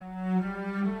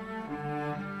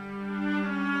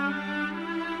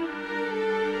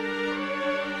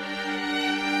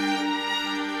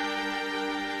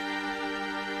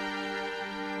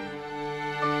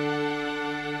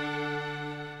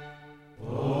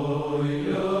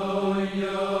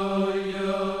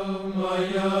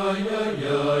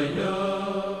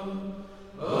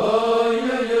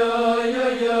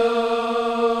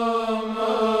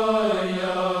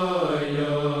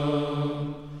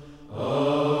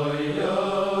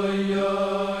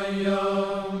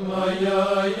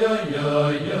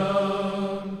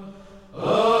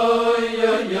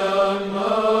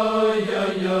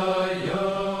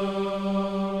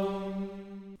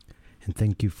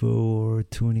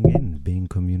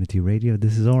Community Radio.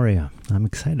 This is Aurea. I'm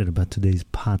excited about today's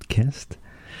podcast.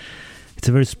 It's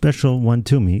a very special one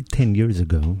to me. 10 years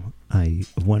ago, I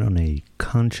went on a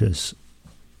conscious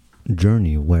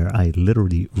journey where I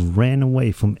literally ran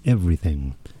away from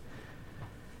everything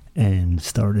and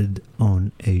started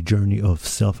on a journey of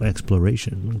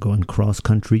self-exploration, going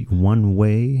cross-country one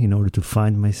way in order to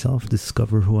find myself,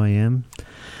 discover who I am,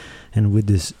 and with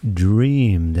this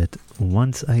dream that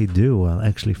once I do, I'll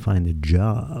actually find a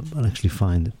job, I'll actually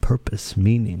find purpose,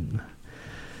 meaning.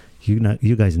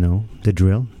 You guys know the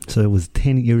drill. So it was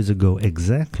 10 years ago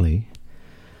exactly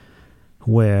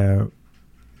where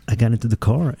I got into the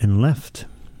car and left.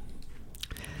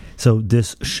 So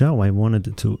this show, I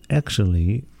wanted to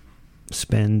actually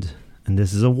spend, and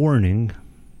this is a warning,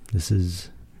 this is,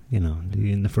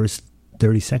 in the first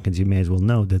 30 seconds, you may as well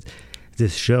know that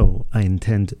this show, I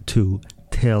intend to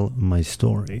tell my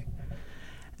story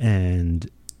and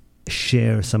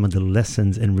share some of the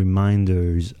lessons and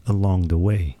reminders along the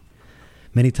way.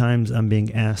 Many times I'm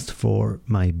being asked for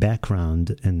my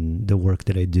background and the work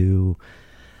that I do,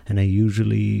 and I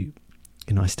usually,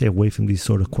 I stay away from these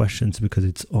sort of questions because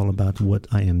it's all about what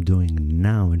I am doing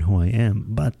now and who I am.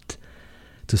 But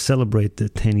to celebrate the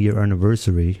 10-year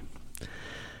anniversary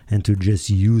and to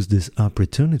just use this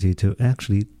opportunity to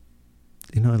actually,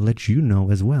 let you know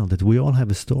as well that we all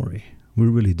have a story. We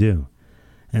really do.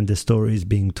 And the story is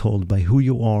being told by who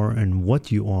you are and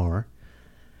what you are,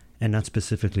 and not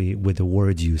specifically with the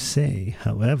words you say.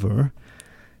 However,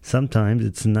 sometimes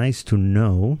it's nice to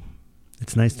know,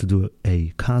 it's nice to do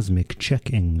a cosmic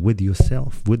check-in with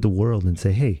yourself, with the world, and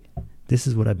say, hey, this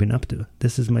is what I've been up to.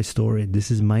 This is my story.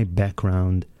 This is my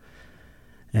background.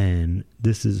 And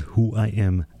this is who I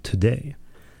am today.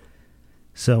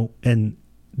 So, and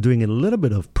doing a little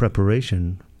bit of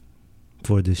preparation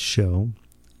for this show,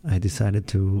 I decided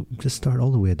to just start all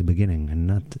the way at the beginning and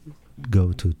not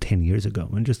go to 10 years ago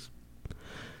and just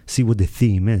see what the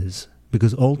theme is.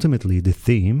 Because ultimately the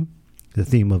theme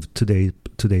of today's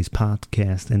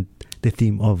podcast and the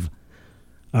theme of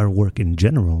our work in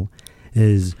general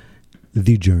is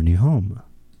the journey home.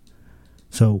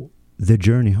 So the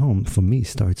journey home for me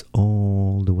starts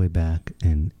all the way back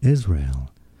in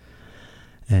Israel.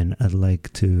 And I'd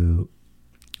like to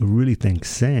really thank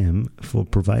Sam for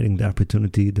providing the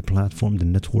opportunity, the platform, the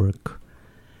network,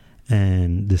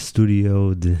 and the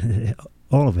studio,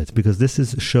 all of it, because this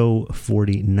is show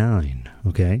 49,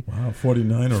 okay? Wow,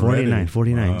 49 already.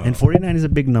 49. Wow. And 49 is a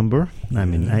big number. I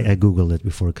mean, I Googled it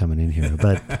before coming in here.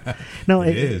 But no,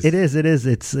 it is.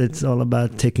 It's all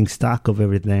about taking stock of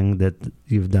everything that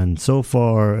you've done so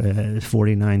far.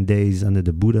 49 days under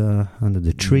the Buddha, under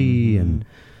the tree, and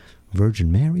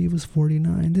Virgin Mary was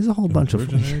 49. There's a whole bunch of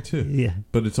Virgin Mary too. Yeah.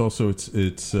 But it's also,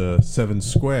 it's 7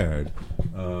 squared.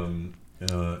 And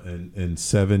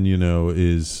 7,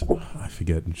 is, I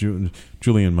forget,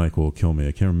 Julian Michael will kill me.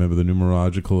 I can't remember the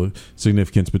numerological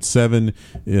significance, but 7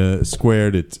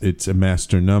 squared, it's a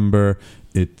master number,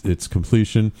 it's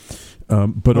completion.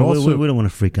 But also, we don't want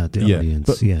to freak out the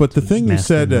audience. But the thing you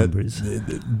said,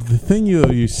 the thing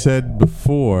you said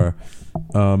before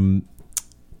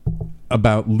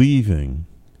about leaving,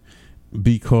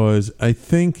 because I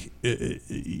think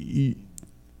you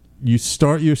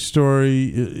start your story,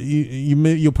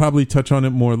 you'll probably touch on it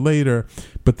more later,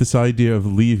 but this idea of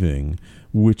leaving,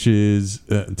 which is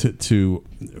to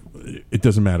it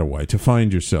doesn't matter why, to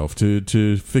find yourself,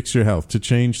 to fix your health, to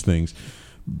change things,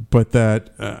 but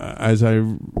that as I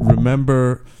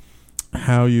remember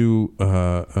how you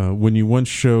when you once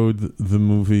showed the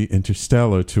movie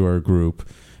Interstellar to our group,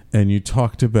 and you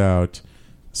talked about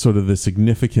sort of the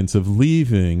significance of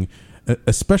leaving,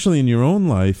 especially in your own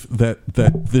life, that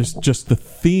there's just the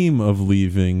theme of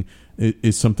leaving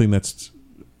is something that's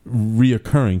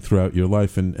reoccurring throughout your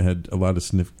life and had a lot of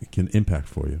significant impact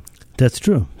for you. That's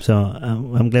true. So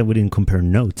I'm glad we didn't compare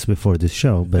notes before this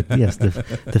show, but yes,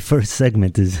 the first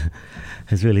segment is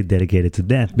really dedicated to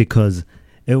that, because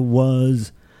it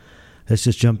was, let's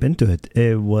just jump into it.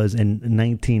 It was in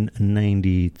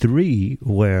 1993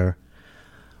 where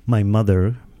my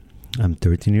mother, I'm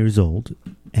 13 years old,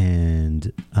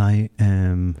 and I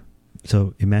am,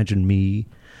 so imagine me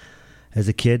as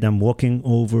a kid, I'm walking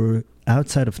over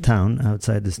outside this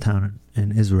town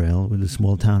in Israel, with a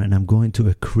small town, and I'm going to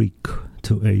a creek,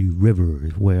 to a river,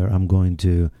 where I'm going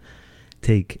to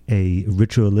take a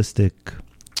ritualistic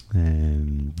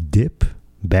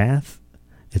bath.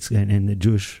 It's in the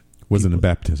Jewish... Wasn't a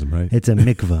baptism, right? It's a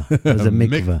mikvah. It was a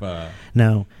mikvah.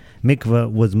 Now, mikvah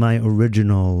was my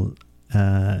original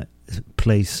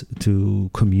place to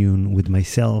commune with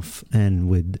myself and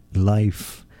with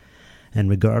life. And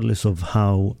regardless of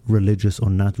how religious or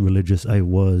not religious I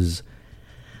was,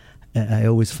 I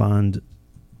always found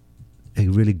a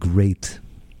really great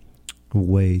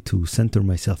way to center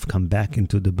myself, come back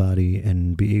into the body,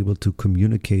 and be able to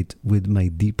communicate with my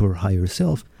deeper, higher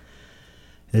self,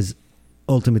 is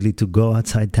ultimately to go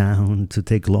outside town, to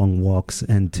take long walks,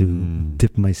 and to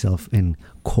dip myself in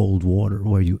cold water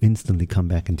where you instantly come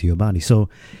back into your body. So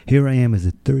here I am as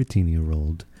a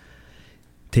 13-year-old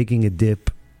taking a dip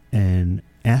and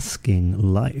asking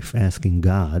life, asking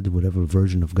God, whatever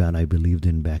version of God I believed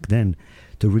in back then,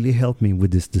 to really help me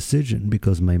with this decision,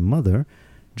 because my mother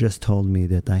just told me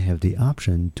that I have the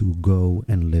option to go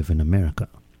and live in America.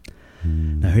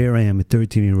 Now here I am, a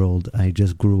 13-year-old. I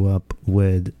just grew up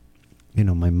with,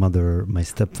 my mother, my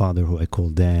stepfather, who I call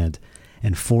dad,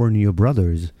 and 4 new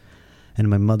brothers. And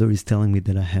my mother is telling me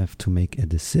that I have to make a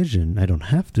decision. I don't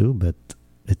have to, but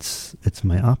it's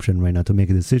my option right now to make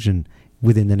a decision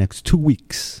within the next 2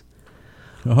 weeks.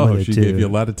 Oh, she gave you a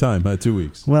lot of time, 2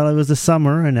 weeks. Well, it was the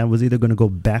summer, and I was either going to go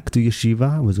back to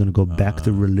yeshiva, I was going to go back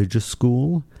to religious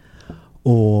school,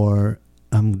 or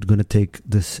I'm going to take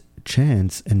this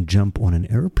chance and jump on an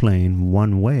airplane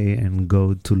one way and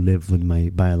go to live with my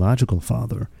biological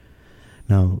father.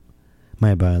 Now,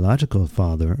 my biological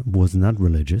father was not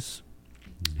religious.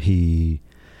 He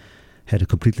had a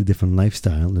completely different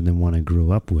lifestyle than the one I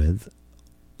grew up with,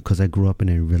 because I grew up in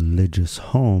a religious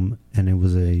home, and it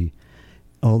was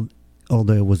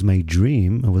although it was my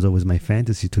dream, it was always my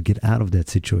fantasy to get out of that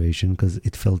situation, because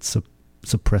it felt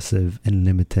suppressive and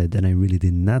limited, and I really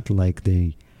did not like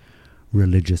the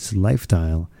religious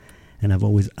lifestyle. And I've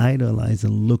always idolized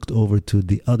and looked over to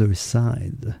the other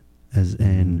side, as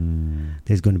in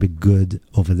there's going to be good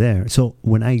over there. So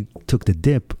when I took the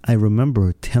dip, I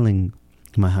remember telling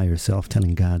my higher self,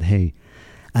 telling God, hey,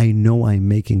 I know I'm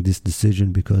making this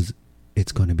decision because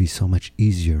it's going to be so much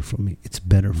easier for me. It's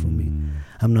better for me.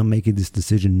 I'm not making this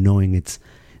decision knowing it's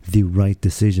the right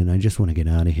decision. I just want to get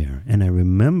out of here. And I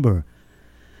remember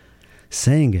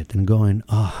saying it and going,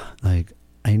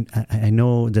 I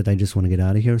know that I just want to get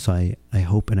out of here. So I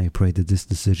hope and I pray that this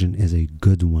decision is a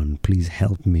good one. Please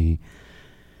help me.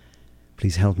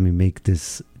 Please help me make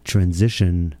this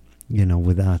transition,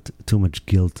 without too much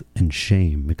guilt and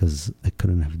shame, because I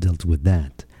couldn't have dealt with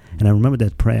that. And I remember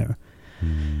that prayer.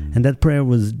 And that prayer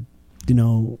was,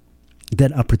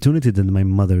 that opportunity that my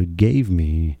mother gave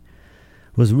me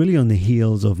was really on the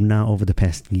heels of now, over the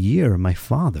past year, my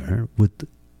father would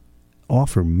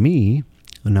offer me,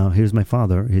 now here's my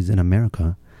father, he's in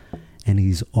America, and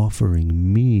he's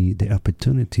offering me the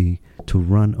opportunity to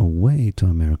run away to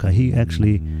America. He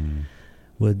actually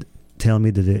would tell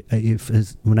me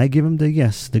that when I give him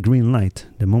the green light,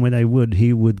 the moment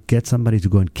he would get somebody to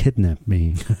go and kidnap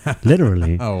me,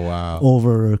 literally. Oh wow!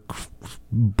 Over,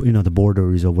 the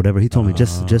borders or whatever. He told me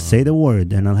just say the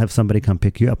word, and I'll have somebody come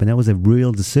pick you up. And that was a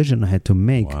real decision I had to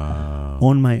make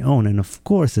on my own. And of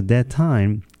course, at that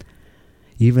time,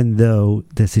 even though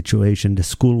the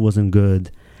school wasn't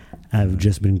good, I've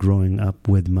just been growing up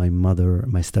with my mother,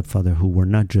 my stepfather, who were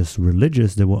not just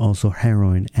religious, they were also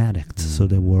heroin addicts. So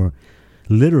they were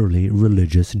literally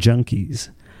religious junkies.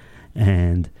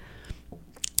 And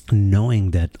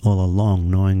knowing that all along,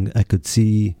 knowing I could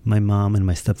see my mom and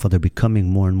my stepfather becoming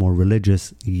more and more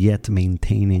religious, yet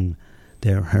maintaining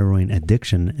their heroin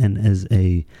addiction.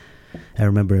 And I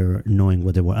remember knowing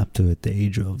what they were up to at the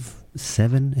age of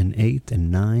 7 and 8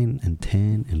 and 9 and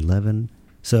 10 and 11.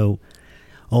 So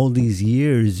all these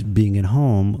years being at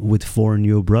home with 4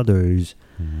 new brothers,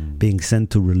 being sent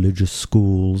to religious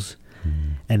schools,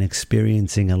 and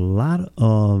experiencing a lot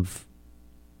of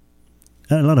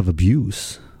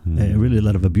abuse, really a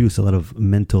lot of abuse, a lot of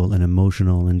mental and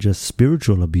emotional and just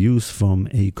spiritual abuse from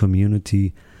a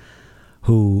community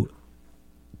who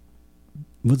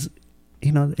was,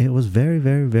 it was very,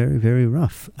 very, very, very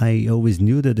rough. I always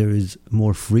knew that there is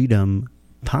more freedom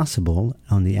possible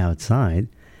on the outside.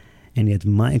 And yet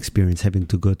my experience having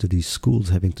to go to these schools,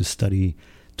 having to study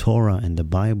Torah and the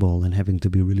Bible, and having to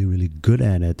be really, really good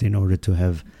at it in order to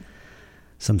have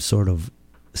some sort of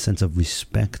sense of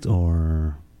respect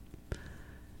or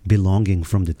belonging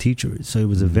from the teachers. So it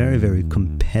was a very, very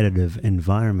competitive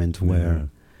environment where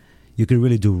you could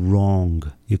really do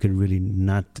wrong. You could really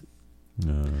not...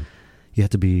 You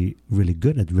had to be really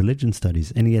good at religion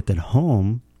studies. And yet at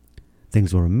home,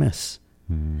 things were a mess.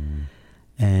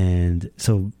 And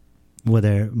so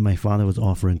whether my father was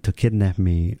offering to kidnap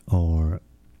me or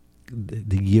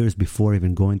the years before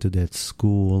even going to that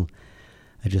school,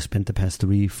 I just spent the past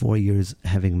 3-4 years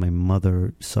having my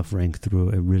mother suffering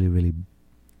through a really, really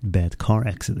bad car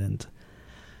accident.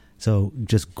 So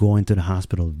just going to the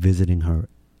hospital, visiting her,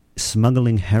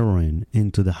 smuggling heroin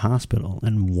into the hospital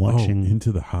and watching...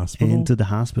 into the hospital? Into the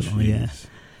hospital, yeah.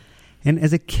 And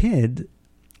as a kid,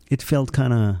 it felt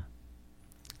kind of,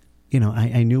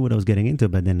 I knew what I was getting into,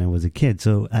 but then I was a kid.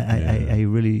 So I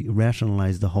really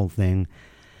rationalized the whole thing.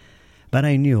 But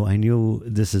I knew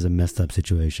this is a messed up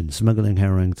situation. Smuggling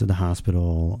heroin to the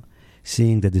hospital,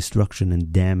 seeing the destruction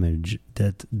and damage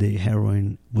that the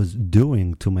heroin was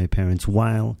doing to my parents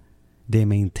while they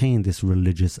maintained this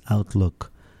religious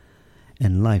outlook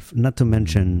and life. Not to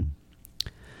mention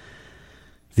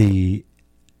the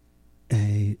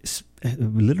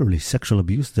literally sexual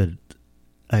abuse that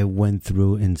I went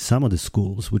through in some of the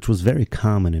schools, which was very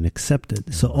common and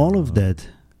accepted. So all of that,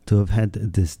 to have had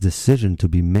this decision to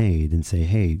be made and say,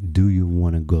 hey, do you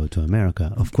want to go to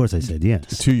America? Of course I said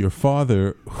yes. To your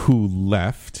father, who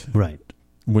left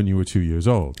when you were 2 years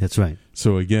old. That's right.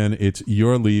 So again, it's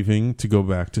you're leaving to go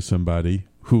back to somebody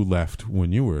who left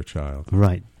when you were a child.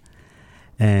 Right.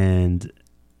 And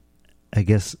I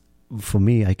guess for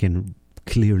me, I can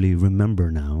clearly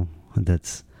remember now.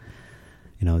 That's,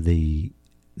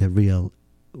 the real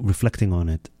reflecting on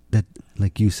it. That,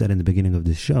 like you said in the beginning of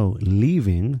this show,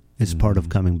 leaving is part of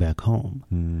coming back home.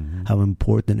 Mm-hmm. How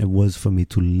important it was for me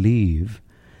to leave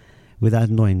without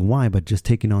knowing why, but just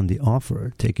taking on the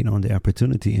offer, taking on the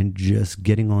opportunity, and just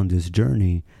getting on this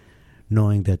journey,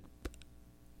 knowing that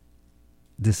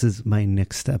this is my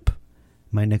next step.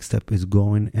 My next step is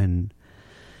going and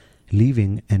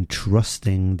leaving and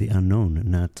trusting the unknown,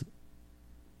 not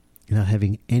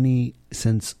having any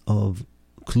sense of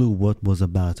clue what was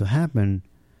about to happen,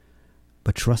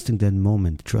 but trusting that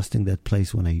moment, trusting that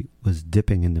place when I was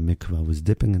dipping in the mikvah, I was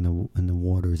dipping in the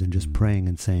waters and just praying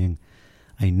and saying,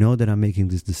 I know that I'm making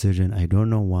this decision. I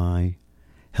don't know why.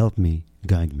 Help me,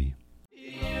 guide me.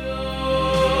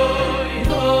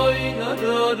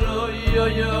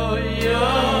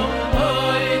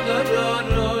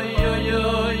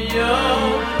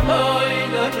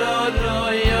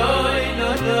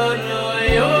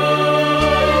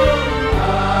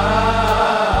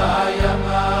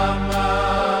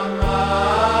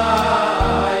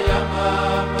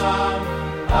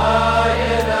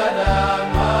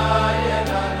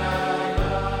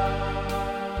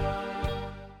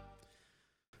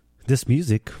 This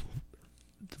music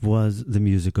was the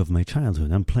music of my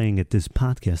childhood. I'm playing at this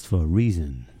podcast for a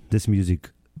reason. This music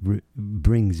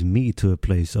brings me to a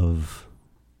place of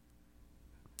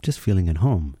just feeling at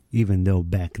home, even though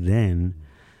back then,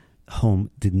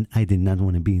 I did not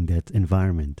want to be in that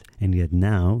environment. And yet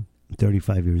now,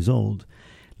 35 years old,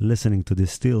 listening to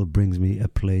this still brings me a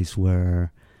place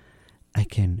where I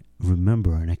can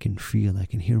remember and I can feel, I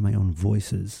can hear my own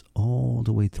voices all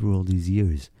the way through all these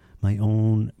years. My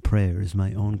own prayers,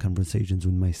 my own conversations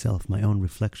with myself, my own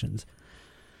reflections.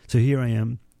 So here I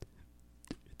am,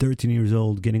 13 years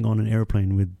old, getting on an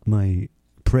airplane with my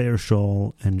prayer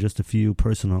shawl and just a few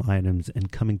personal items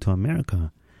and coming to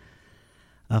America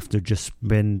after just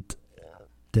spent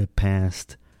the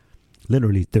past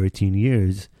literally 13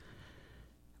 years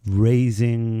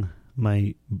raising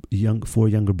my four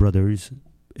younger brothers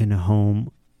in a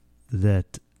home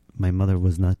that my mother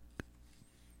was not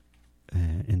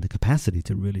in the capacity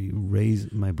to really raise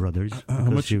my brothers. How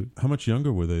much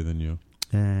younger were they than you?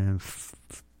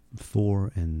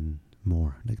 4 and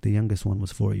more. Like the youngest one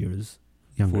was 4 years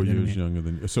younger. 4 than years me. younger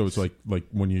than. So it's like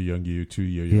 1 year younger, you 2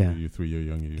 year younger, you 3 year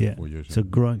younger, you 4 years. So younger.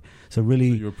 growing. So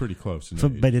really, so you were pretty close.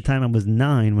 By the time I was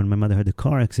 9, when my mother had the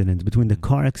car accident, between the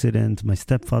car accident, my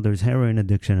stepfather's heroin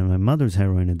addiction, and my mother's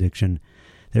heroin addiction,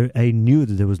 I knew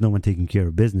that there was no one taking care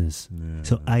of business.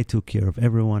 So I took care of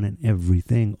everyone and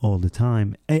everything all the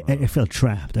time. I felt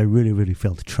trapped. I really, really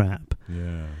felt trapped.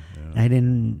 I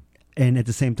didn't, and at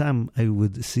the same time, I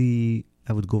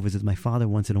would go visit my father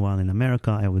once in a while in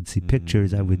America. I would see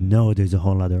pictures. I would know there's a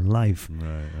whole other life.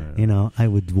 I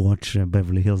would watch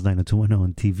Beverly Hills 90210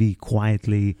 on TV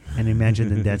quietly and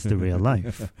imagine that that's the real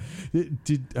life.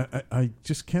 I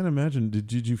just can't imagine.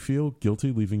 Did you feel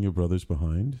guilty leaving your brothers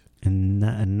behind?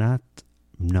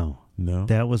 No.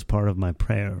 That was part of my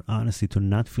prayer, honestly, to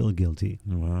not feel guilty.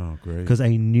 Wow, great. Because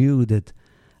I knew that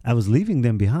I was leaving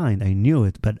them behind. I knew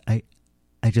it, but I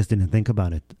just didn't think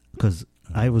about it because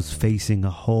I was facing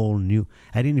a whole new.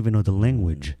 I didn't even know the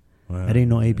language. Wow. I didn't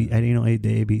know I didn't know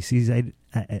the ABCs.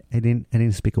 I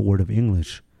didn't speak a word of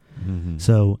English. Mm-hmm.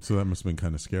 So that must have been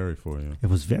kind of scary for you.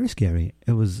 It was very scary.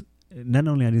 It was. Not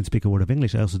only I didn't speak a word of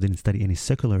English, I also didn't study any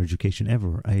secular education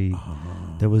ever.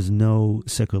 There was no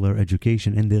secular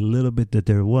education, and the little bit that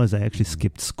there was, I actually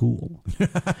skipped school.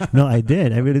 No, I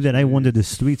did. I really did. I wandered the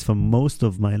streets for most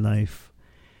of my life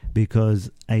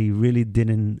because I really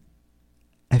didn't.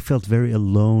 I felt very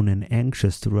alone and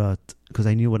anxious throughout because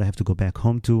I knew what I have to go back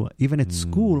home to. Even at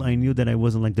school, I knew that I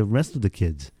wasn't like the rest of the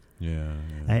kids. Yeah.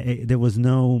 There was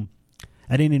no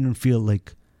I didn't even feel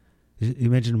like,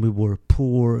 imagine we were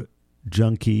poor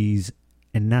junkies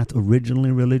and not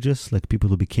originally religious, like people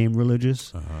who became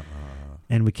religious.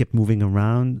 And we kept moving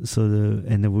around,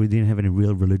 and then we didn't have any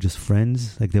real religious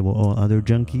friends, like they were all other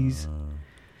junkies.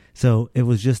 So it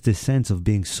was just this sense of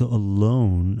being so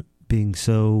alone, being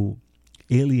so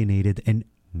alienated, and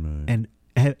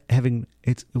having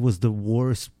it was the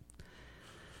worst.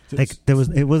 Like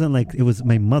it wasn't like it was.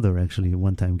 My mother actually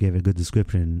one time gave a good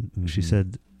description. Mm-hmm. She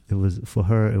said it was for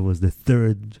her. It was the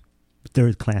third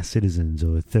class citizens,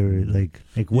 or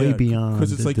way beyond.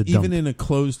 Because it's like even in a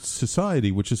closed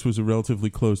society, which this was a relatively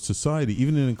closed society,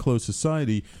 even in a closed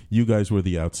society, you guys were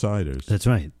the outsiders. That's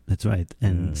right.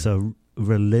 And so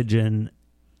religion,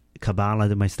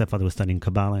 Kabbalah, my stepfather was studying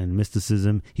Kabbalah and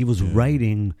mysticism. He was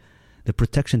writing the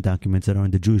protection documents that are on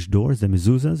the Jewish doors, the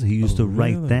mezuzahs. He used to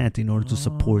write that in order to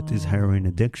support his heroin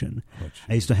addiction.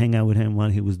 I used to hang out with him while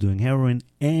he was doing heroin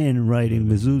and writing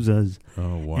mezuzahs.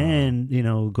 Oh, wow. And,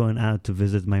 going out to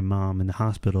visit my mom in the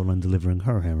hospital and delivering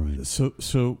her heroin.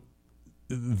 So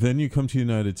then you come to the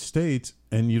United States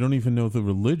and you don't even know the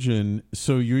religion,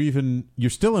 so you're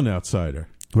still an outsider.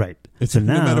 Right. So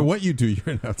now, no matter what you do,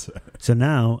 you're an outsider. So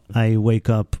now I wake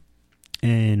up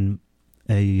in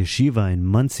a yeshiva in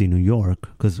Monsey, New York,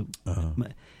 because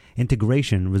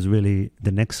integration was really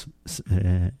the next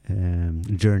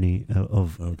journey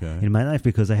in my life,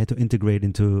 because I had to integrate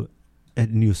into a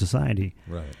new society.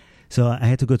 Right. So I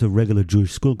had to go to a regular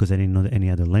Jewish school because I didn't know any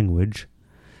other language.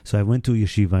 So I went to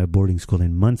yeshiva, a boarding school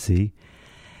in Monsey,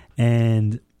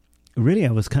 and really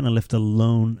I was kind of left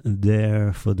alone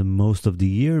there for the most of the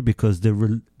year, because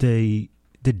the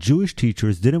Jewish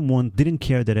teachers didn't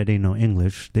care that I didn't know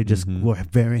English. They just were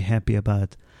very happy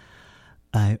about.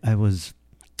 There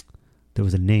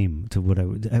was a name to what I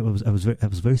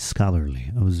was very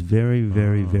scholarly. I was very,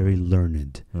 very, very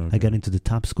learned. Okay. I got into the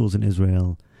top schools in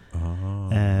Israel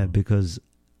because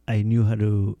I knew how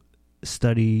to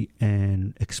study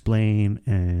and explain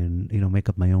and make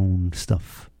up my own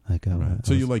stuff.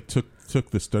 So you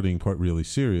took the studying part really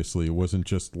seriously. It wasn't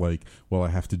just like, well, I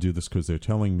have to do this because they're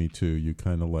telling me to. You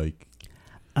kind of like.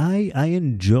 I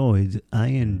enjoyed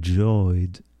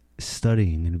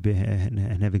studying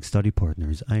and having study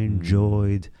partners. I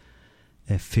enjoyed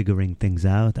figuring things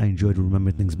out. I enjoyed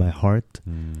remembering things by heart.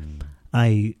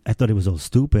 I thought it was all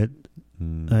stupid.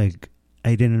 Like,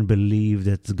 I didn't believe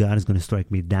that God is going to strike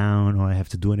me down or I have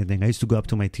to do anything. I used to go up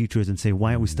to my teachers and say,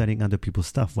 why are we studying other people's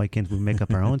stuff? Why can't we make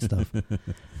up our own stuff?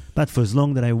 But for as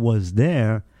long that I was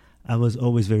there, I was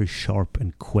always very sharp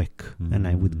and quick, and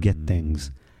I would get things.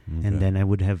 Okay. And then I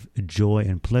would have joy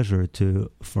and pleasure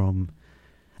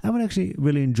I would actually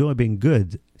really enjoy being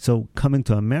good. So coming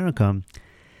to America,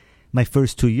 my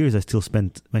first 2 years,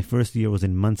 my first year was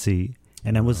in Monsey,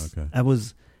 and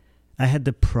I had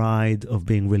the pride of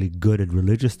being really good at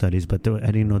religious studies, but I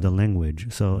didn't know the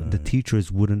language. So the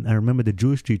teachers I remember the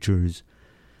Jewish teachers,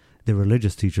 the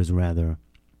religious teachers rather,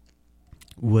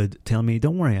 would tell me,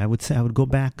 don't worry, I would go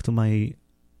back to my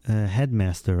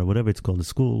headmaster or whatever it's called, the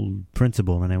school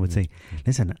principal, and I would say,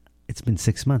 listen, it's been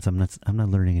 6 months, I'm not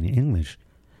learning any English.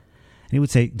 And he would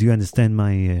say, do you understand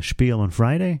my spiel on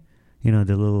Friday? The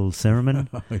little sermon.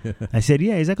 I said,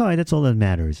 yeah. He's like, oh, that's all that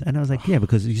matters. And I was like, yeah,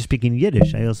 because you speak in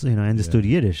Yiddish. I also, I understood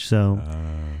Yiddish. So,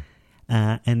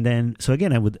 and then, so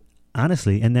again, I would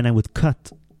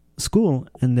cut school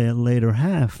in the later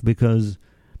half, because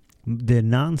the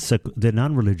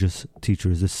non-religious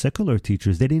teachers, the secular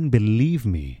teachers, they didn't believe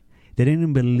me. They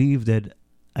didn't believe that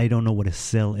I don't know what a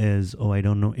cell is, or I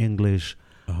don't know English.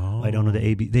 I don't know the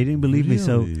AB. They didn't believe me.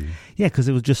 So, yeah, because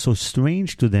it was just so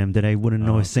strange to them that I wouldn't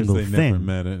know a single thing. They never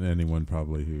met anyone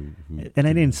probably who and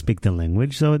I didn't speak the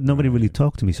language, so nobody really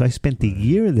talked to me. So I spent the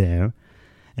year there,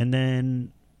 and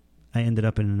then I ended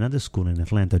up in another school in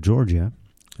Atlanta, Georgia.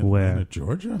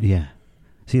 Georgia? Yeah.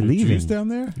 See, leaving. Jews down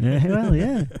there? Yeah, well,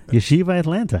 yeah. Yeshiva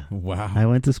Atlanta. Wow. I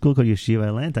went to school called Yeshiva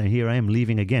Atlanta, and here I am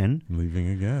leaving again.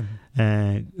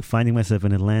 Finding myself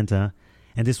in Atlanta,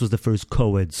 and this was the first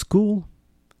co-ed school.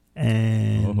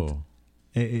 And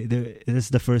this is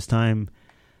the first time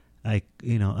I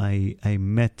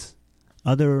met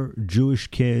other Jewish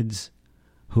kids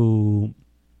who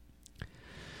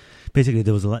basically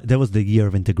that was the year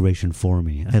of integration for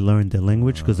me. I learned the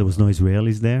language because there was no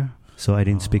Israelis there, so I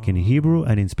didn't speak any Hebrew.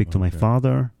 I didn't speak to my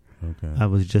father. I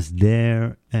was just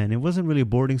there, and it wasn't really a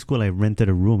boarding school. I rented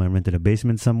a room. I rented a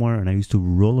basement somewhere, and I used to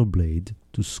rollerblade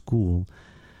to school,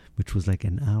 which was like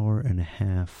an hour and a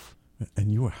half.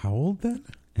 And you were how old then?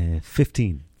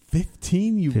 15.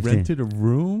 15? You 15. rented a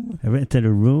room? I rented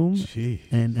a room, Gee.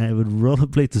 and I would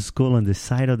rollerblade to school on the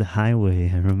side of the highway.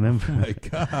 I remember. Oh my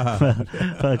God.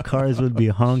 But cars would be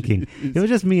honking. Jeez. It was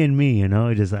just me and me, you know.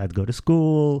 I'd go to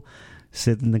school,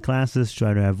 sit in the classes,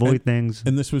 try to avoid things.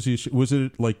 And this was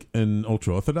it like an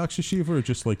ultra-Orthodox yeshiva or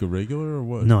just like a regular or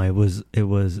what? No, it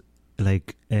was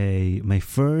like my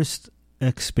first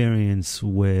experience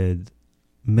with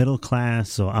middle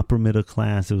class or upper middle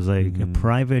class. It was like a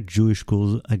private Jewish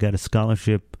school. I got a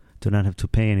scholarship to not have to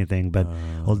pay anything, but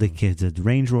all the kids had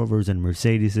Range Rovers and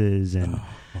Mercedeses, and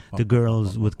the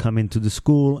girls would come into the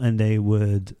school, and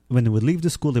when they would leave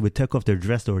the school, they would take off their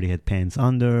dress. They already had pants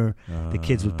under. The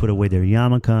kids would put away their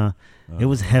yarmulke. It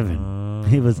was heaven.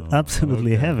 It was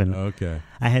absolutely heaven. Okay.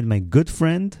 I had my good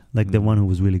friend, like the one who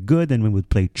was really good, and we would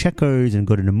play checkers and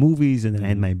go to the movies. And then I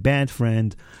had my bad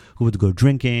friend who would go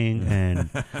drinking, and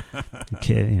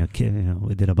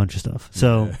we did a bunch of stuff.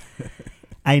 So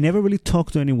I never really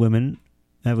talked to any women.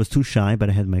 I was too shy, but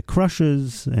I had my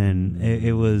crushes, and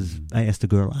it was. I asked a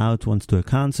girl out once to a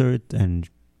concert, and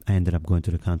I ended up going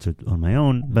to the concert on my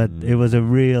own. But it was a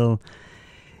real.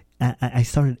 I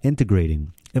started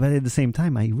integrating, but at the same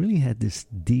time, I really had this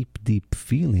deep, deep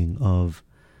feeling of,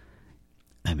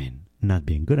 not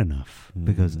being good enough,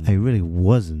 because I really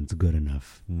wasn't good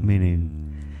enough.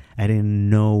 Meaning, I didn't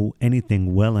know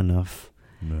anything well enough.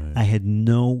 Right. I had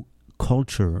no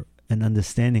culture and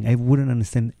understanding. I wouldn't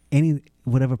understand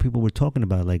whatever people were talking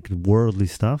about, like worldly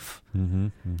stuff.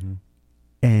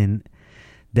 And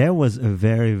there was a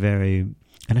very, very,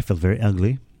 and I felt very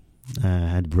ugly. I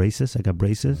had braces. I got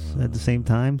braces at the same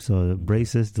time. So the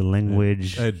braces, the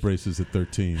language. I had braces at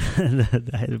 13.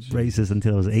 I had braces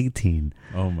until I was 18.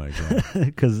 Oh my God.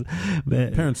 Because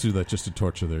parents do that just to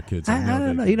torture their kids. I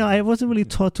don't know. You know, I wasn't really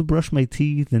taught to brush my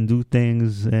teeth and do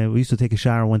things. We used to take a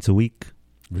shower once a week.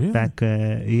 Really? Back,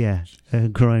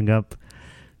 growing up.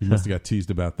 You must have got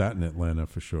teased about that in Atlanta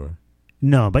for sure.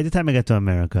 No, by the time I got to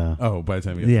America. Oh, by the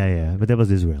time you got Yeah, but that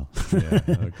was Israel. Yeah,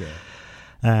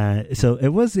 okay. So it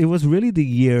was really the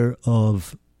year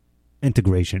of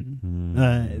integration.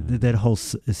 That whole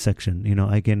section, you know,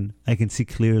 I can see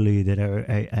clearly that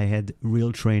I had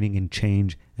real training in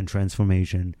change and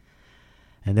transformation,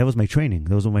 and that was my training.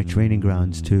 Those were my training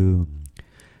grounds to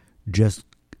just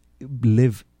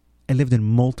live. I lived in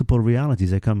multiple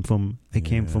realities. I came from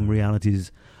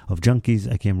realities of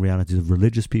junkies. I came from realities of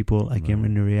religious people. I came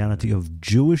in the reality of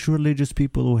Jewish religious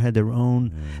people who had their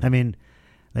own.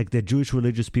 Like the Jewish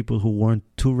religious people who weren't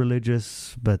too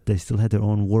religious, but they still had their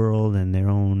own world and their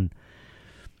own.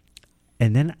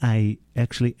 And then I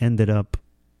actually ended up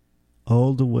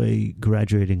all the way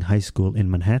graduating high school in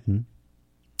Manhattan.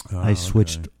 I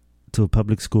switched to a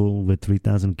public school with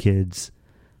 3,000 kids,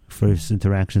 first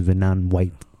interactions with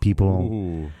non-white people.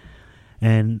 Ooh.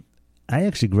 And I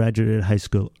actually graduated high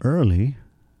school early.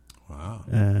 Wow.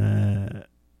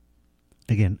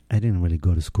 Again, I didn't really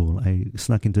go to school. I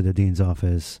snuck into the dean's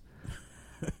office.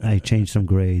 I changed some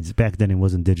grades. Back then, it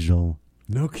wasn't digital.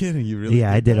 No kidding, you really?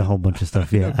 Yeah, I did a whole bunch of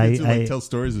stuff. Yeah, I tell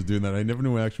stories of doing that. I never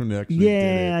knew actually did it.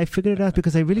 Yeah, I figured it out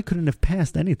because I really couldn't have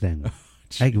passed anything.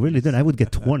 I really did. I would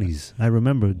get 20s. I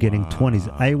remember getting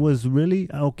 20s. I was really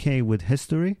okay with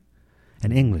history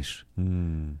and English.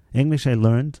 English I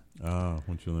learned.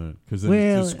 Once you learn. Because then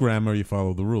it's just grammar, you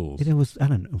follow the rules. It was, I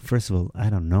don't know. First of all, I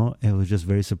don't know. I was just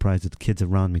very surprised that kids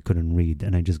around me couldn't read,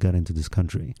 and I just got into this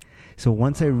country. So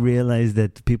once I realized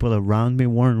that people around me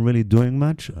weren't really doing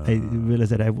much, I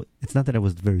realized that it's not that I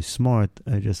was very smart.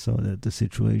 I just saw that the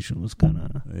situation was kind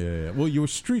of... Yeah. Well, you were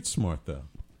street smart, though.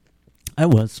 I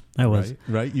was.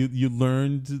 Right? You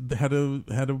learned how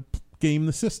to game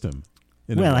the system.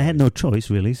 Well, I had no choice,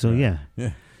 really. So, yeah.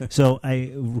 So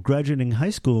I graduating high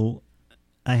school,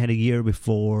 I had a year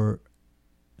before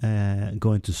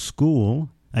going to school.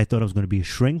 I thought I was going to be a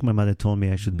shrink. My mother told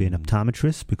me I should be an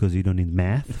optometrist because you don't need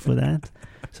math for that.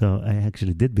 So I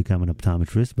actually did become an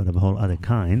optometrist, but of a whole other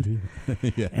kind.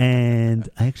 Yeah. And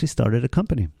I actually started a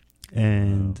company.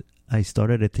 And I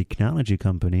started a technology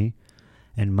company,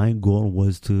 and my goal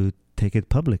was to take it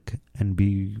public and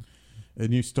be...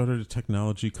 And you started a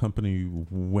technology company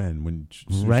when?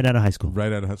 Right out of high school.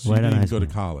 Right out of high school. So you didn't go to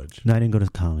college? No, I didn't go to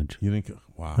college. You didn't go?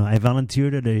 Wow. No, I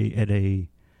volunteered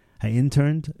I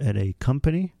interned at a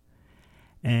company,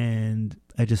 and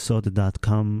I just saw the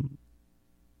 .com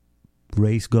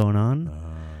race going on,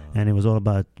 and it was all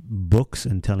about books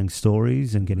and telling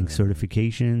stories and getting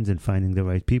certifications and finding the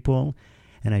right people,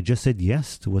 and I just said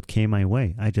yes to what came my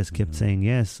way. I just kept saying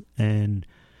yes, and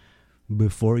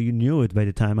before you knew it, by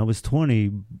the time I was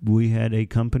 20, we had a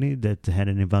company that had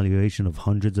an evaluation of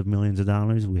hundreds of millions of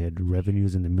dollars. We had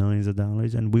revenues in the millions of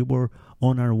dollars, and we were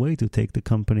on our way to take the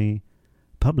company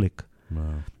public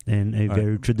in a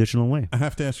very traditional way. I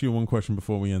have to ask you one question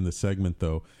before we end the segment,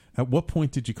 though. At what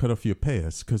point did you cut off your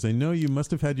payas? Because I know you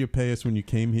must have had your payas when you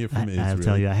came here from Israel. I'll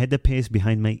tell you, I had the payas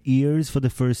behind my ears for the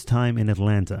first time in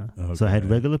Atlanta. Okay. So I had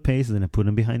regular payas, and then I put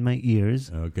them behind my ears.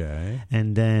 Okay.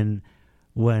 And then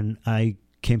when I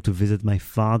came to visit my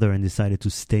father and decided to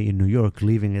stay in New York,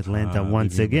 leaving Atlanta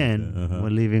once again,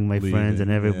 leaving my friends and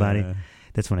everybody, yeah.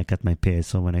 that's when I cut my payas.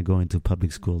 So when I go into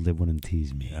public school, they wouldn't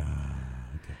tease me. Okay.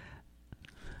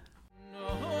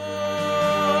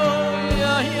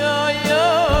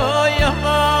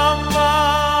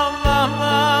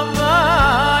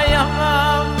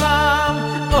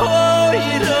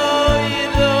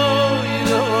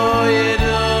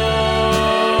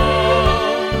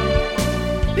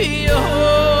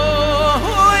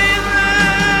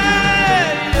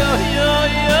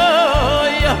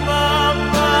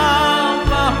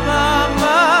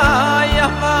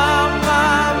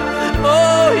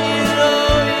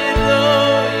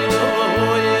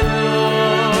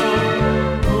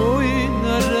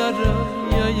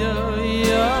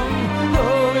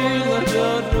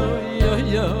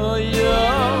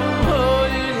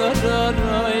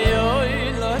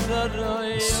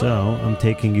 So I'm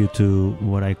taking you to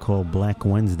what I call Black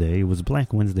Wednesday. It was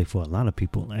Black Wednesday for a lot of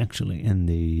people, actually, in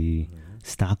the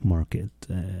stock market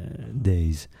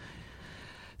days.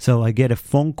 So I get a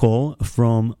phone call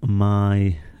from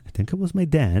I think it was my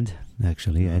dad,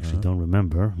 actually. I actually don't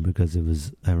remember because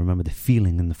I remember the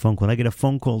feeling in the phone call. I get a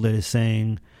phone call that is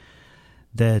saying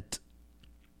that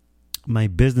my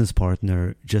business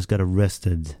partner just got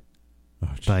arrested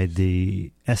by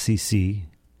the SEC.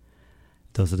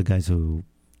 Those are the guys who...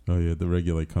 Oh, yeah, the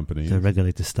regulate companies. They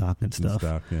regulate the stock and stuff.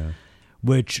 Yeah.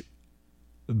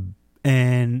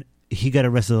 And he got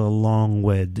arrested along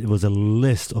with... It was a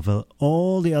list of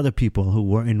all the other people who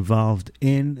were involved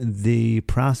in the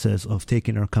process of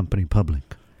taking our company public.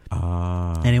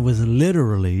 And it was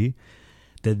literally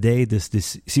the day this...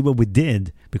 See what we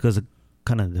did, because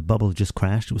kind of the bubble just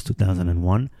crashed. It was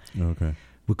 2001. Okay.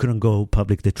 We couldn't go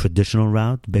public the traditional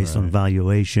route based on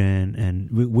valuation, and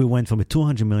we went from a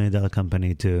 $200 million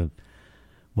company to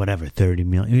whatever, 30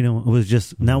 million. You know, it was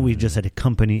just, now we just had a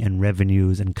company and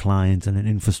revenues and clients and an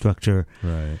infrastructure.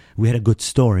 Right. We had a good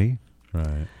story.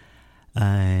 Right.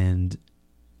 And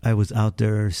I was out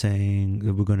there saying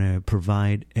that we're going to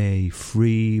provide a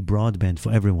free broadband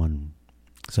for everyone.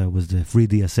 So it was the free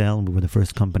DSL. We were the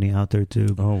first company out there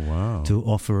to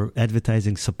offer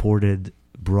advertising supported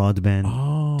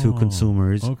broadband to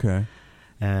consumers. Okay.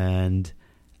 And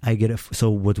I get so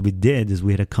what we did is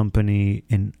we had a company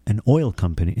an oil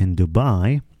company in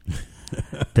Dubai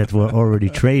that were already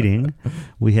trading.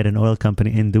 We had an oil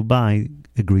company in Dubai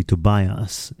agree to buy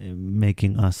us,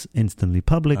 making us instantly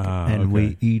public, and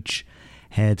we each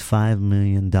had $5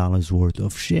 million worth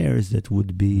of shares that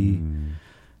would be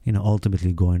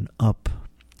ultimately going up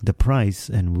the price,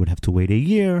 and we would have to wait a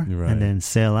year and then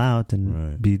sell out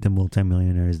and be the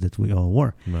multimillionaires that we all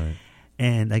were. Right.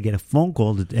 And I get a phone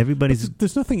call that everybody's...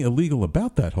 There's nothing illegal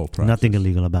about that whole process. Nothing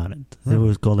illegal about it. It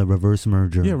was called a reverse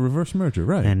merger. Yeah, reverse merger,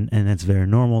 right. And that's very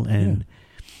normal. And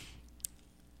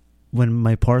when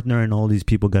my partner and all these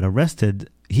people got arrested,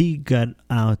 he got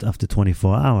out after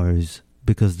 24 hours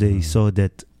because they saw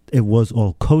that it was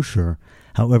all kosher.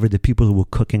 However, the people who were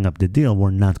cooking up the deal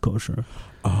were not kosher.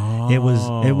 It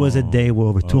was a day where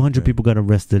over 200 people got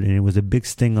arrested, and it was a big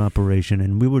sting operation,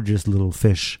 and we were just little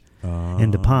fish in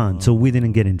the pond, so we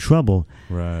didn't get in trouble.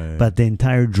 Right. But the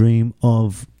entire dream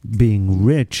of being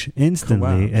rich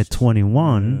instantly at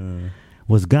 21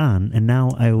 was gone, and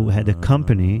now I had a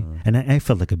company, and I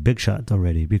felt like a big shot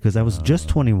already because I was just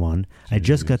 21. I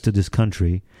just got to this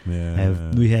country.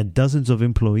 We had dozens of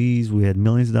employees. We had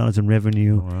millions of dollars in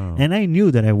revenue, and I knew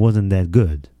that I wasn't that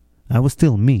good. I was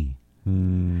still me.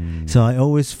 So I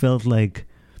always felt like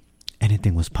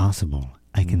anything was possible.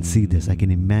 I can see this. I can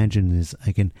imagine this.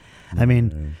 I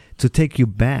mean, to take you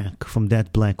back from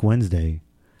that Black Wednesday.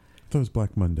 I thought it was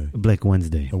Black Monday. Black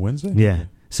Wednesday. A Wednesday? Yeah. Okay.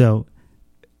 So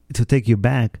to take you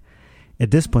back,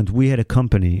 at this point, we had a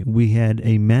company. We had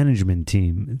a management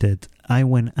team that I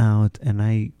went out and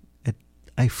I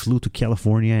flew to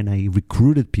California and I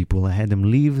recruited people. I had them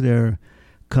leave their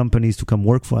companies to come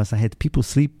work for us. I had people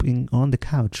sleeping on the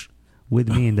couch with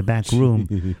me in the back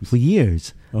room for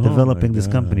years, developing this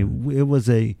company. It was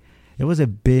a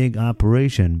big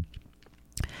operation,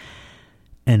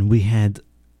 and we had,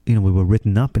 we were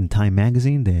written up in Time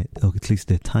magazine, or at least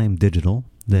the Time Digital,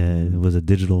 It was a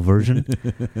digital version,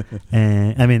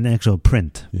 and I mean actual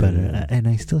print. But and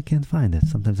I still can't find it.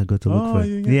 Sometimes I go to look for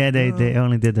it. They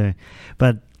only did the,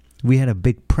 but we had a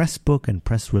big press book and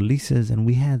press releases, and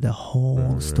we had the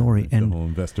whole story and the whole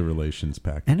investor relations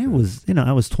package. And it was,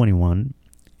 I was 21,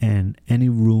 and any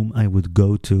room I would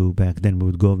go to back then, we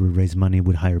would go over to raise money,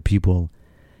 would hire people.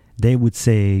 They would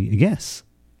say yes,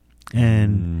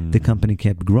 and the company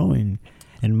kept growing.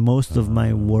 And most of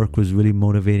my work was really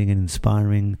motivating and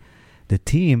inspiring the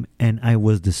team. And I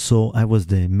was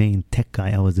the main tech guy.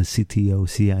 I was the CTO,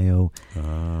 CIO.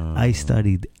 I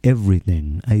studied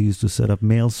everything. I used to set up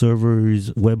mail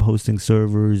servers, web hosting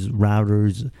servers,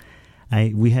 routers.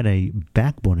 We had a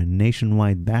backbone, a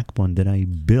nationwide backbone that I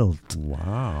built.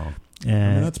 Wow. I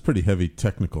mean, that's pretty heavy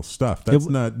technical stuff. That's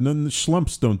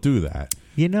schlumps don't do that.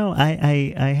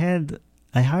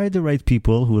 I hired the right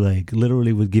people who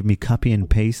literally would give me copy and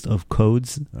paste of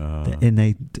codes, and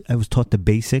I was taught the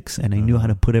basics, and I knew how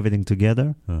to put everything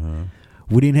together.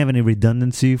 We didn't have any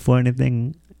redundancy for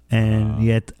anything, and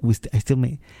yet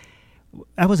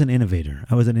I was an innovator.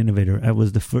 I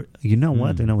was the first. You know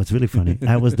what? You know what's really funny?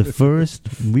 I was the first.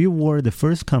 We were the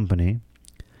first company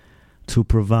to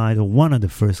provide, or one of the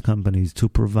first companies to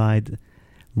provide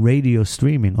radio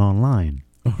streaming online.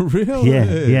 Oh,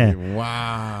 really? Yeah.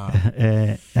 Wow.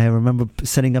 I remember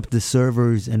setting up the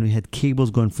servers, and we had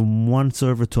cables going from one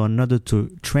server to another to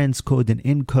transcode and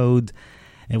encode.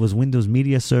 It was Windows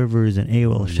Media Servers and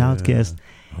AOL Shoutcast.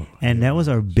 And that was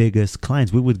our biggest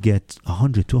clients. We would get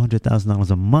 $100,000, $200,000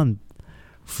 a month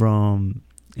from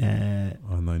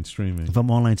online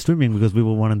streaming. Because we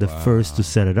were one of the first to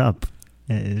set it up.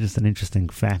 It's just an interesting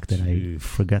fact that I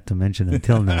forgot to mention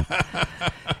until now.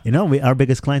 Our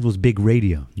biggest client was Big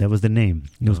Radio. That was the name.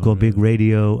 It was called Big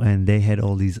Radio, and they had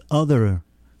all these other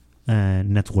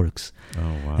networks. Oh,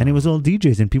 wow. And it was all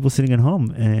DJs and people sitting at home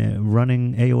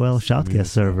running AOL Shoutcast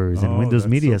servers and Windows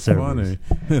Media servers. Funny.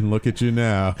 And look at you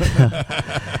now.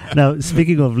 Now,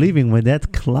 speaking of leaving, when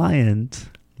that client,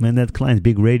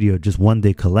 Big Radio, just one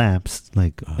day collapsed,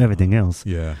 like everything else.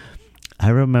 Yeah. I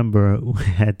remember we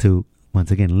had to, once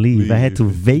again, leave. I had to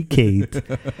vacate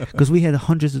because we had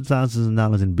hundreds of thousands of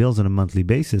dollars in bills on a monthly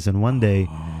basis. And one day,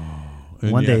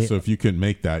 so if you couldn't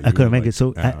make that, I couldn't make it.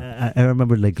 So I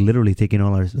remember literally taking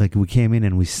all our, we came in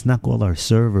and we snuck all our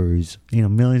servers,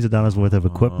 millions of dollars worth of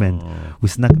equipment. We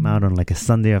snuck them out on a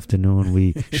Sunday afternoon.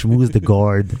 We schmoozed the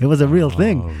guard. It was a real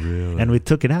thing. Really? And we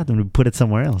took it out and we put it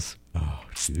somewhere else. Oh,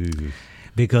 Jesus.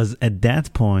 Because at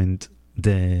that point,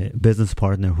 the business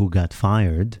partner who got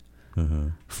fired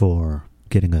for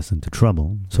getting us into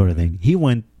trouble, sort of thing, he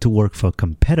went to work for a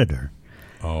competitor.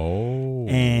 Oh.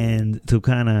 And to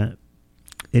kind of,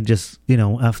 it just,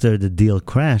 after the deal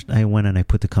crashed, I went and I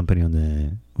put the company on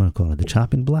the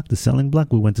chopping block, the selling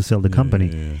block. We went to sell the company.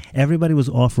 Yeah. Everybody was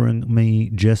offering me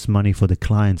just money for the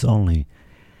clients only.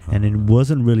 And it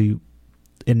wasn't really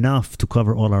enough to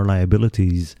cover all our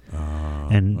liabilities.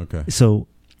 So,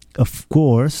 of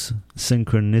course,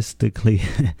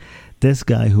 synchronistically, this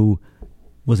guy who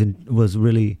was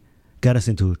really got us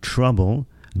into trouble,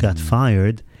 got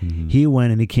fired. He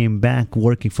went and he came back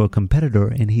working for a competitor,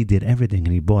 and he did everything,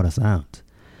 and he bought us out.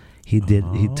 He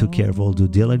took care of all due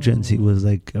diligence. He was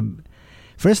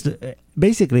first,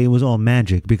 basically, it was all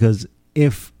magic, because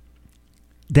if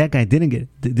that guy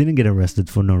didn't get arrested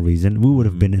for no reason, we would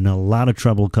have been in a lot of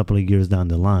trouble a couple of years down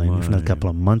the line, if not a couple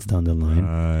of months down the line.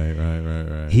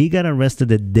 Right. He got arrested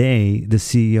the day the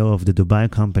CEO of the Dubai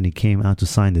company came out to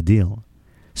sign the deal.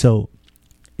 So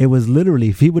it was literally,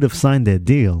 if he would have signed that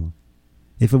deal,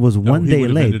 if it was one day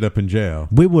late, ended up in jail.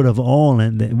 We would have all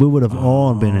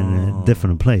been in a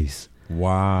different place.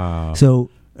 Wow. So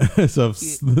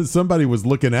somebody was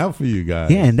looking out for you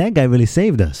guys. Yeah, and that guy really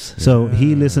saved us. So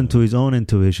he listened to his own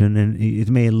intuition, and it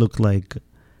may look like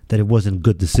that it wasn't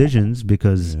good decisions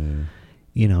because,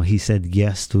 he said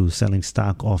yes to selling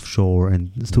stock offshore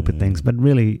and stupid things, but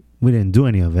really we didn't do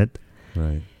any of it.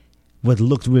 Right. What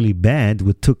looked really bad,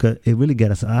 it really got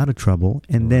us out of trouble.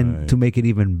 And then to make it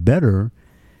even better,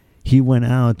 he went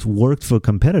out, worked for a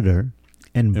competitor,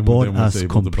 and bought us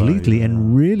completely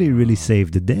and really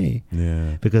saved the day.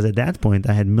 Yeah. Because at that point,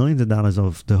 I had millions of dollars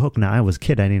off the hook. Now, I was a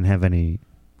kid. I didn't have any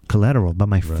collateral. But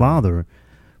my father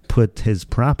put his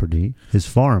property, his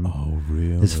farm,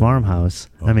 his farmhouse,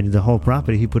 the whole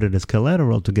property, he put it as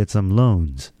collateral to get some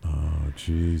loans. Oh,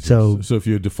 Jesus. So if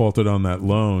you had defaulted on that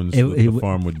loan, the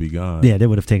farm would be gone. Yeah, they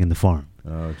would have taken the farm.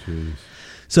 Oh, jeez.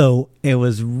 So it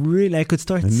was really, I could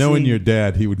start And knowing seeing, your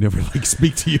dad, he would never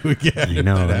speak to you again. you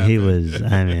know, he was,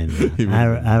 I mean, He was-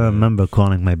 I remember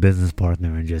calling my business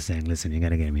partner and just saying, listen, you got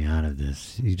to get me out of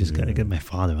this. You just got to get my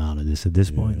father out of this at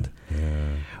this point. Yeah.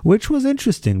 Which was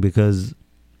interesting because,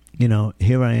 you know,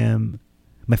 here I am.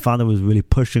 My father was really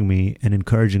pushing me and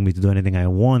encouraging me to do anything I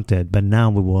wanted, but now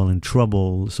we were all in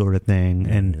trouble sort of thing,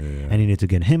 and I needed to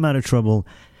get him out of trouble.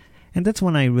 And that's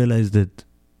when I realized that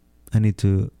I need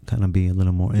to kind of be a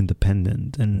little more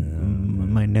independent. And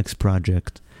my next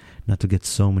project, not to get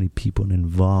so many people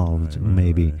involved,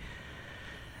 maybe. Right.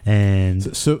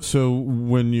 And So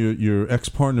when your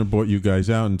ex-partner bought you guys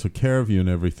out and took care of you and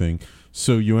everything,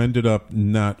 so you ended up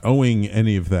not owing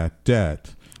any of that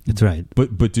debt. that's right.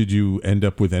 But did you end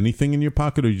up with anything in your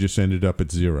pocket, or you just ended up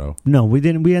at zero? No, we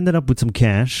didn't. We ended up with some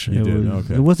cash. You did? Was,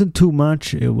 Okay. It wasn't too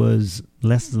much. It was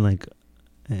less than I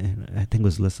think it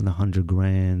was less than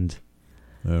 $100,000.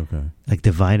 Okay. Like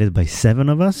divided by 7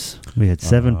 of us. We had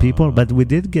 7 people, but we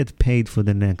did get paid for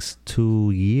the next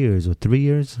 2 years or 3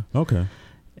 years. Okay.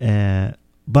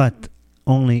 But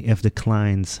only if the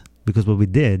clients, because what we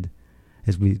did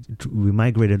is we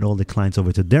migrated all the clients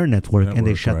over to their network and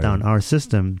they shut down our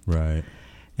system. Right.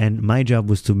 And my job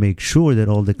was to make sure that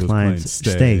all the Those clients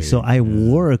stay. So I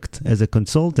worked as a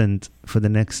consultant for the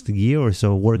next year or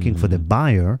so, working for the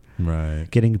buyer, Right.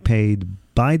 getting paid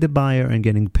by the buyer and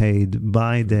getting paid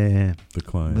by the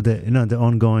client. the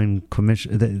ongoing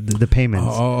commission, the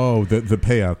payments. The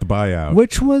payout, the buyout.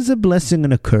 Which was a blessing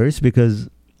and a curse because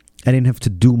I didn't have to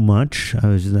do much. I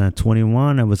was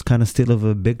 21. I was kind of still of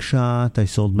a big shot. I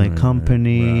sold my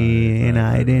company, and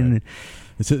I didn't.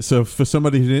 So for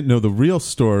somebody who didn't know the real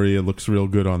story, it looks real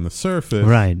good on the surface.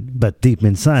 Right, but deep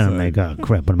inside, I'm like, oh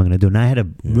crap, what am I going to do? And I had a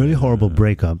really horrible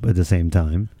breakup at the same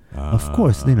time. Of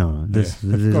course, you know, there's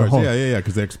a whole,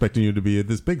 because they're expecting you to be at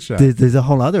this big shot. There's a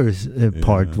whole other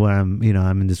part where I'm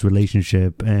in this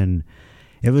relationship, and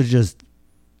it wasn't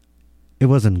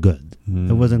good.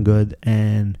 It wasn't good,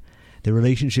 and the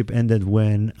relationship ended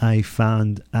when I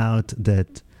found out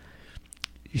that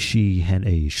she had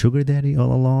a sugar daddy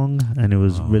all along, and it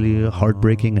was really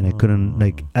heartbreaking, and I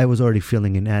couldn't, I was already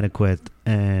feeling inadequate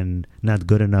and not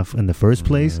good enough in the first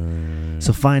place.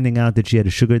 So finding out that she had a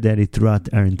sugar daddy throughout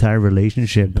our entire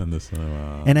relationship,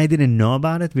 and I didn't know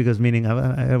about it because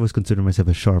I always considered myself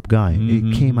a sharp guy.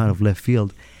 It came out of left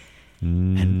field,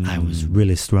 and I was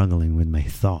really struggling with my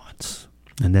thoughts,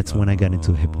 and that's when I got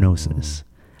into hypnosis.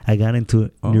 I got into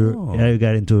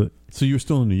So you were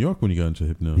still in New York when you got into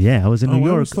hypnosis? Yeah, I was in New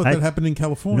York. I thought that happened in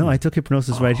California. No, I took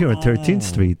hypnosis right here on 13th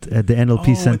Street at the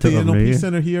NLP Center at the of New NLP York.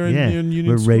 Center here in Union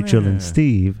with Square. Rachel and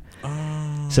Steve.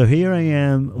 So here I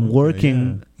am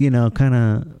working, kind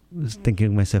of thinking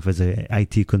of myself as an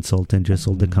IT consultant, just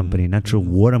sold the company, not sure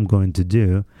what I'm going to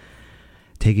do,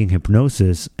 taking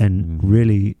hypnosis and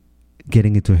really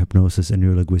getting into hypnosis and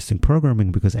neurolinguistic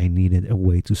programming because I needed a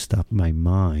way to stop my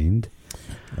mind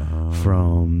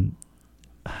from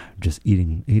just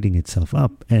eating itself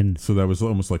up. And so that was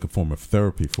almost like a form of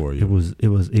therapy for you.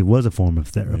 It was a form of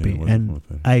therapy. And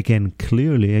I can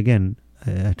clearly, again,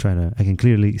 I can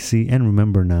clearly see and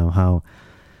remember now how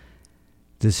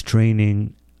this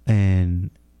training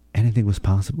and anything was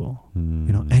possible.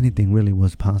 Anything really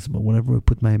was possible. Whatever I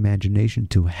put my imagination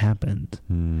to happened.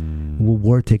 We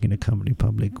were taking the company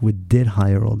public. We did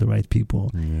hire all the right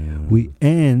people. We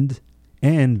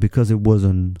and because it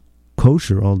wasn't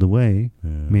kosher all the way,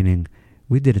 meaning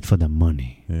we did it for the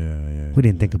money. We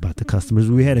didn't think about the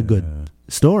customers. We had a good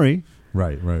story.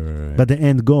 Right. But the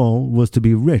end goal was to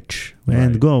be rich. The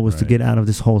end goal was to get out of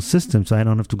this whole system, so I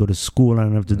don't have to go to school. I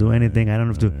don't have to do anything. I don't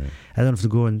have to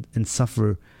go and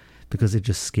suffer, because it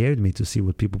just scared me to see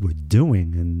what people were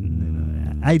doing.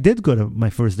 And I did go to my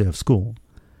first day of school.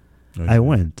 I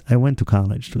went to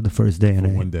college for the first day,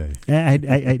 and one day.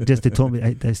 I just, they told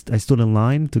me I stood in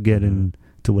line to get in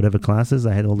to whatever classes.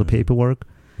 I had all the paperwork,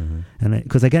 and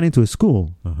because I got into a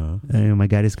school, my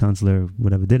guidance counselor,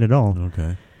 whatever, did it all.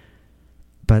 Okay.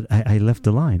 But I left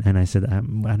the line, and I said, I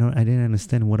didn't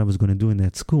understand what I was going to do in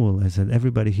that school. I said,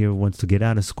 everybody here wants to get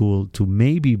out of school to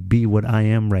maybe be what I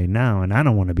am right now, and I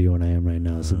don't want to be what I am right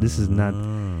now. So this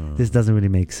doesn't really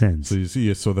make sense. So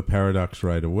you saw the paradox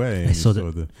right away.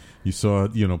 You saw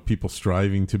people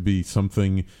striving to be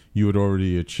something you had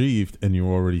already achieved, and you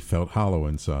already felt hollow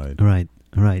inside.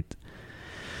 Right.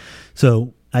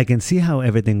 So I can see how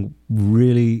everything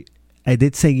really. I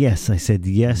did say yes. I said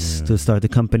yes to start the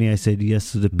company. I said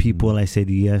yes to the people. I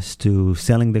said yes to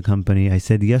selling the company. I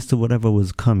said yes to whatever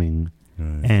was coming.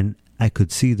 And I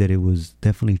could see that it was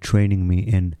definitely training me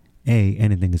in A,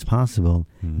 anything is possible.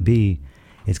 B,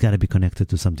 it's got to be connected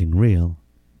to something real.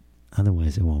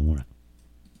 Otherwise, it won't work.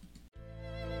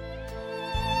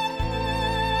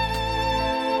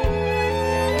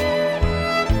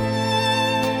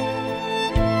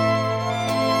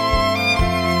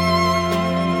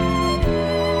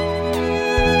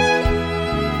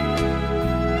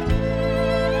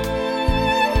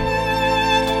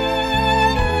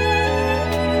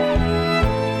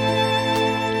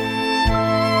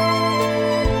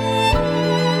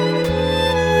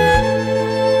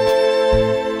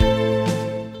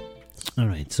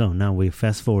 So now we're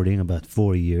fast forwarding about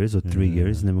 4 years or 3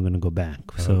 years, and then we're going to go back.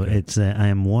 So it's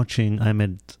I'm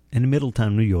in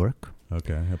Middletown, New York.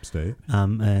 Okay, upstate.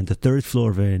 And the third floor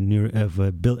of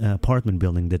a apartment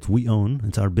building that we own.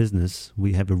 It's our business.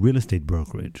 We have a real estate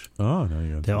brokerage. Oh, no,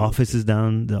 you got the office is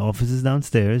down. The office is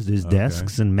downstairs. There's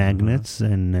desks and magnets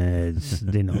and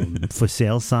for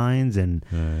sale signs and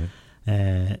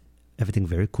everything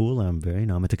very cool.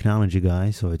 I'm a technology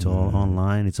guy, so it's all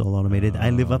online. It's all automated.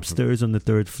 I live upstairs on the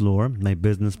third floor. My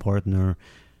business partner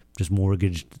just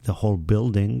mortgaged the whole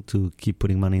building to keep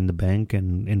putting money in the bank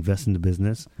and invest in the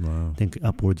business. Wow. I think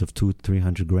upwards of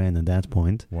 $200,000-300,000 at that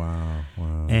point. Wow.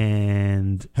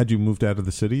 And had you moved out of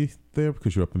the city there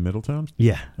because you're up in Middletown?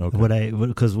 Yeah. Okay.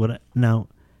 Now,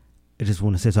 I just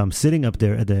want to say, so I'm sitting up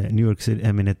there at the New York City,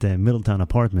 at the Middletown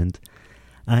apartment.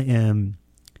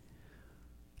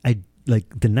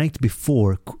 Like the night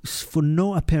before, for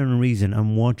no apparent reason,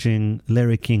 I'm watching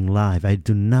Larry King live. I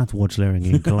do not watch Larry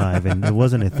King live, and it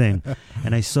wasn't a thing.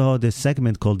 And I saw this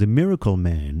segment called The Miracle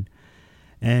Man,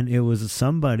 and it was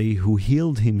somebody who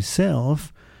healed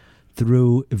himself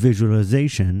through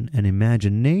visualization and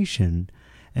imagination,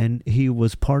 and he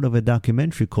was part of a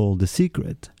documentary called The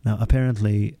Secret. Now,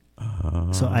 apparently...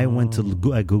 So I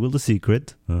Googled The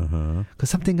Secret because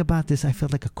something about this, I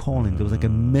felt like a calling. There was like a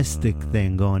mystic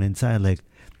thing going inside, like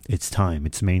it's time,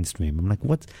 it's mainstream. I'm like,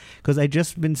 what? Because I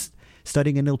just been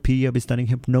studying NLP, I've been studying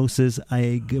hypnosis,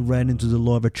 I ran into the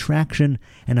law of attraction,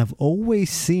 and I've always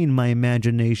seen my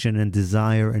imagination and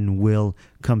desire and will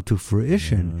come to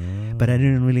fruition, but I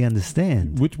didn't really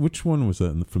understand. Which one was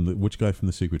that which guy from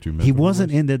The Secret? Do you remember? He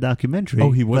wasn't in the documentary. Oh,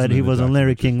 he wasn't. But he was on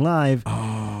Larry King Live.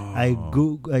 I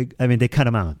mean, they cut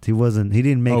him out. He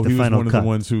didn't make the final cut. He was one of the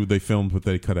ones who they filmed, but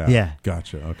they cut out. Yeah.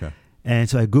 Gotcha. Okay. And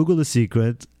so I Googled The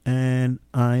Secret, and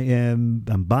I'm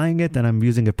buying it, and I'm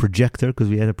using a projector because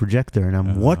we had a projector, and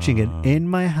I'm watching it in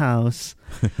my house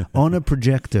on a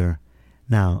projector.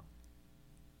 Now,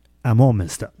 I'm all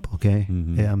messed up, okay?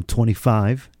 Mm-hmm. I'm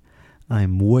 25.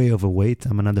 I'm way overweight.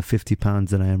 I'm another 50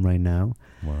 pounds than I am right now.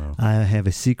 Wow. I have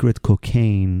a secret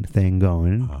cocaine thing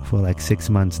going for like 6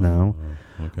 months now,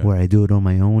 where I do it on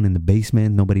my own in the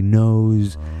basement. Nobody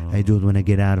knows. I do it when I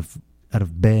get out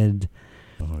of bed.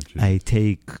 I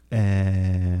take,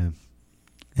 and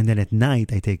then at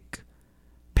night I take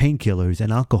painkillers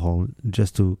and alcohol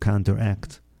just to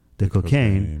counteract the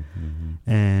cocaine.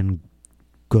 And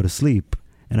go to sleep.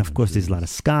 And of course, there's a lot of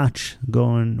scotch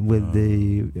going with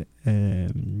the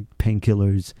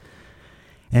painkillers.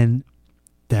 And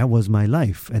that was my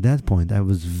life at that point. I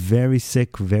was very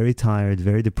sick, very tired,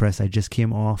 very depressed. I just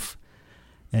came off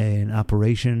an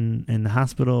operation in the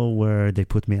hospital where they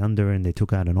put me under and they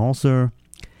took out an ulcer.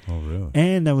 Oh, really?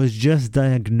 And I was just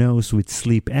diagnosed with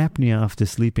sleep apnea after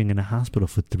sleeping in a hospital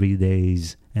for 3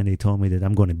 days. And they told me that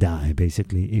I'm going to die,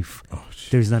 basically, if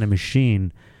there's not a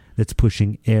machine that's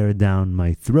pushing air down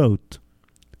my throat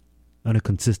on a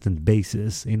consistent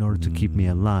basis in order to keep me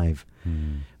alive.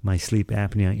 My sleep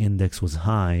apnea index was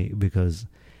high because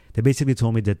they basically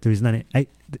told me that there's not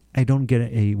I don't get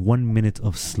a 1 minute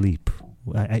of sleep.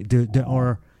 I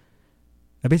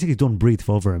basically don't breathe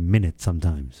for over a minute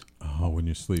sometimes. Oh, when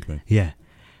you're sleeping. Yeah.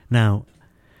 Now,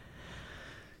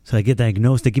 so I get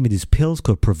diagnosed. They give me these pills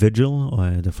called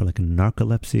Provigil, they're for like a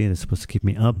narcolepsy. They're supposed to keep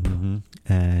me up.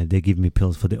 They give me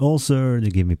pills for the ulcer. They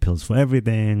give me pills for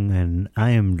everything. And I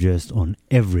am just on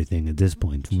everything at this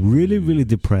point. Really, really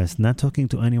depressed. Not talking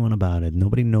to anyone about it.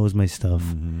 Nobody knows my stuff.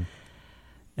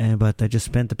 But I just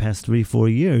spent the past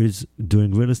 3-4 years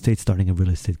doing real estate, starting a real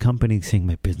estate company, seeing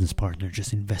my business partner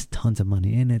just invest tons of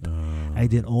money in it. I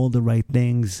did all the right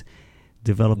things,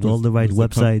 developed all the right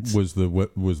websites. Was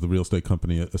the real estate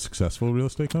company a successful real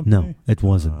estate company? No, it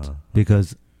wasn't.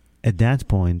 Because at that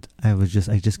point, I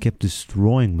just kept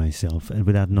destroying myself and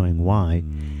without knowing why.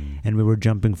 And we were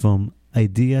jumping from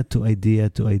idea to idea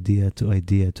to idea to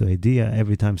idea to idea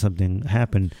every time something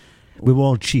happened. We were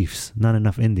all chiefs, not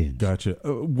enough Indians. Gotcha.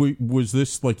 Was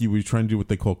this like you were trying to do what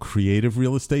they call creative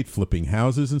real estate, flipping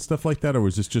houses and stuff like that? Or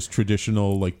was this just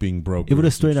traditional, like being brokerage? It was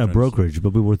a straight-out brokerage,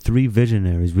 but we were 3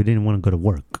 visionaries. We didn't want to go to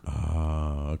work.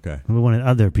 Okay. We wanted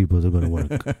other people to go to work.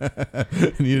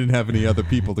 And you didn't have any other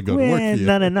people to go to work for you.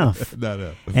 Not enough. Not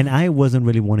enough. And I wasn't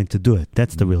really wanting to do it.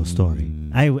 That's the real story.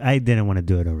 I didn't want to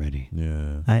do it already.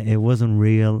 Yeah. It wasn't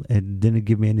real. It didn't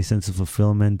give me any sense of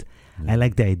fulfillment. I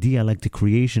like the idea, I like the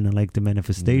creation, I like the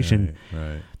manifestation,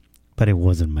 right. But it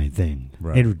wasn't my thing.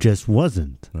 Right. It just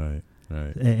wasn't. Right.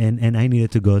 And I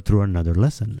needed to go through another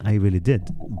lesson. I really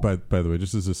did. By the way,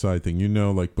 just as a side thing,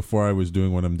 like before I was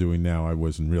doing what I'm doing now, I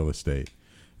was in real estate.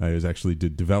 I actually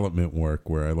did development work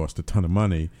where I lost a ton of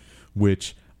money,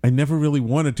 which I never really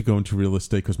wanted to go into real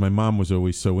estate because my mom was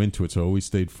always so into it, so I always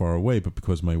stayed far away. But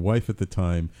because my wife at the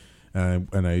time,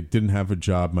 and I didn't have a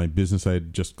job, my business I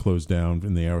had just closed down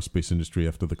in the aerospace industry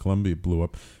after the Columbia blew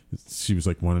up. She was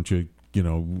like, "Why don't you?"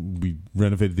 We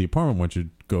renovated the apartment. Why don't you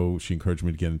go? She encouraged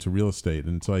me to get into real estate,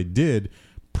 and so I did.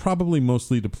 Probably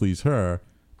mostly to please her,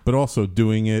 but also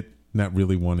doing it, not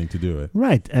really wanting to do it.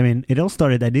 Right. I mean, it all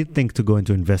started, I did think to go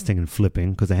into investing and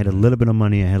flipping because I had a little bit of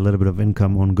money. I had a little bit of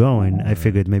income ongoing. I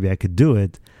figured maybe I could do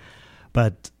it.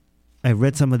 But I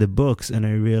read some of the books and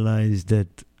I realized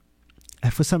that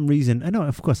for some reason,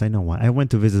 of course I know why. I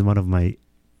went to visit one of my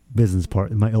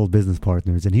my old business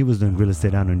partners, and he was doing real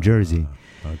estate out in Jersey.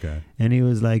 Okay. And he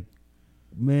was like,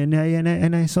 man,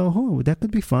 and I saw, that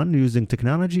could be fun, using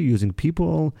technology, using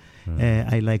people.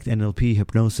 I liked NLP,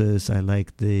 hypnosis. I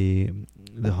liked the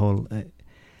whole,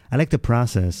 I liked the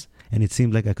process, and it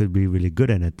seemed like I could be really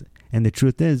good at it. And the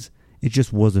truth is, it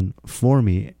just wasn't for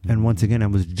me. And once again, I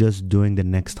was just doing the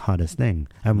next hottest thing.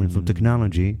 I went from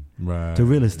technology to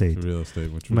real estate.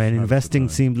 Which was my investing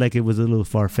seemed like it was a little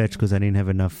far-fetched because I didn't have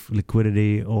enough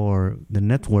liquidity or the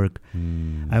network.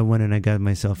 I went and I got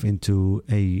myself into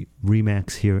a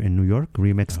RE/MAX here in New York,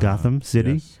 RE/MAX Gotham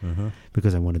City,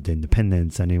 because I wanted the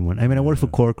independence. I worked for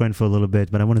Corcoran for a little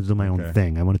bit, but I wanted to do my own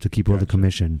thing. I wanted to keep all the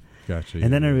commission. Gotcha.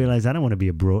 And then I realized I don't want to be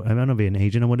I don't want to be an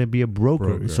agent. I want to be a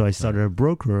broker. So I started a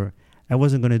broker. I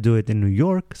wasn't going to do it in New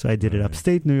York, so I did it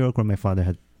upstate New York, where my father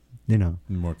had,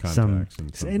 more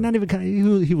contacts. Not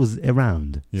even he was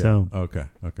around. Yeah. So okay.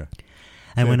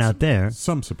 I went out there.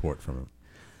 Some support from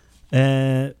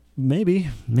him. Maybe.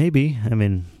 I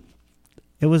mean,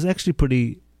 it was actually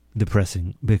pretty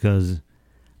depressing because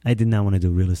I did not want to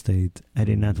do real estate. I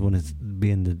did not want to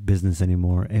be in the business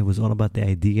anymore. It was all about the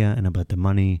idea and about the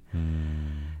money,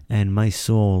 and my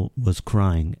soul was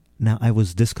crying. Now, I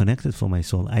was disconnected from my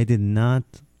soul.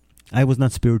 I was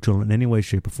not spiritual in any way,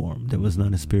 shape, or form. There was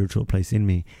not a spiritual place in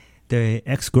me. The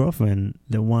ex-girlfriend,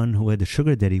 the one who had the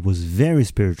sugar daddy, was very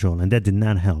spiritual, and that did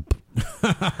not help.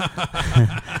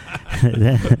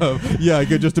 Yeah, I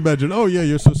could just imagine. Oh, yeah,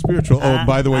 you're so spiritual. Oh,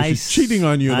 by the way, she's cheating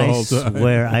on you the whole time. I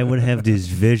swear, I would have these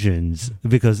visions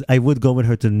because I would go with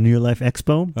her to the New Life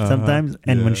Expo sometimes,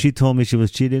 and when she told me she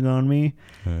was cheating on me,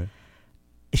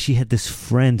 she had this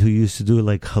friend who used to do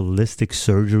like holistic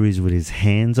surgeries with his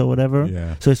hands or whatever.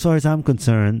 Yeah. So as far as I'm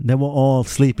concerned, they were all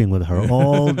sleeping with her.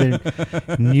 All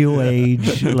the new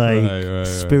age,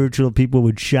 spiritual people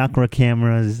with chakra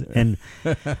cameras. And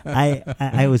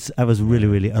I was really,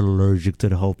 really allergic to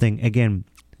the whole thing. Again,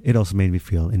 it also made me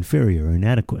feel inferior,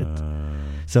 inadequate.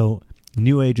 So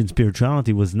new age and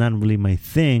spirituality was not really my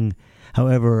thing.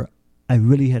 However, I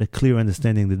really had a clear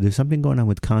understanding that there's something going on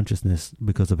with consciousness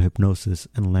because of hypnosis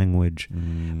and language.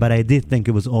 But I did think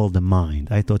it was all the mind.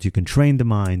 I thought you can train the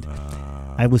mind.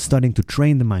 I was starting to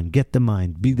train the mind, get the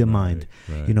mind, be the mind,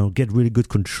 get really good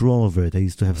control over it. I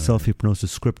used to have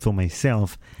self-hypnosis script for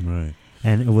myself. Right.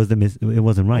 And it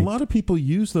wasn't right. A lot of people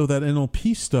use, though, that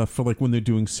NLP stuff for, like, when they're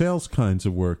doing sales kinds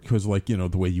of work, because, like, the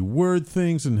way you word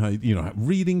things and how,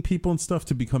 reading people and stuff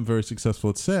to become very successful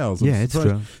at sales. It's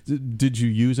true. Did you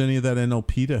use any of that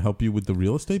NLP to help you with the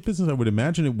real estate business? I would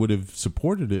imagine it would have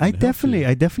supported it. I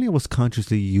definitely was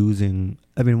consciously using,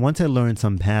 once I learned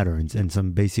some patterns and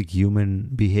some basic human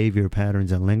behavior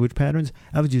patterns and language patterns,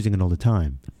 I was using it all the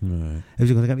time. Right.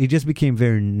 It just became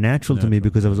very natural to me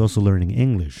because I was also learning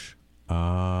English. So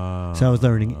I was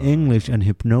learning English and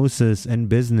hypnosis and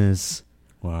business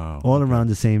all around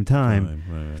the same time.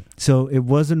 Right. So it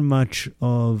wasn't much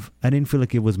of, I didn't feel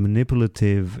like it was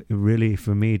manipulative. Really,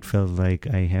 for me, it felt like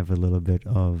I have a little bit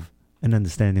of an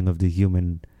understanding of the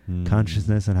human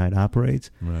consciousness and how it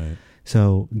operates. Right.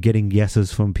 So getting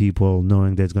yeses from people,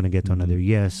 knowing that's going to get to another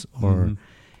yes, or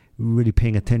really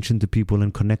paying attention to people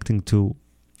and connecting to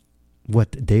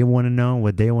what they want to know,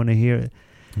 what they want to hear.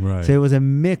 Right. So it was a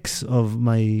mix of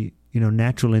my,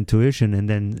 natural intuition and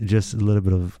then just a little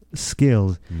bit of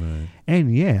skills. Right. And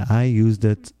I used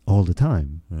it all the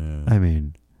time. Yeah.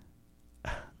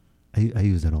 I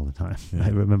used it all the time. Yeah. I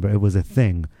remember it was a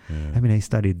thing. Yeah. I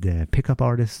studied the Pickup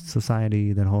Artist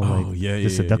Society, that whole the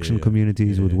seduction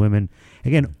communities with women.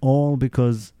 Again, all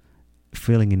because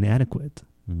feeling inadequate.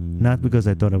 Not because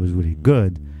I thought I was really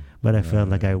good, but I felt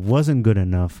like I wasn't good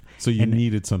enough. So you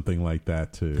needed something like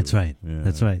that too. That's right. Yeah.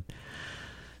 That's right.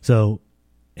 So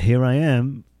here I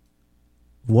am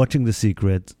watching The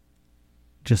Secret,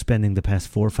 just spending the past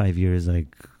 4 or 5 years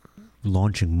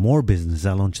launching more business.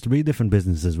 I launched 3 different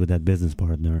businesses with that business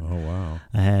partner. Oh, wow.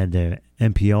 I had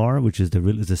NPR, which is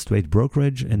the straight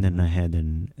brokerage, and then I had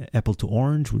an Apple to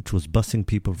Orange, which was busing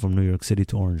people from New York City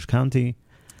to Orange County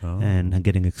and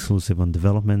getting exclusive on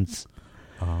developments.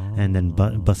 and then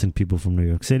busing people from New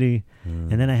York City.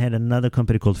 And then I had another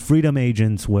company called Freedom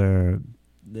Agents, where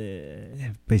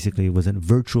basically it was a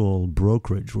virtual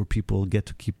brokerage where people get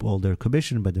to keep all their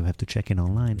commission, but they have to check in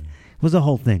online. It was the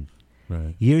whole thing.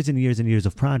 Right. Years and years and years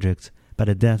of projects. But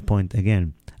at that point,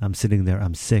 again, I'm sitting there,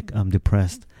 I'm sick, I'm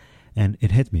depressed, and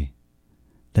it hit me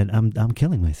that I'm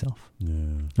killing myself.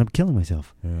 Yeah. I'm killing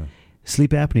myself. Yeah.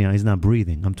 Sleep apnea is not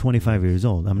breathing. I'm 25 years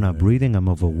old. I'm not breathing. I'm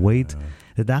overweight. Yeah.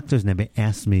 The doctors never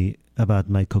asked me about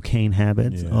my cocaine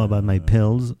habits or about my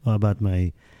pills or about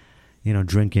my,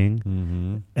 drinking.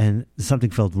 Mm-hmm. And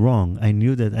something felt wrong. I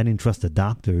knew that I didn't trust the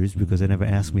doctors because they never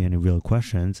asked me any real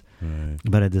questions. Right.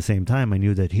 But at the same time, I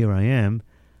knew that here I am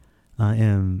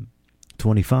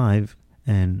 25,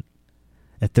 and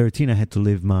at 13, I had to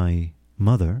leave my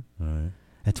mother. Right.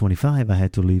 At 25, I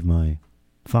had to leave my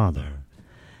father.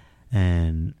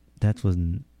 And that was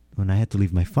when I had to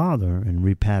leave my father and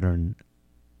repattern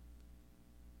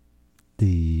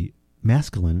the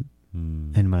masculine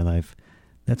in my life.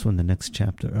 That's when the next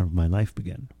chapter of my life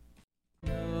began.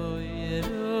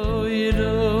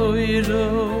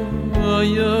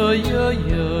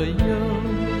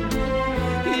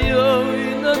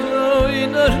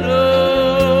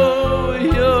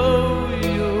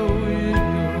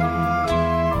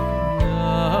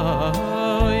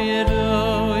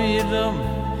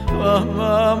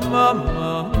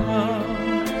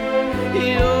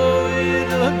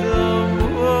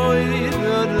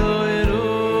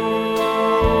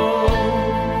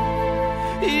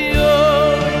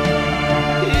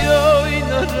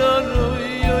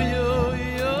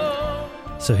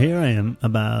 So here I am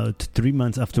about 3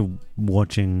 months after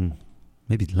watching,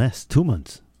 maybe less, 2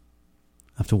 months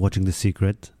after watching The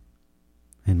Secret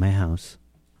in my house.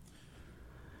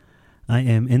 I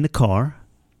am in a car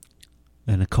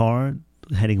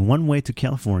heading one way to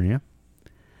California.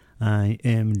 I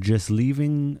am just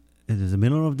leaving. It is the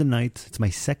middle of the night. It's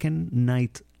my second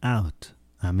night out.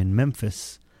 I'm in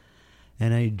Memphis.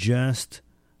 And I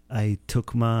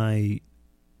took my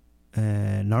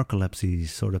narcolepsy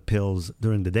sort of pills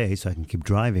during the day so I can keep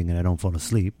driving and I don't fall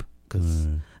asleep, because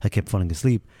I kept falling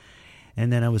asleep.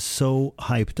 And then I was so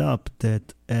hyped up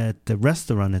that at the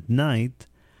restaurant at night,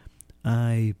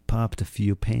 I popped a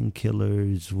few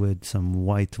painkillers with some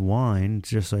white wine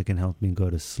just so it can help me go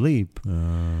to sleep.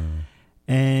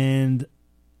 And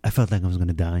I felt like I was going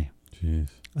to die. Jeez.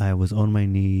 I was on my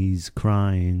knees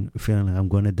crying, feeling like I'm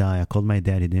going to die. I called my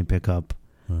dad, he didn't pick up.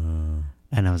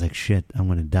 And I was like, shit, I'm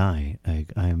going to die.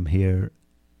 I'm here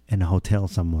in a hotel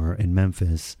somewhere in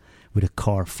Memphis with a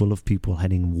car full of people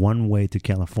heading one way to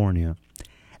California.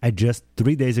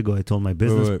 3 days ago, I told my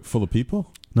business... Wait, full of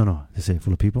people? No. They say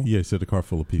full of people? Yeah, you said a car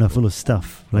full of people. No, full of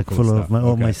stuff.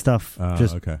 All my stuff.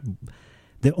 Okay.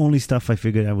 The only stuff I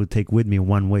figured I would take with me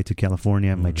one way to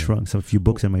California, my trunk, so a few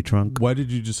books in my trunk. Why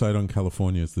did you decide on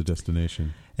California as the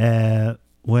destination?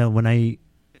 Well,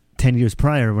 10 years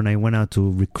prior, when I went out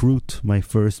to recruit my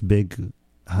first big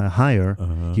hire,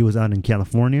 he was out in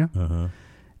California.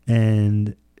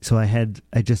 And so I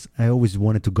always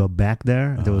wanted to go back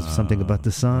there. There was something about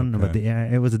the sun, about the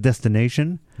air. It was a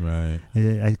destination. Right.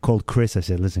 I called Chris. I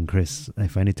said, listen, Chris,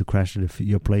 if I need to crash at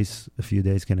your place a few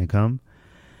days, can I come?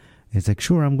 He's like,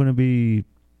 sure, I'm going to be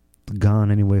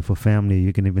gone anyway for family.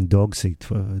 You can even dog sit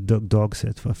for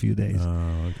a few days.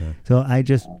 Oh, okay. So I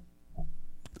just,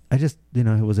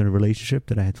 it was in a relationship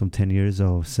that I had from 10 years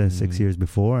or 6 years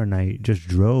before, and I just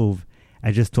drove.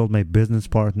 I just told my business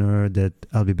partner that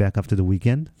I'll be back after the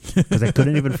weekend because I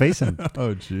couldn't even face him.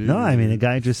 Oh, geez. No, I mean, the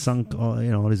guy just sunk all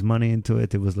his money into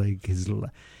it. It was like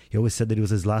he always said that it was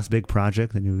his last big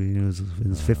project, and he was in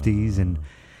his 50s, and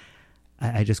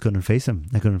I just couldn't face him.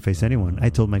 I couldn't face anyone. I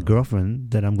told my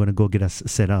girlfriend that I'm going to go get us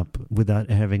set up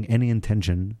without having any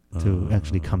intention to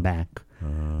actually come back.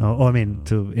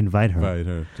 To invite her. Invite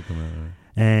her to come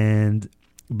out.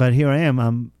 But here I am.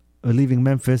 I'm leaving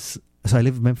Memphis. So I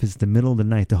live in Memphis the middle of the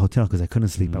night, the hotel, because I couldn't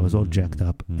sleep. I was all jacked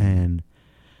up. And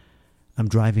I'm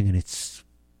driving, and it's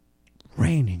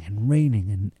raining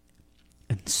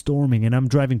and storming. And I'm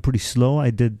driving pretty slow. I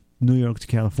did New York to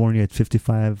California at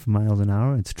 55 miles an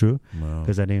hour. It's true.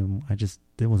 Because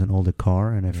there was an older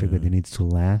car, and I figured it needs to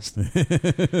last.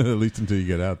 At least until you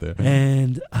get out there.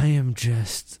 And I am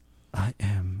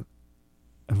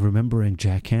remembering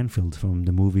Jack Canfield from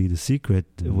the movie The Secret,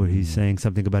 where he's saying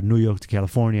something about New York to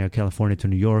California, California to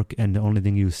New York, and the only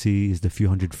thing you see is the few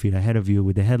hundred feet ahead of you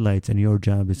with the headlights, and your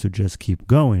job is to just keep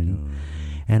going.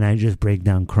 And I just break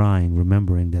down crying,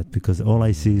 remembering that, because all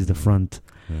I see is the front.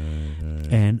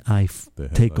 And I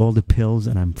take all the pills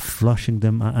and I'm flushing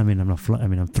them.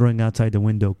 I'm throwing outside the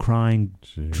window, crying,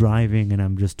 driving, and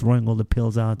I'm just throwing all the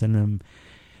pills out, and I'm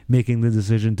making the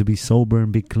decision to be sober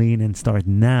and be clean and start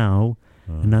now,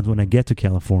 and not when I get to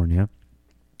California.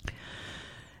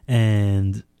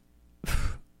 And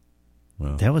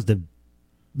that was the,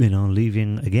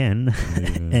 leaving again,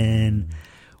 and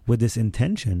with this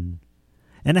intention.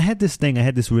 And I had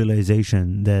this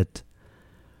realization that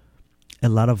a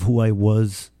lot of who I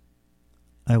was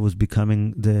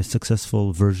becoming the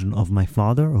successful version of my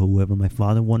father, or whoever my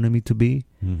father wanted me to be.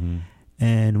 Mm-hmm.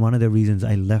 And one of the reasons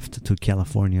I left to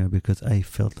California, because I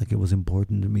felt like it was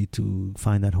important to me to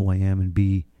find out who I am and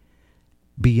be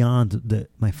beyond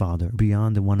my father,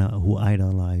 beyond the one who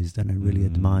idolized and I really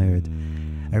admired.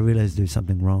 I realized there's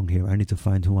something wrong here. I need to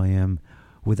find who I am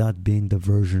without being the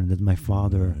version that my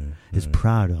father is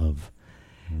proud of.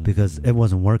 Because it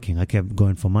wasn't working. I kept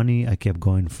going for money. I kept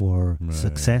going for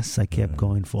success. I kept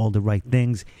going for all the right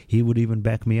things. He would even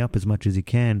back me up as much as he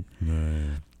can.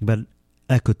 But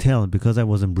I could tell, because I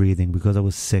wasn't breathing, because I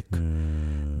was sick,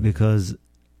 because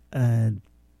I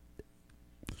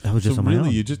was just on my own.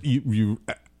 So really, you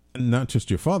not just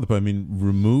your father, but I mean,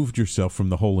 removed yourself from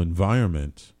the whole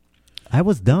environment. I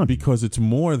was done. Because it's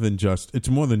more than just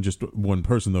one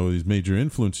person, though. He's major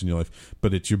influence in your life,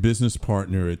 but it's your business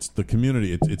partner, it's the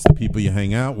community, it's the people you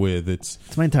hang out with, it's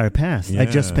my entire past. I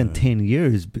just spent 10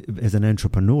 years as an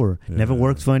entrepreneur. Never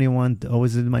worked for anyone.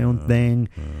 Always did my own thing.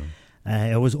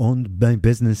 I always owned my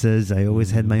businesses. I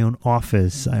always had my own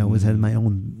office. I always had my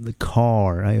own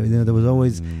car. There was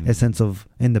always a sense of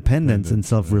independence and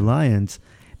self-reliance.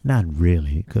 Not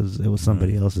really, because it was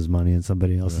somebody else's money and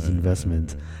somebody else's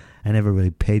investment. I never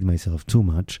really paid myself too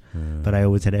much, but I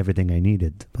always had everything I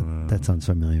needed. But that sounds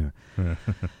familiar.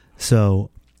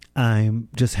 So I'm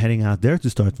just heading out there to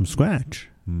start from scratch.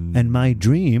 And my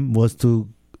dream was to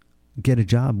get a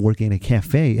job working in a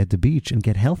cafe at the beach and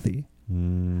get healthy.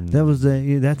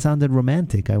 That sounded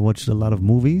romantic. I watched a lot of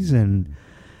movies, and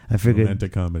I figured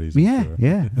romantic comedies.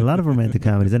 Yeah, a lot of romantic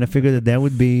comedies, and I figured that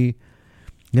would be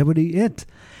it.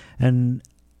 And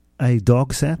I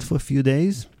dog sat for a few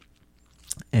days,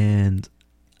 and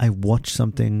I watched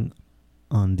something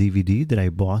on DVD that I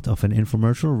bought of an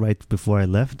infomercial right before I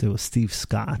left. It was Steve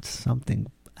Scott, something,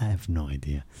 I have no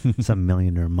idea, some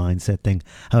millionaire mindset thing.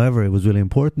 However, it was really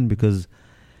important because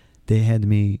they had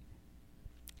me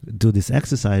do this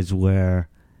exercise where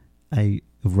I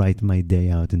write my day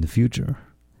out in the future.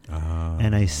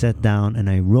 And I sat down and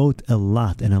I wrote a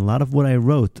lot. And a lot of what I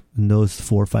wrote in those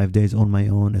 4 or 5 days on my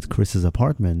own at Chris's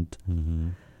apartment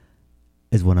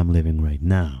is what I'm living right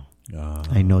now.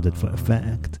 I know that for a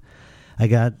fact.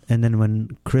 And then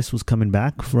when Chris was coming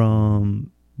back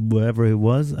from wherever he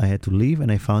was, I had to leave,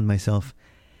 and I found myself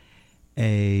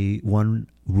one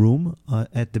room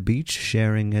at the beach,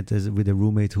 sharing it with a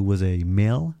roommate who was a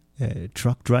male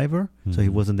truck driver. So he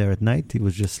wasn't there at night. He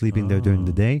was just sleeping there during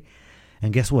the day.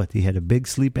 And guess what? He had a big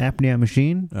sleep apnea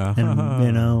machine,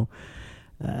 and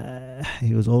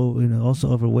he was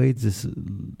also overweight. Just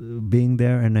being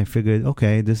there, and I figured,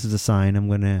 okay, this is a sign.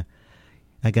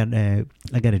 I got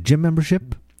a gym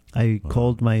membership. I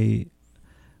called my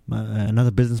another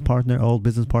business partner, old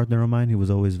business partner of mine. He was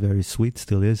always very sweet,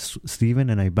 still is, Steven,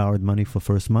 and I borrowed money for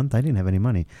first month. I didn't have any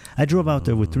money. I drove out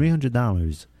there with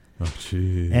 $300. Oh,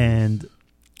 jeez. And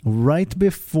right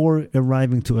before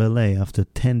arriving to LA, after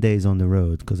 10 days on the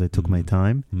road, because I took my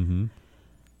time,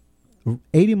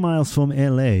 80 miles from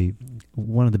LA,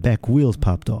 one of the back wheels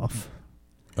popped off.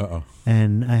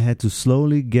 And I had to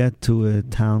slowly get to a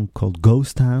town called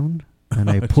Ghost Town, and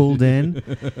I pulled in,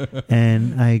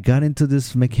 and I got into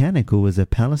this mechanic who was a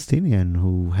Palestinian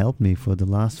who helped me for the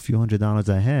last few $100s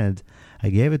I had. I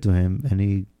gave it to him, and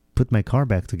he put my car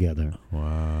back together.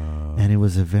 Wow. And it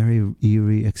was a very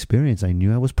eerie experience. I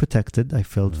knew I was protected. I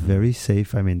felt very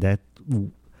safe. I mean, that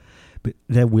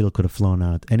wheel could have flown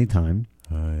out anytime.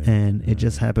 And it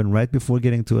just happened right before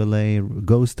getting to LA,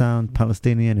 Ghost Town,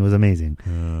 Palestinian. It was amazing.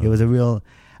 It was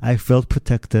I felt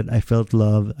protected. I felt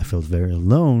loved. I felt very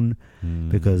alone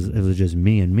because it was just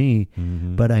me and me.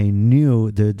 But I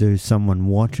knew that there's someone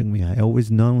watching me. I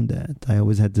always known that. I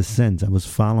always had the sense I was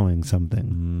following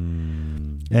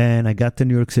something. And I got the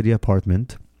New York City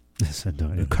apartment,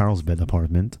 a Carlsbad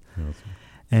apartment.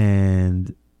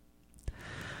 And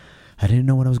I didn't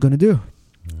know what I was going to do.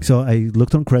 So I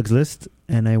looked on Craigslist,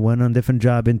 and I went on different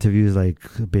job interviews, like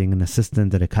being an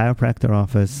assistant at a chiropractor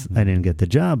office. I didn't get the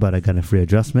job, but I got a free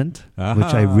adjustment,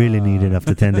 which I really needed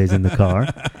after 10 days in the car.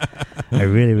 I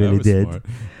really, really did. Smart.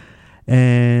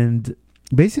 And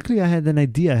basically, I had an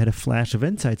idea. I had a flash of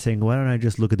insight saying, why don't I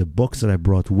just look at the books that I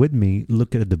brought with me,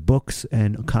 look at the books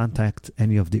and contact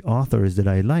any of the authors that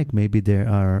I like. Maybe there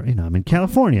are, I'm in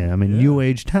California. I'm in New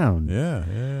Age town.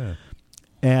 Yeah.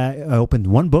 I opened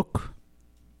one book.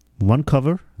 one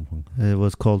cover. It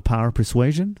was called Power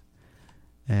Persuasion.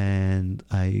 And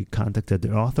I contacted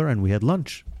the author, and we had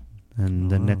lunch. And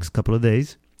the next couple of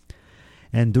days.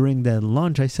 And during that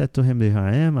lunch, I said to him, here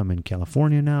I am. I'm in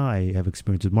California now. I have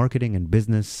experience with marketing and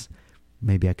business.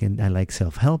 Maybe I like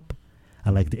self-help. I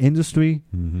like the industry.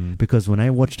 Because when I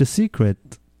watched The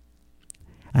Secret,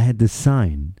 I had this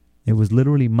sign. It was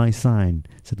literally my sign.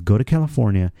 It said, go to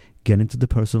California, get into the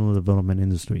personal development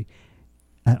industry.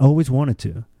 I always wanted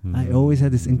to. I always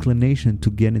had this inclination to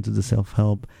get into the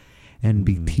self-help and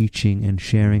be teaching and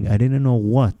sharing. I didn't know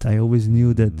what. I always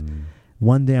knew that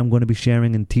one day I'm going to be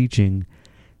sharing and teaching.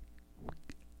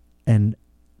 And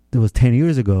it was 10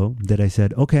 years ago that I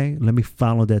said, okay, let me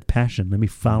follow that passion. Let me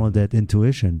follow that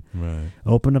intuition. Right.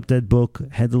 Open up that book,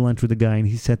 had the lunch with the guy, and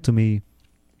he said to me,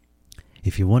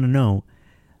 if you want to know,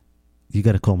 you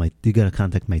got to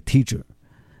contact my teacher.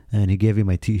 And he gave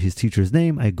me his teacher's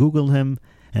name. I Googled him,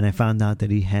 and I found out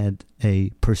that he had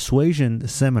a persuasion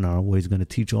seminar where he's going to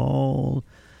teach all,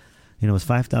 it was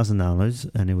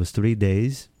 $5,000, and it was 3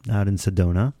 days out in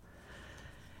Sedona.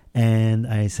 And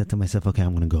I said to myself, okay,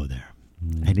 I'm going to go there.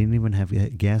 I didn't even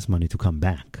have gas money to come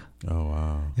back. Oh,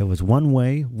 wow. It was one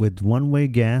way with one-way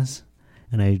gas,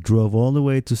 and I drove all the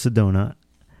way to Sedona.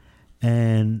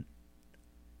 And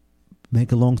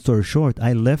make a long story short,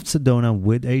 I left Sedona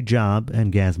with a job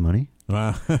and gas money.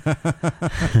 Wow.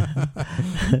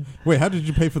 Wait, how did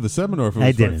you pay for the seminar if it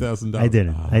was $5,000? I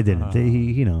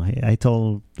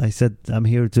didn't. I said, I'm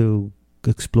here to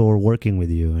explore working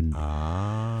with you, and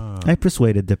I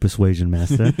persuaded the persuasion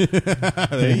master.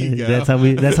 There you go. That's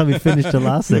how we finished the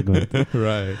last segment.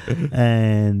 Right.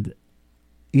 And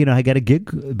I got a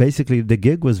gig. Basically, the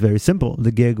gig was very simple.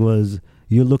 The gig was,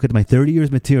 you look at my 30 years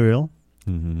material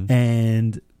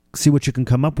and see what you can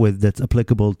come up with that's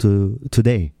applicable to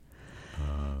today.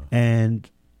 And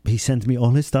he sent me all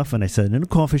his stuff, and I sat in a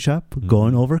coffee shop,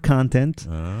 going over content,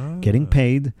 getting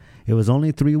paid. It was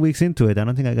only 3 weeks into it. I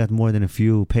don't think I got more than a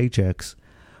few paychecks,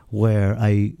 where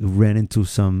I ran into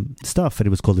some stuff, and it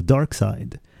was called The Dark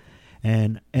Side.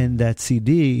 And in that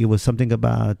CD, it was something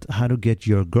about how to get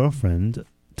your girlfriend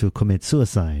to commit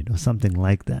suicide or something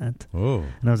like that. Oh.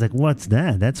 And I was like, what's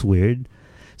that? That's weird.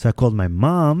 So I called my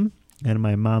mom, and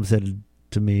my mom said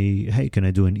to me, hey, can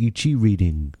I do an I Ching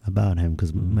reading about him?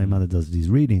 Because my mother does these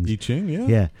readings. I Ching, yeah.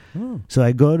 Yeah. Oh. So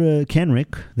I go to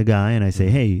Kenrick, the guy, and I say,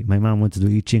 hey, my mom wants to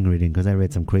do I Ching reading because I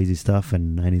read some crazy stuff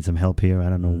and I need some help here. I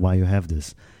don't know why you have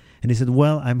this. And he said,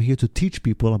 well, I'm here to teach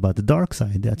people about the dark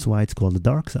side. That's why it's called The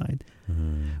Dark Side.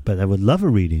 But I would love a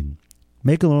reading.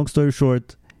 Make a long story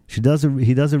short, he does a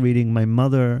reading. My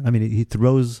mother, he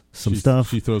throws some stuff.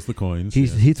 She throws the coins.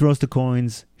 He throws the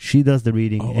coins. She does the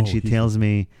reading, and she tells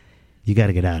me, you got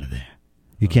to get out of there.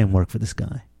 You can't work for this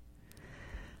guy.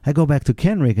 I go back to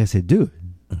Kenrick. I said, dude,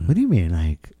 what do you mean?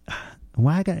 Like,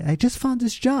 why? I just found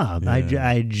this job. Yeah.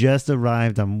 I just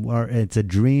arrived. It's a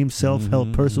dream,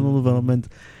 self-help, personal development.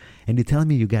 And you tell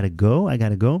me you got to go? I got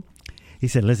to go? He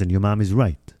said, listen, your mom is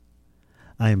right.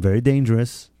 I am very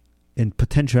dangerous in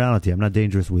potentiality. I'm not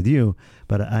dangerous with you,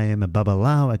 but I am a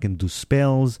babalao. I can do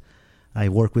spells. I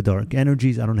work with dark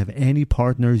energies. I don't have any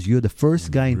partners. You're the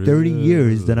first guy in 30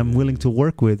 years that I'm willing to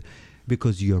work with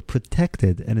because you're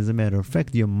protected. And as a matter of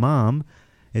fact, your mom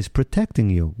is protecting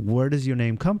you. Where does your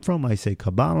name come from? I say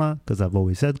Kabbalah because I've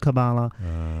always said Kabbalah.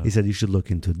 He said you should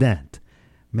look into that.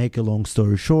 Make a long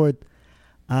story short,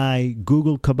 I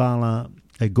Google Kabbalah.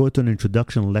 I go to an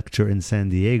introduction lecture in San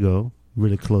Diego,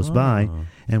 really close by.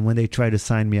 And when they try to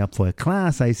sign me up for a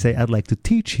class, I say, I'd like to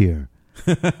teach here.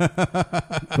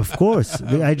 Of course.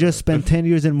 I just spent 10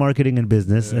 years in marketing and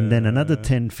business, and then another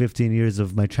 10, 15 years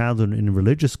of my childhood in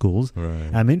religious schools.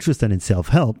 Right. I'm interested in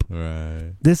self-help.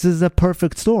 Right. This is a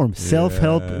perfect storm.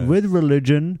 Self-help with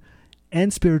religion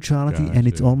and spirituality, and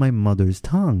it's all my mother's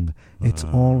tongue. It's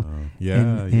all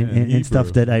in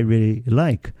stuff that I really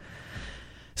like.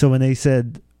 So when they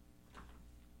said,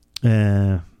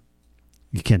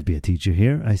 you can't be a teacher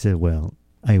here, I said, well,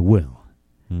 I will.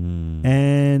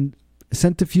 And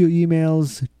sent a few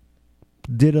emails,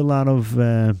 did a lot of,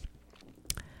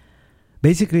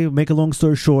 basically, make a long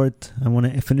story short, I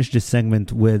want to finish this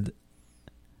segment with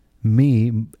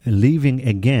me leaving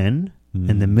again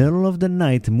in the middle of the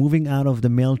night, moving out of the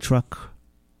mail truck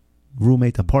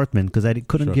roommate apartment because I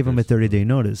couldn't give him a 30-day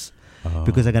notice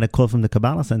because I got a call from the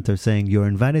Kabbalah Center saying, you're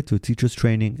invited to a teacher's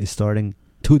training. It's starting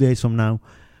 2 days from now.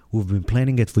 We've been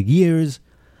planning it for years,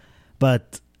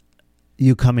 but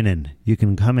you coming in. You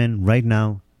can come in right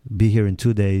now, be here in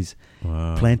 2 days,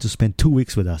 plan to spend 2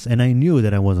 weeks with us. And I knew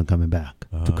that I wasn't coming back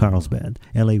to Carlsbad.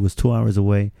 LA was 2 hours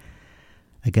away.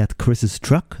 I got Chris's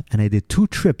truck, and I did 2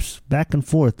 trips back and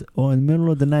forth in the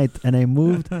middle of the night, and I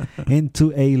moved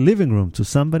into a living room, to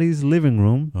somebody's living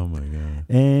room. Oh, my God.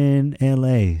 In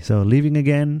L.A. So leaving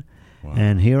again, Wow.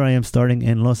 and here I am starting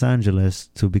in Los Angeles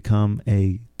to become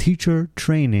a teacher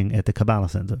training at the Kabbalah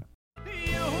Center.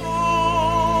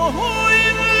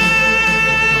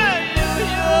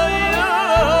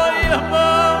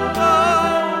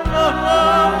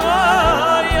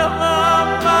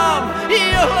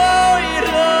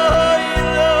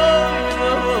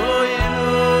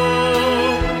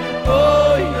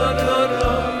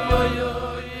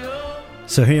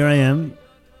 So here I am,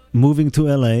 moving to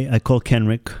LA. I call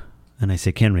Kenrick, and I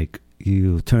say, Kenrick,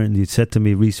 you said to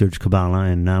me research Kabbalah,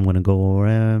 and now I'm going to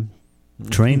go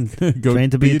train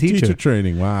to be a teacher.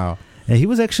 Training. Wow. And he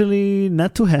was actually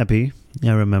not too happy.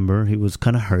 I remember he was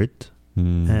kind of hurt,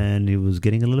 and he was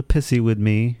getting a little pissy with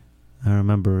me. I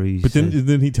remember he. But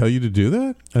didn't he tell you to do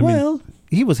that? I mean,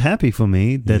 he was happy for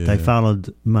me that I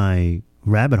followed my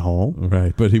rabbit hole.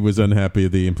 Right, but he was unhappy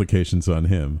of the implications on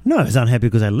him. No, I was unhappy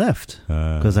because I left,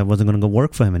 because I wasn't going to go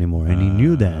work for him anymore, and he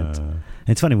knew that. And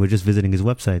it's funny, we're just visiting his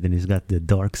website, and he's got the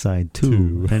dark side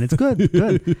too. And it's good,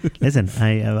 good. Listen,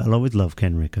 I'll always love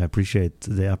Kenrick. I appreciate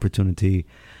the opportunity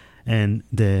and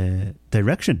the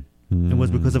direction. It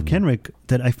was because of Kenrick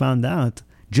that I found out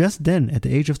just then, at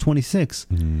the age of 26,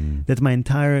 that my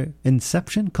entire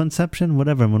conception,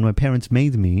 whatever, when my parents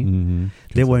made me,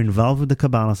 they were involved with the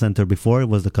Kabbalah Center before it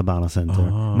was the Kabbalah Center.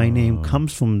 My name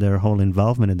comes from their whole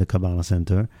involvement in the Kabbalah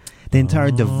Center. The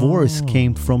entire divorce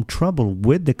came from trouble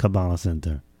with the Kabbalah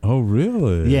Center. Oh,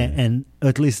 really? Yeah, and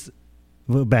at least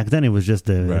back then it was just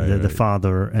the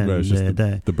father and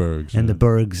the Bergs. And the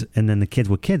Bergs, and then the kids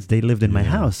were kids. They lived in my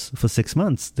house for 6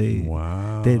 months. They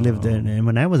lived in, and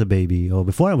when I was a baby, or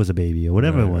before I was a baby, or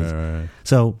whatever it was. Right.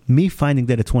 So me finding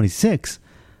that at 26,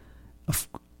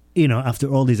 after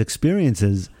all these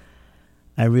experiences,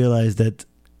 I realized that,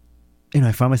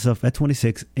 I found myself at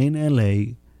 26 in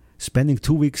LA, spending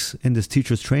 2 weeks in this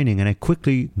teacher's training, and I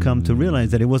quickly come to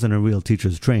realize that it wasn't a real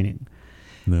teacher's training.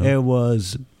 No. It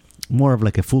was more of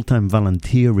like a full-time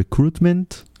volunteer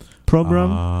recruitment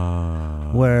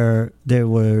program where they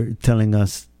were telling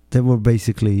us, they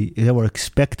were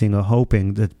expecting or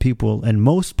hoping that people, and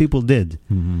most people did,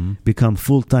 become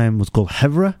full-time, what's called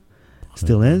Hevra,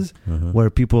 still is, where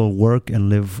people work and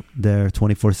live there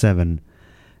 24/7.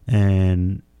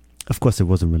 And of course it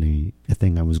wasn't really a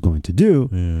thing I was going to do.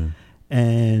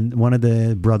 And one of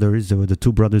the brothers, there were the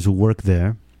 2 brothers who worked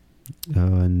there,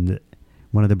 and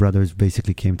one of the brothers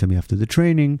basically came to me after the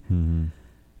training,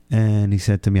 and he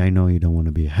said to me, I know you don't want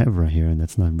to be a Hevra here, and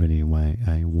that's not really why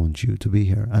I want you to be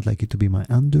here. I'd like you to be my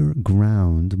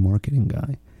underground marketing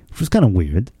guy, which was kind of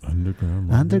weird.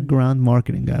 Underground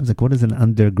marketing guy. I was like, what does an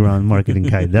underground marketing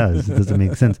guy does? It doesn't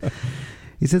make sense.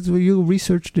 He says, well, you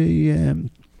research the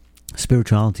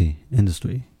spirituality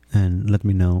industry and let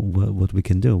me know what we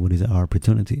can do. What is our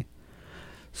opportunity?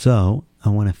 So I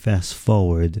want to fast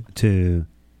forward to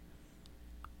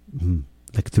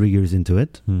like 3 years into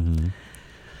it.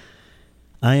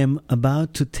 I am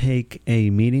about to take a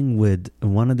meeting with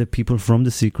one of the people from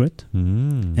The Secret,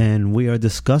 and we are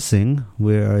discussing,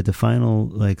 we're at the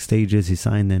final stages. He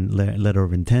signed a letter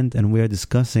of intent, and we are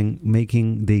discussing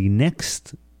making the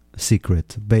next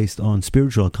Secret based on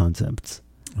spiritual concepts.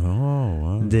 Oh,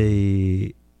 wow.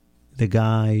 The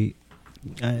guy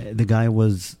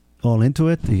was all into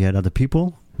it. He had other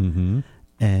people.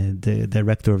 And the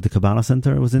director of the Kabbalah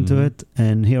Center was into it.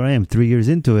 And here I am, 3 years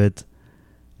into it.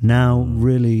 Now,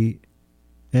 really,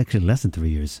 actually less than 3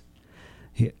 years.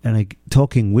 And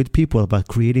talking with people about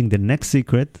creating the next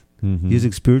Secret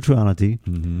using spirituality.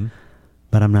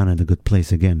 But I'm not in a good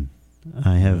place again.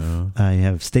 I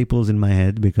have staples in my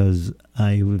head because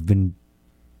I've been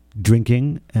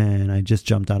drinking, and I just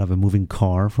jumped out of a moving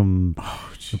car from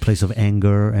a place of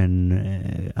anger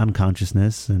and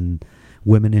unconsciousness and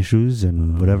women issues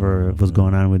and whatever was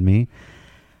going on with me.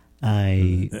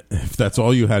 If that's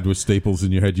all you had was staples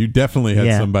in your head, you definitely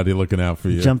had somebody looking out for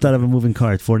you. Jumped out of a moving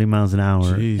car at 40 miles an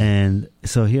hour. Jeez. And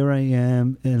so here I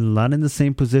am, a lot in the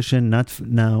same position, not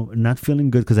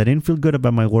feeling good, because I didn't feel good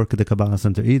about my work at the Kabbalah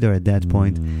Center either at that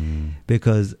point,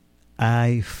 because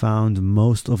I found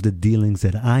most of the dealings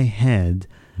that I had,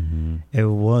 it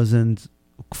wasn't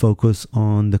focused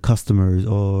on the customers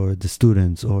or the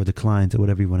students or the clients or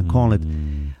whatever you want to call it.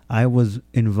 I was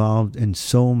involved in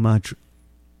so much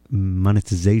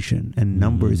monetization and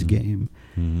numbers game.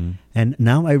 And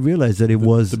now I realize that it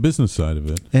was the business side of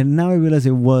it. And now I realize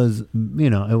it was,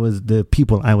 it was the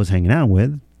people I was hanging out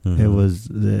with. It was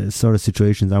the sort of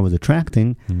situations I was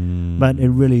attracting, but it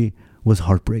really was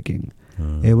heartbreaking.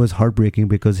 It was heartbreaking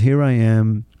because here I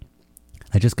am.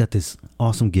 I just got this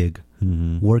awesome gig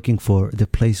working for the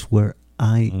place where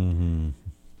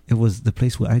it was the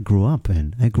place where I grew up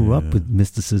in. I grew up with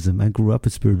mysticism. I grew up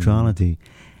with spirituality.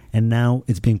 And now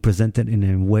it's being presented in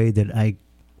a way that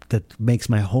makes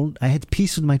I had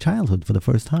peace with my childhood for the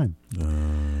first time.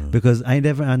 Because I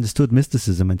never understood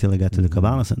mysticism until I got to the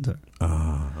Kabbalah Center.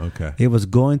 Okay. It was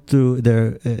going through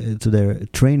to their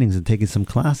trainings and taking some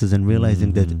classes and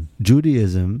realizing that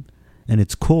Judaism and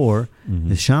its core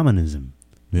is shamanism.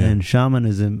 Yeah. And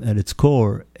shamanism at its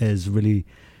core is really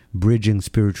bridging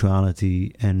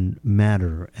spirituality and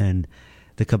matter. And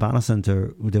the Kabbalah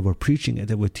Center, they were preaching it,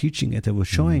 they were teaching it, they were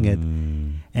showing it.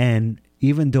 And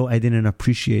even though I didn't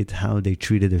appreciate how they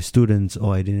treated their students,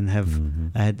 or I didn't have,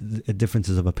 I had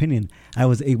differences of opinion, I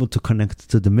was able to connect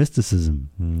to the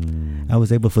mysticism. I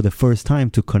was able for the first time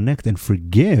to connect and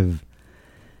forgive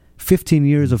 15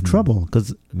 years of trouble,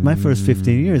 because my first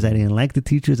 15 years, I didn't like the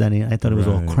teachers. I thought it was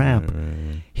all crap.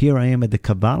 Right. Here I am at the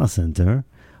Kabbalah Center,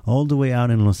 all the way out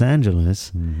in Los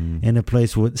Angeles, in a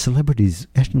place where celebrities,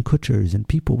 Ashton Kutchers and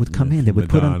people would come in. They would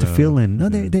put on tefillin. No,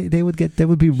 they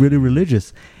would be really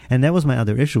religious. And that was my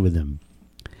other issue with them.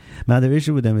 My other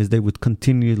issue with them is they would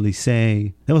continually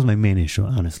say, that was my main issue,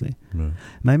 honestly. Right.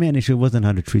 My main issue wasn't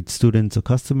how to treat students or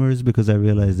customers, because I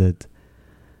realized that,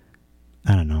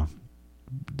 I don't know,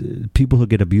 people who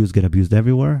get abused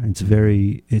everywhere. It's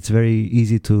very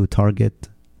easy to target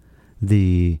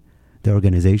the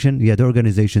organization. Yeah, the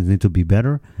organizations need to be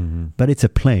better, but it's a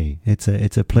play. It's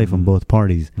a play from both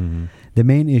parties. The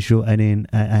main issue I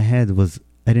had was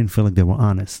I didn't feel like they were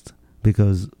honest,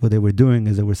 because what they were doing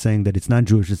is they were saying that it's not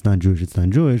Jewish,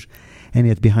 and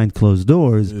yet behind closed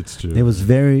doors, it was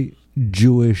very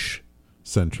Jewish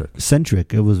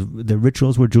centric. It was, the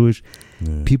rituals were Jewish.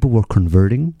 People were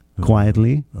converting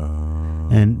quietly,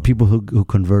 and people who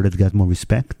converted got more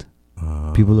respect.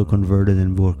 People who converted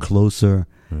and were closer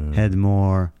had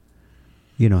more,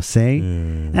 say.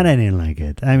 And I didn't like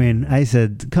it. I mean, I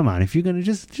said, come on, if you're going to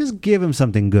just give him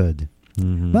something good.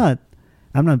 But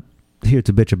I'm not here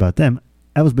to bitch about them.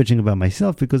 I was bitching about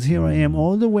myself, because here I am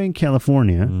all the way in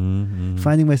California,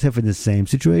 finding myself in the same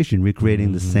situation,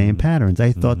 recreating the same patterns.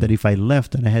 I thought that if I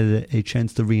left and I had a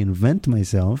chance to reinvent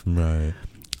myself,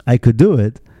 I could do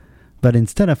it. But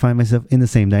instead, I find myself in the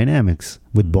same dynamics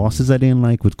with bosses I didn't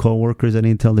like, with coworkers I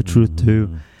didn't tell the truth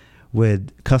to,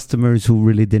 with customers who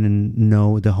really didn't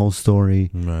know the whole story.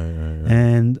 Right.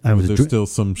 And there's still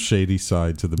some shady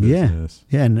side to the business.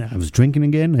 Yeah, and I was drinking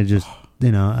again. I just,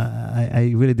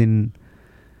 I really didn't.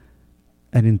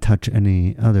 I didn't touch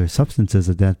any other substances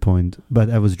at that point, but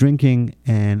I was drinking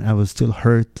and I was still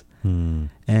hurt,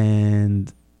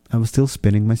 and I was still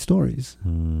spinning my stories.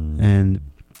 And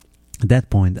at that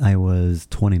point, I was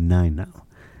 29 now.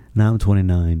 Now I'm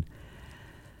 29.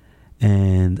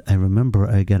 And I remember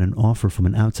I got an offer from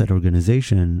an outside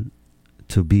organization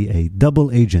to be a double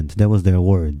agent. That was their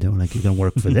word. They were like, you can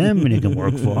work for them and you can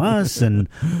work for us, and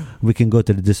we can go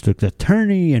to the district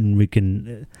attorney, and we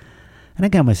can... And I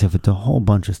got myself into a whole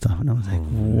bunch of stuff. And I was like,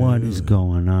 what is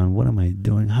going on? What am I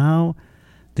doing? How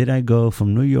did I go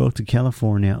from New York to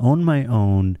California on my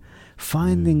own,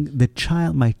 finding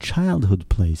my childhood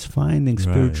place, finding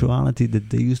spirituality that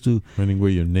they used to... Finding where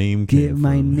your name came from.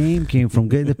 My name came from.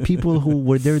 The people who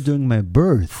were there during my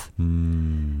birth.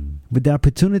 With the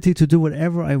opportunity to do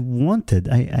whatever I wanted.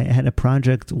 I had a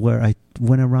project where I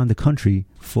went around the country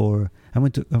for... I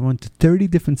went to 30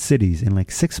 different cities in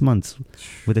like 6 months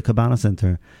with the Kabbalah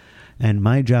Center. And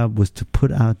my job was to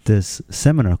put out this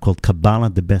seminar called Kabbalah,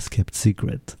 the Best Kept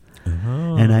Secret.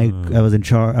 And I was in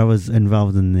charge. I was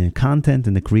involved in the content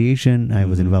and the creation. I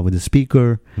was involved with the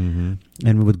speaker. And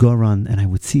we would go around, and I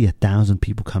would see 1,000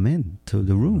 people come in to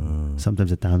the room.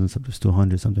 Sometimes 1,000, sometimes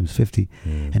 200, sometimes 50.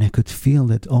 And I could feel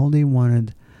that all they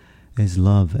wanted is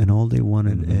love, and all they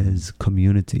wanted is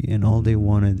community, and all they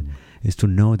wanted is to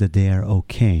know that they are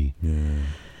okay.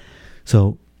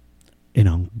 So,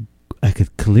 I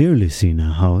could clearly see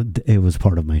now how it was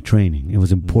part of my training. It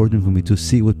was important for me to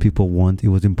see what people want. It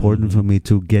was important for me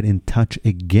to get in touch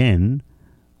again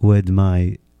with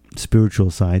my spiritual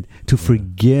side, to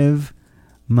forgive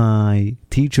my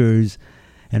teachers,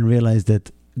 and realize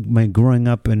that my growing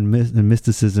up in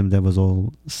mysticism that was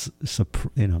all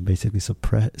basically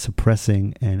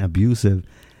suppressing and abusive,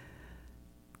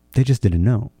 they just didn't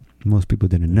know. Most people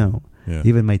didn't know.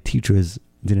 Even my teachers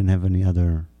didn't have any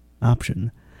other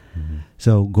option.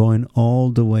 So going all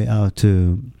the way out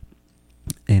to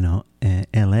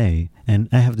LA, and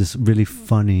I have this really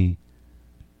funny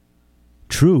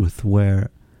truth where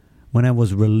when I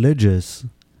was religious,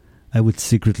 I would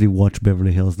secretly watch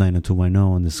Beverly Hills 90210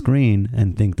 on the screen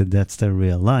and think that that's the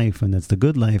real life and that's the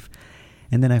good life.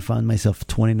 And then I found myself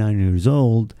 29 years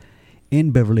old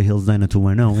in Beverly Hills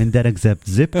 90210 in that exact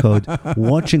zip code,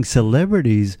 watching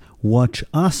celebrities watch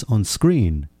us on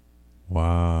screen.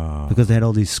 Wow. Because they had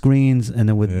all these screens, and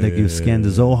then you scan the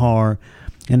Zohar,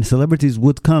 and celebrities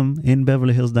would come in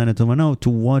Beverly Hills 90210 to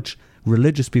watch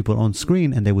religious people on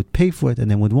screen, and they would pay for it,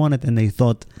 and they would want it, and they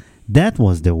thought that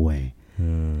was their way.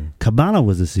 Kabbalah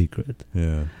was the secret.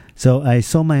 Yeah. So I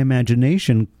saw my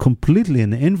imagination completely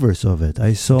in the inverse of it.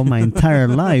 I saw my entire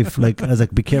life, I was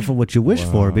like, be careful what you wish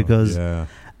for, because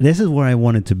this is where I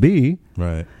wanted to be.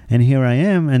 Right. And here I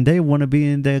am, and they want to be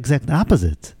in the exact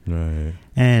opposite. Right.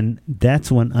 And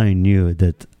that's when I knew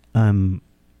that I'm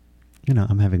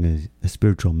having a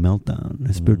spiritual meltdown,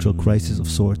 a spiritual crisis of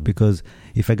sorts, because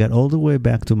if I got all the way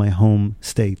back to my home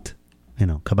state,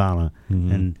 Kabbalah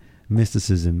and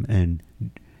mysticism and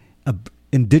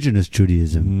indigenous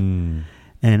Judaism,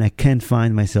 and I can't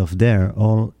find myself there,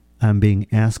 all I'm being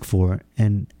asked for,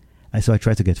 so I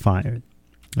tried to get fired.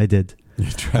 I did.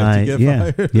 You tried to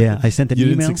get fired? Yeah, I sent an email.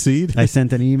 You didn't succeed? I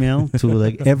sent an email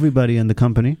to everybody in the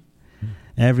company,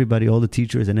 everybody, all the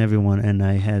teachers and everyone, and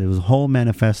it was a whole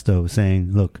manifesto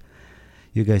saying, look,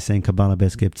 you guys saying Kabbalah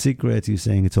best kept secret, you're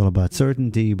saying it's all about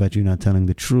certainty, but you're not telling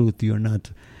the truth, you're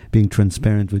not being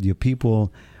transparent with your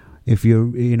people. If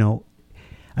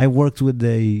I worked with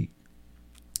the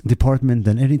department,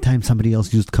 and anytime somebody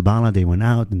else used Kabbalah, they went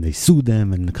out and they sued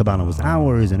them, and the Kabbalah was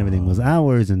ours and everything was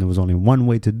ours, and there was only one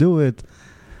way to do it.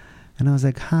 And I was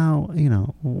like, how,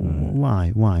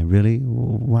 why, really?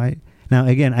 Why? Now,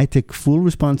 again, I take full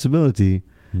responsibility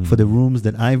for the rooms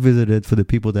that I visited, for the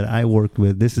people that I worked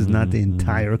with. This is not the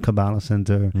entire Kabbalah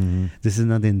Center. This is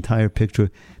not the entire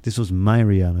picture. This was my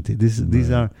reality.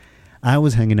 I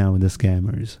was hanging out with the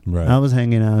scammers. Right. I was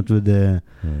hanging out with the,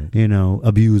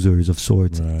 abusers of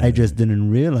sorts. Right. I just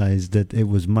didn't realize that it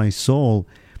was my soul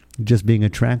just being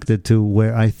attracted to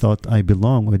where I thought I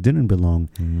belong or didn't belong.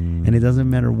 And it doesn't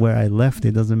matter where I left.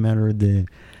 It doesn't matter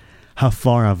how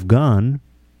far I've gone.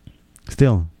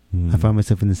 Still, I found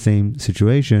myself in the same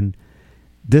situation,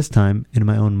 this time in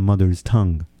my own mother's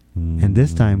tongue. And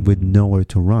this time with nowhere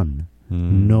to run.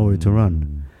 Nowhere to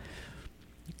run.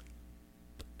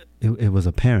 It was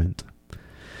apparent.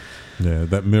 Yeah,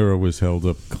 that mirror was held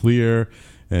up clear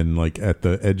and at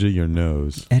the edge of your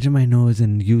nose. Edge of my nose,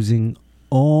 and using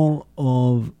all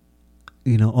of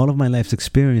my life's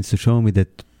experience to show me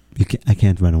that I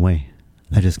can't run away.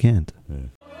 I just can't. Yeah.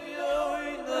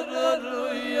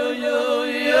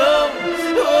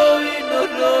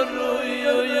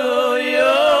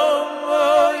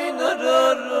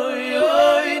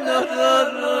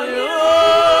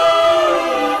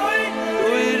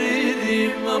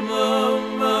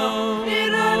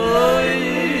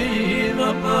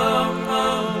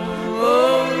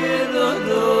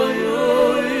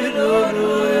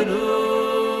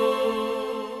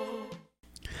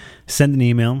 Send an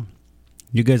email.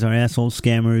 You guys are assholes,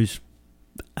 scammers.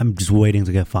 I'm just waiting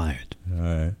to get fired. All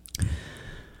right.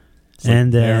 It's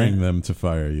and daring them to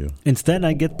fire you. Instead,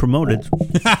 I get promoted.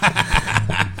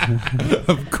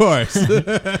 Of course.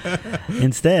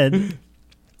 Instead,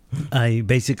 I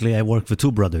worked for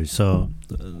two brothers. So,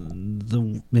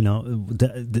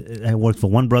 I worked for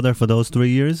one brother for those 3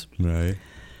 years. Right.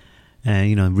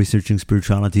 And, researching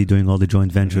spirituality, doing all the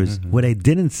joint ventures. What I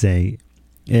didn't say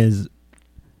is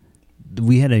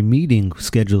we had a meeting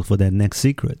scheduled for that next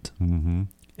secret.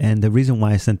 And the reason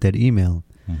why I sent that email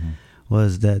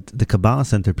was that the Kabbalah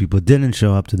Center people didn't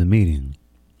show up to the meeting.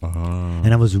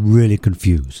 And I was really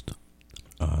confused.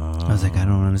 I was like, I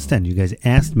don't understand. You guys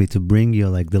asked me to bring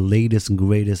you the latest and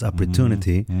greatest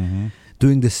opportunity,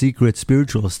 doing the secret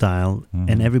spiritual style,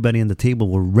 and everybody on the table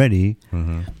were ready.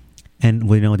 And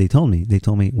you know what they told me? They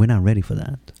told me, we're not ready for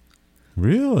that.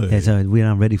 Really? They said, we're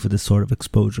not ready for this sort of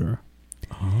exposure.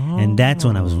 And that's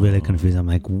when I was really confused. I'm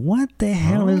like, what the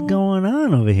hell is going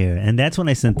on over here? And that's when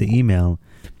I sent the email.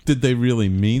 Did they really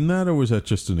mean that, or was that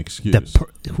just an excuse?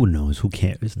 Who knows? Who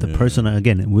cares? The person,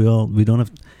 again, we don't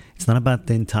have, it's not about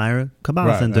the entire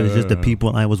Kabbalah Center. It's just the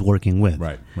people I was working with.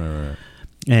 Right.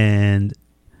 And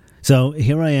so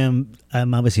here I am.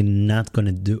 I'm obviously not going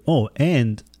to do,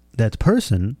 and that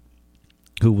person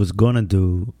who was going to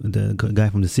do, the guy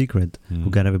from The Secret, who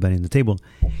got everybody in the table,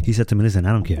 he said to me, listen,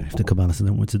 I don't care if the Kabbalah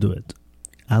Center wants to do it.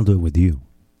 I'll do it with you.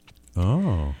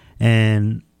 Oh.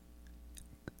 And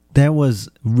that was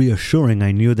reassuring.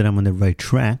 I knew that I'm on the right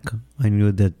track. I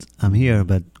knew that I'm here,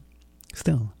 but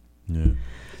still. Yeah.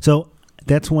 So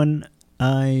that's when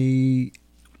I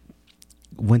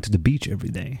went to the beach every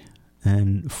day.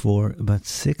 And for about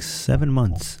 6-7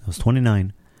 months, I was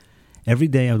 29, every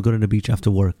day I would go to the beach after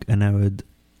work, and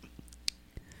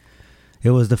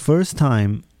it was the first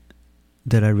time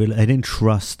that I didn't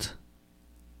trust.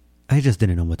 I just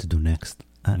didn't know what to do next.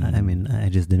 I mean, I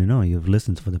just didn't know. You've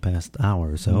listened for the past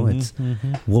hour or so. It's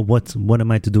what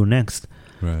am I to do next?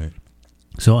 Right.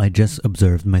 So I just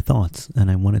observed my thoughts,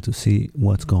 and I wanted to see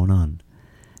what's going on.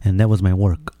 And that was my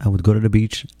work. I would go to the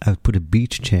beach. I would put a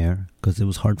beach chair because it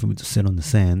was hard for me to sit on the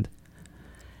sand.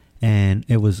 And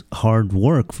it was hard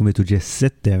work for me to just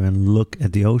sit there and look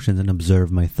at the oceans and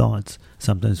observe my thoughts,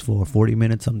 sometimes for 40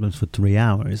 minutes, sometimes for 3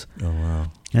 hours. Oh,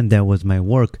 wow. And that was my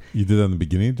work. You did that in the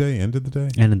beginning of the day, end of the day?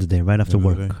 End of the day, right after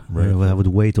work. Right. I would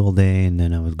wait all day, and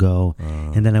then I would go.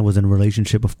 And then I was in a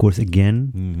relationship, of course,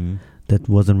 again. That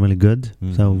wasn't really good.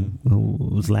 So it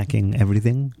was lacking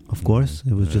everything, of course.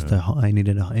 It was just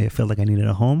I felt like I needed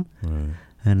a home. Right.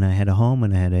 And I had a home,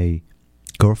 and I had a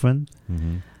girlfriend.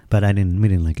 But we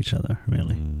didn't like each other,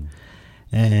 really.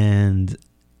 And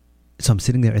so I'm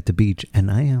sitting there at the beach, and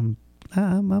I'm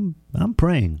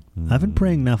praying. I've been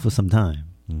praying now for some time.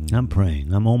 I'm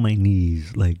praying. I'm on my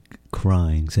knees, like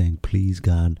crying, saying, please,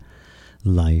 God,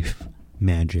 life,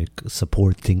 magic,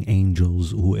 supporting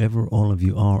angels, whoever all of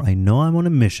you are. I know I'm on a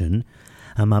mission.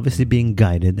 I'm obviously being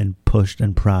guided and pushed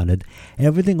and prodded.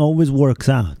 Everything always works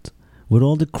out. With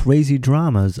all the crazy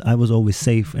dramas, I was always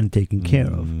safe and taken care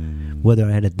of. Whether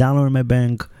I had $1 in my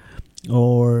bank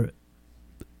or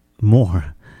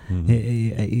more.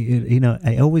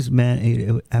 I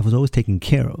was always taken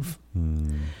care of.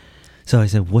 So I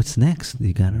said, what's next?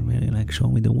 You got to really show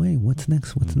me the way. What's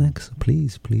next? What's next?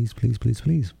 Please, please, please, please,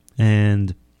 please.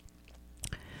 And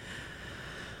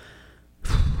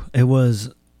it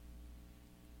was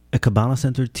a Kabbalah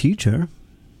Center teacher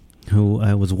who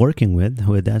I was working with,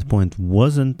 who at that point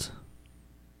wasn't,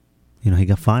 he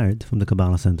got fired from the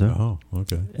Kabbalah Center. Oh,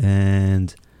 okay.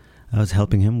 And I was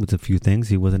helping him with a few things.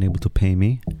 He wasn't able to pay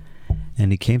me.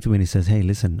 And he came to me and he says, hey,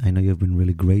 listen, I know you've been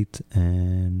really great,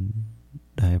 and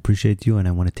I appreciate you, and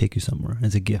I want to take you somewhere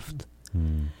as a gift.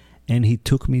 And he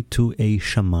took me to a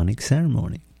shamanic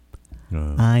ceremony.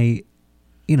 I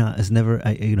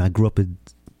grew up with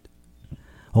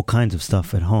all kinds of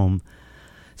stuff at home.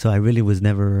 So I really was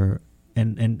never,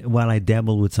 and while I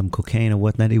dabbled with some cocaine or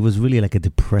whatnot, it was really like a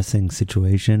depressing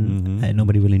situation.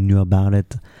 Nobody really knew about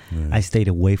it. I stayed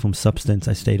away from substance.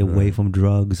 I stayed away from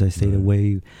drugs. I stayed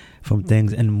away from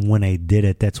things. And when I did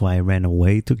it, that's why I ran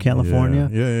away to California.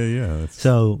 Yeah.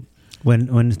 So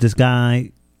when this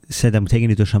guy said, I'm taking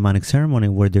you to a shamanic ceremony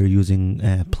where they're using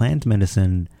plant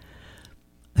medicine,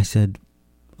 I said,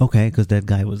 okay, because that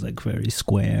guy was like very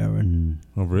square and...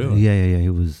 Oh, really? Yeah. He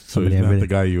was... So he's not the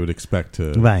guy you would expect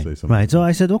to say something. Right. So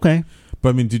I said, okay. But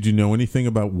I mean, did you know anything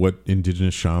about what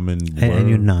indigenous shaman were? I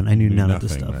knew none. I knew none of the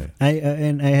stuff. Right? I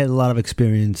had a lot of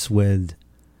experience with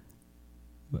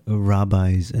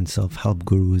rabbis and self-help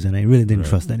gurus, and I really didn't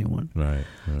trust anyone. Right.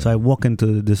 So I walk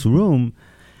into this room,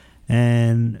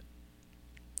 and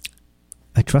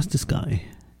I trust this guy.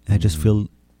 I just feel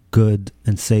good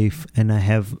and safe, and I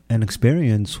have an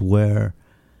experience where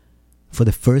for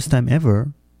the first time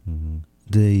ever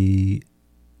the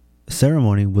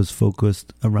ceremony was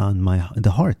focused around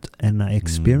the heart, and I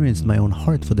experienced my own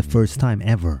heart for the first time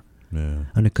ever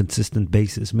on a consistent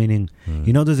basis, meaning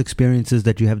those experiences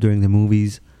that you have during the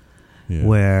movies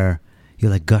where you're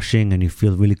like gushing and you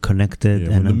feel really connected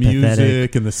and the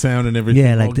music and the sound and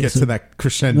everything all gets to that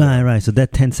crescendo. Right. So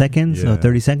that 10 seconds or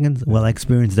 30 seconds, well, I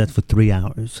experienced that for 3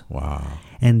 hours. Wow.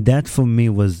 And that for me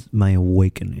was my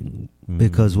awakening,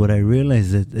 because what I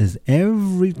realized is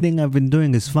everything I've been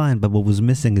doing is fine, but what was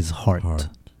missing is heart.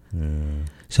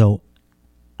 So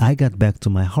I got back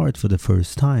to my heart for the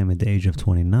first time at the age of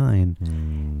 29,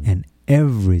 and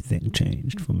everything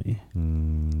changed for me.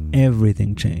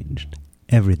 Everything changed.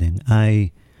 Everything.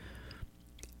 I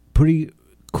pretty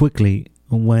quickly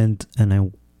went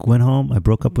home. I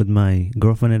broke up with my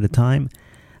girlfriend at the time.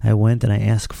 I went and I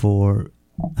asked for,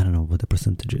 I don't know what the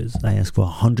percentage is. I asked for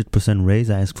 100% raise.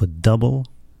 I asked for double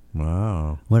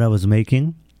what I was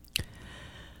making.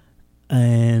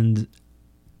 And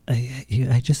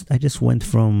I just went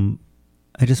from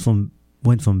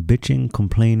bitching,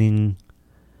 complaining,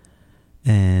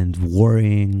 and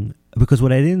worrying, because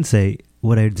what I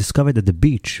discovered at the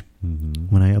beach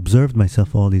when I observed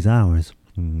myself all these hours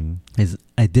is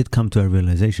I did come to a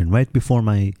realization right before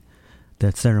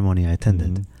that ceremony I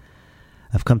attended.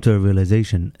 I've come to a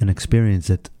realization and experience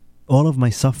that all of my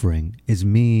suffering is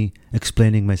me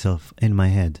explaining myself in my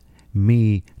head,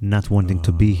 me not wanting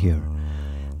to be here.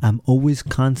 I'm always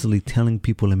constantly telling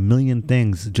people a million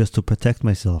things just to protect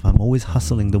myself. I'm always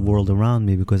hustling the world around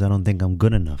me because I don't think I'm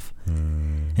good enough.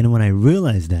 And when I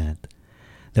realized that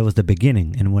that was the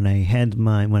beginning. And when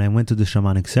I went to the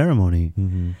shamanic ceremony,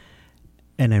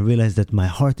 and I realized that my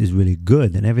heart is really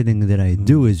good, and everything that I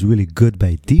do is really good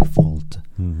by default.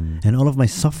 And all of my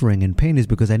suffering and pain is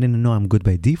because I didn't know I'm good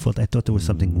by default. I thought there was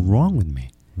something wrong with me.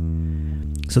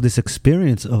 So this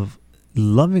experience of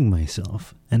loving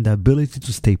myself and the ability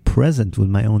to stay present with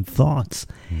my own thoughts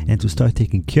and to start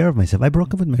taking care of myself. I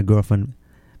broke up with my girlfriend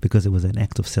because it was an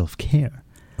act of self-care.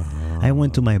 I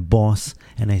went to my boss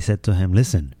and I said to him,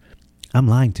 listen, I'm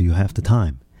lying to you half the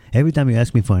time. Every time you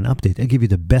ask me for an update, I give you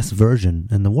the best version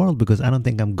in the world because I don't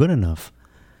think I'm good enough.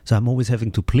 So I'm always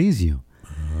having to please you.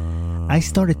 I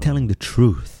started telling the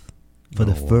truth for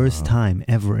the first time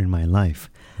ever in my life.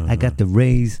 I got the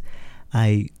raise.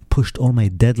 I pushed all my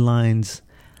deadlines.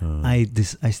 I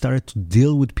started to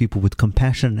deal with people with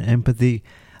compassion and empathy.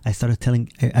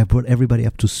 I brought everybody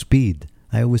up to speed.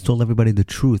 I always told everybody the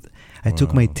truth. I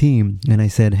took my team and I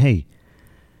said, hey,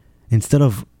 instead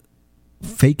of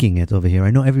faking it over here,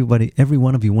 I know every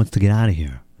one of you wants to get out of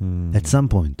here at some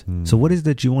point. So what is it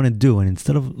that you want to do? And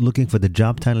instead of looking for the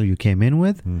job title you came in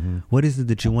with, what is it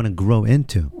that you want to grow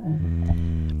into?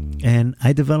 And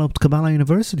I developed Kabbalah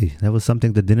University. That was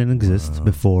something that didn't exist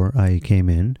before I came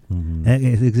in.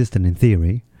 It existed in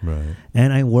theory. Right.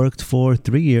 And I worked for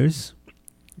 3 years.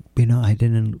 I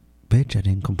didn't bitch. I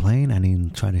didn't complain. I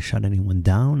didn't try to shut anyone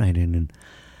down.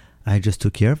 I just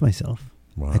took care of myself.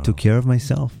 Wow. I took care of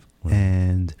myself. Wow.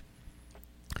 And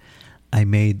I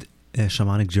made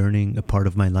shamanic journeying a part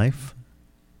of my life.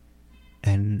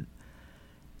 And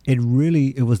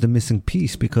it was the missing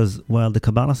piece because while the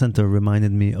Kabbalah Center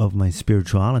reminded me of my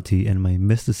spirituality and my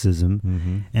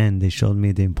mysticism, and they showed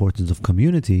me the importance of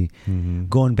community,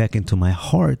 going back into my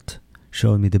heart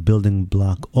showed me the building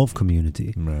block of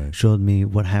community, showed me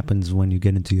what happens when you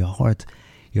get into your heart.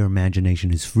 Your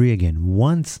imagination is free again.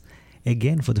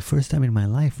 For the first time in my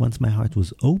life, once my heart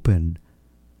was open,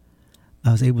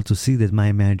 I was able to see that my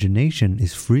imagination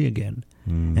is free again.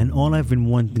 And all I've been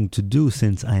wanting to do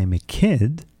since I am a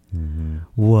kid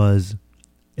was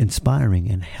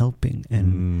inspiring and helping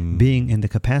and being in the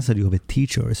capacity of a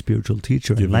teacher, a spiritual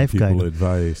teacher, giving and life guide. people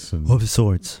advice. Of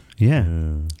sorts. Yeah.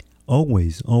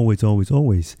 Always.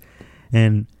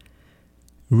 And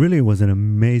really it was an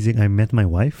amazing, I met my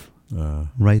wife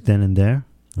right then and there.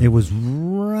 It was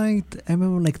I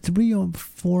remember like 3 or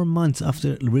 4 months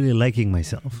after really liking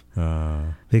myself.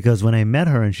 Because when I met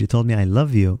her and she told me, I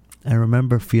love you, I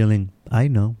remember feeling, I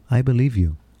know, I believe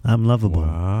you. I'm lovable.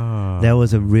 Wow. That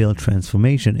was a real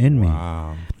transformation in me.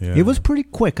 Wow. Yeah. It was pretty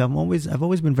quick. I've always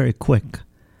been very quick.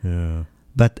 Yeah.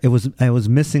 But I was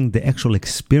missing the actual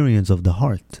experience of the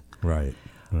heart. Right.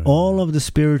 All of the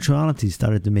spirituality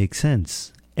started to make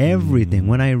sense. Everything.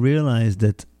 When I realized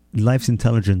that life's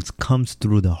intelligence comes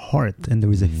through the heart and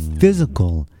there is a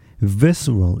physical,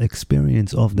 visceral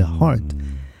experience of the heart,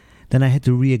 then I had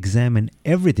to re-examine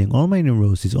everything, all my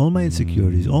neuroses, all my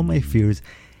insecurities, all my fears,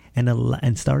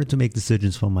 and started to make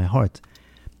decisions from my heart.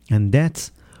 And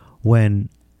that's when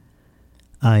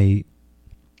that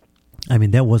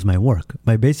was my work.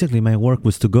 Basically, my work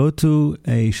was to go to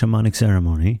a shamanic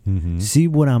ceremony, see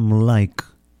what I'm like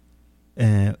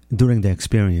during the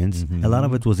experience. A lot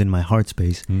of it was in my heart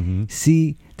space.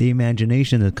 See the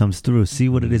imagination that comes through. See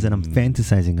what it is that I'm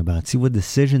fantasizing about. See what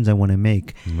decisions I want to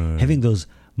make. Having those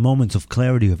moments of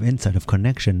clarity, of insight, of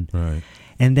connection.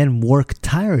 And then work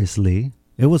tirelessly.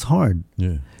 It was hard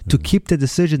to keep the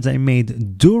decisions I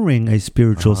made during a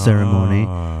spiritual ceremony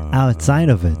outside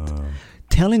of it.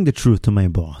 Telling the truth to my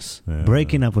boss,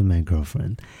 breaking up with my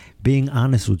girlfriend, being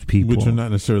honest with people. Which are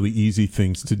not necessarily easy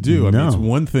things to do. I mean, it's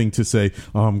one thing to say,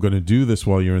 I'm going to do this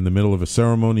while you're in the middle of a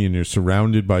ceremony and you're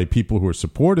surrounded by people who are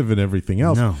supportive and everything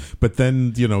else. But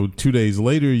then, 2 days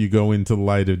later, you go into the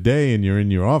light of day and you're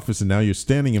in your office and now you're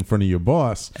standing in front of your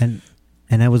boss. And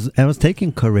I was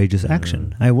taking courageous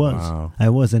action. I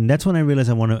was. And that's when I realized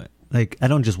I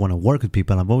don't just want to work with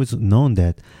people. I've always known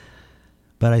that.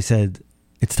 But I said,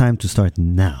 it's time to start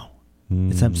now.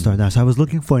 It's time to start now. So I was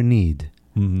looking for a need.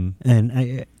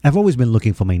 And I've always been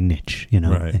looking for my niche,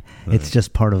 Right. It's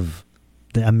just part of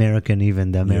the American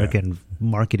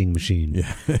marketing machine.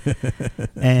 Yeah.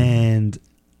 And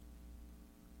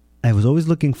I was always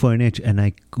looking for a niche, and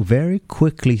I very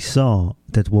quickly saw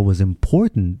that what was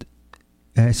important.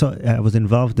 I was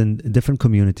involved in different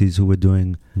communities who were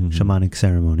doing shamanic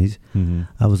ceremonies.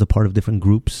 I was a part of different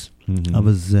groups. I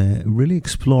was really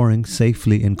exploring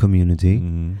safely in community.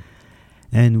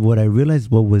 And what I realized,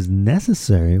 what was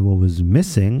necessary, what was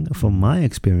missing from my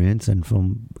experience and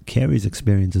from Carrie's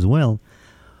experience as well,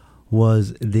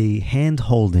 was the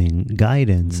hand-holding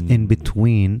guidance in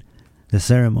between the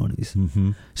ceremonies.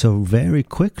 So very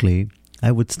quickly,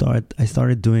 I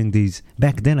started doing these,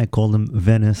 back then I called them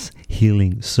Venice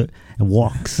healing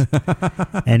walks.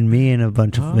 And me and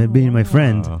me and my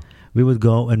friend, we would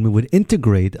go and we would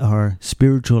integrate our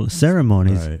spiritual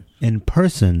ceremonies in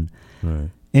person. Right.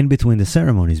 In between the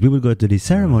ceremonies. We would go to these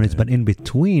ceremonies, but in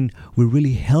between, we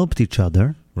really helped each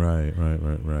other. Right.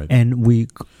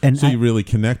 And so you really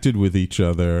connected with each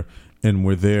other and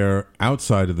were there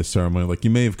outside of the ceremony. Like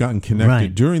you may have gotten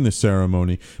connected during the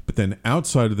ceremony, but then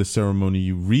outside of the ceremony,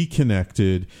 you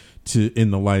reconnected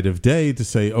in the light of day to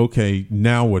say, okay,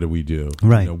 now what do we do?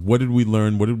 Right. What did we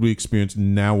learn? What did we experience?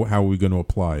 Now how are we going to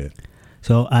apply it?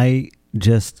 So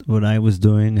what I was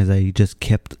doing is I just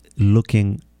kept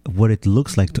looking what it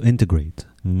looks like to integrate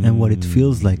and what it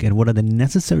feels like and what are the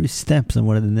necessary steps and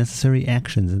what are the necessary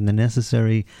actions and the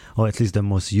necessary, or at least the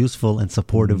most useful and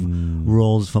supportive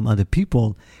roles from other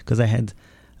people, because I had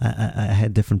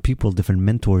different people, different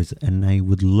mentors, and I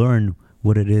would learn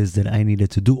what it is that I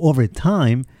needed to do over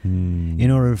time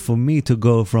in order for me to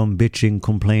go from bitching,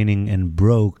 complaining, and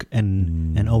broke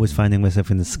and always finding myself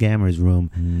in the scammer's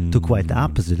room to quite the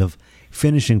opposite of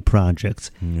finishing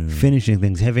projects, finishing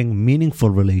things, having meaningful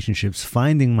relationships,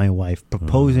 finding my wife,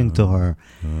 proposing to her.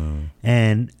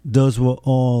 And those were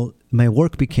all, my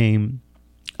work became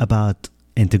about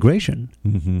integration.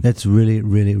 That's really,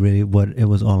 really, really what it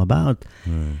was all about.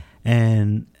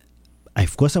 And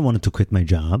of course, I wanted to quit my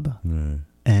job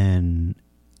and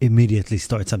immediately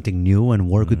start something new and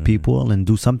work with people and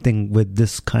do something with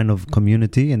this kind of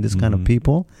community and this kind of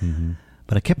people.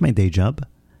 But I kept my day job.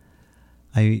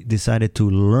 I decided to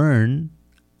learn.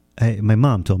 My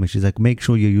mom told me, she's like, make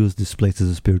sure you use this place as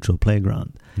a spiritual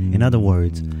playground. In other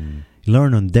words,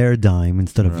 learn on their dime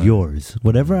instead of yours.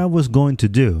 Whatever I was going to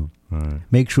do,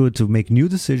 make sure to make new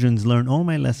decisions, learn all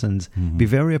my lessons, be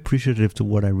very appreciative to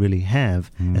what I really have,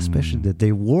 especially that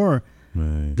they were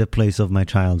the place of my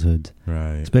childhood,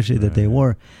 especially that they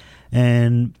were.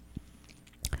 And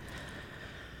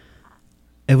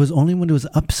it was only when it was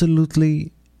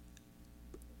absolutely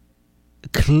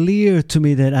clear to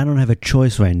me that I don't have a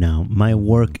choice right now. My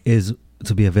work is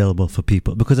to be available for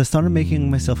people, because I started making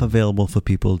myself available for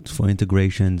people for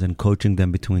integrations and coaching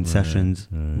them between sessions.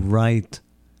 I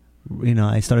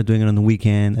started doing it on the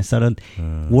weekend. I started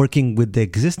working with the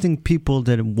existing people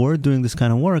that were doing this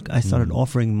kind of work. I started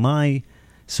offering my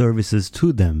services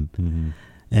to them.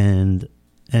 And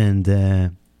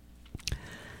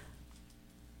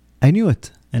I knew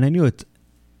it.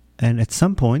 And at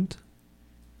some point,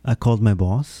 I called my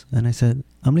boss and I said,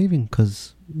 I'm leaving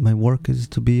because my work is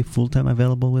to be full-time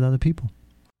available with other people.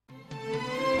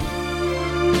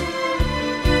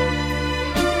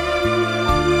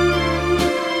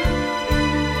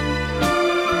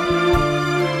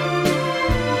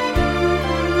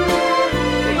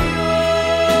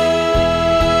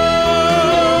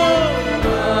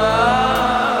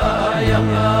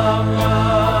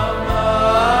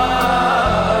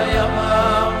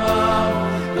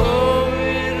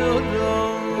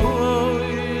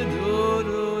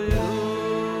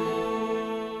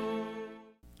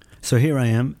 So here I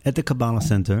am at the Kabbalah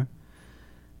Center,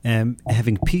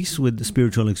 having peace with the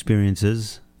spiritual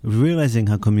experiences, realizing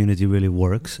how community really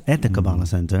works at the Kabbalah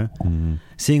Center,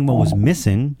 seeing what was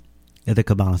missing at the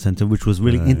Kabbalah Center, which was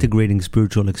really integrating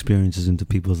spiritual experiences into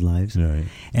people's lives,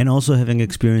 and also having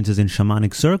experiences in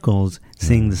shamanic circles,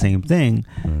 seeing the same thing,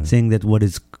 seeing that what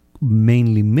is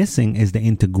mainly missing is the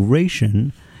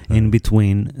integration in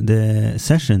between the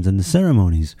sessions and the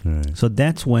ceremonies. So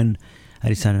that's when I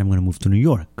decided I'm going to move to New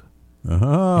York.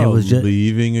 Oh, it was just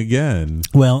leaving again.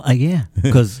 Well, yeah,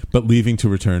 because but leaving to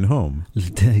return home.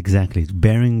 Exactly,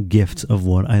 bearing gifts of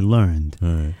what I learned.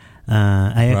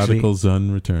 Prodigal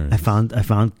son returns. I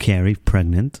found Carrie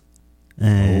pregnant,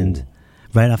 and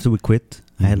right after we quit,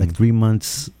 I had like 3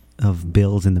 months of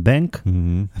bills in the bank.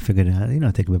 I figured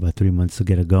it take me about 3 months to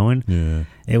get it going.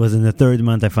 It was in the third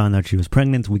month I found out she was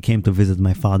pregnant. We came to visit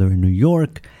my father in New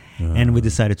York, and we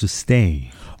decided to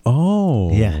stay.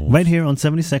 Oh. Yeah, right here on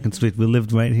 72nd Street. We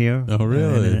lived right here. Oh,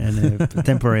 really? In a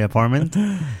temporary apartment.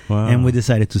 Wow. And we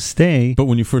decided to stay. But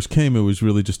when you first came, it was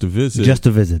really just a visit. Just a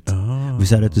visit. Oh. We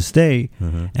decided to stay.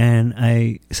 And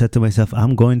I said to myself,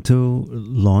 I'm going to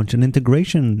launch an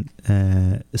integration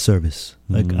service.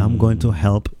 Like, I'm going to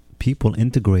help people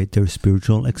integrate their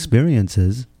spiritual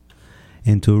experiences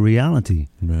into reality,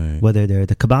 whether they're at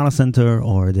the Kabbalah Center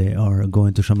or they are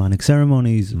going to shamanic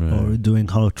ceremonies or doing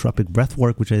holotropic breath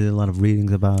work, which I did a lot of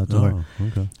readings about, or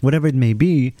whatever it may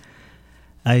be.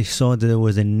 I saw that there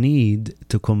was a need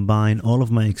to combine all of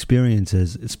my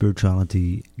experiences,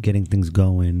 spirituality, getting things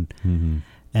going,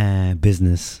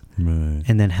 business, Right.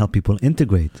 and then help people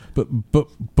integrate.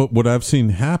 But what I've seen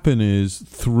happen is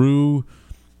through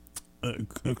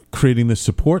creating the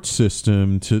support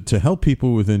system to help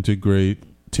people with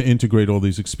integrate all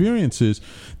these experiences,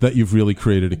 that you've really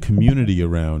created a community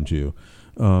around you.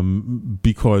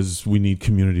 Because we need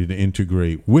community to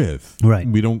integrate with. Right.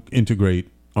 We don't integrate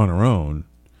on our own.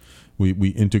 We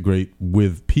integrate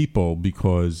with people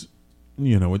because,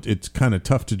 it's kind of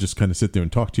tough to just kind of sit there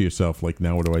and talk to yourself like,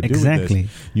 now what do I do Exactly.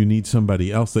 with this? You need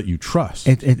somebody else that you trust.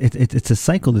 It's a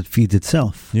cycle that feeds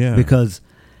itself. Yeah. Because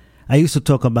I used to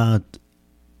talk about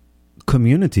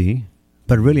community,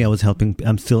 but really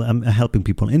I'm helping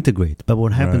people integrate. But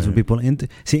what happens when people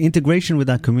integration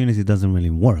without community doesn't really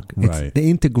work. Right. The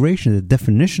integration, the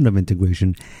definition of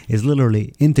integration is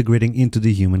literally integrating into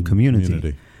the human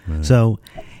community. Right. So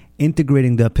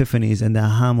integrating the epiphanies and the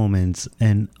aha moments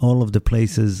and all of the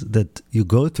places that you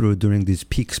go through during these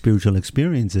peak spiritual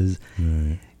experiences,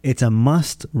 Right. it's a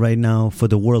must right now for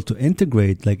the world to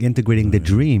integrate, like integrating the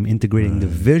dream, integrating the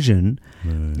vision.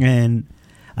 Right. And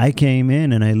I came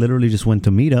in and I literally just went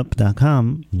to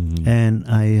meetup.com and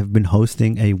I have been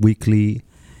hosting a weekly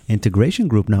integration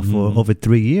group now for over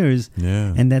 3 years.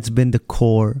 Yeah. And that's been the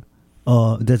core,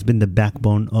 that's been the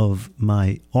backbone of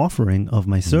my offering, of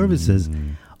my services.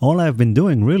 All I've been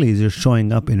doing really is just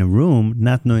showing up in a room,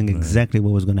 not knowing exactly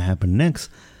what was going to happen next.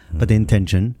 But the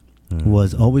intention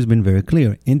was always been very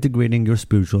clear, integrating your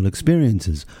spiritual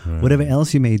experiences. Whatever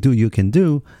else you may do, you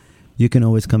can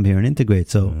always come here and integrate.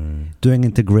 So doing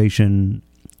integration,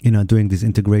 doing these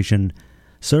integration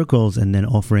circles and then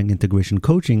offering integration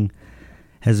coaching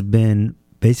has been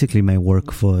basically my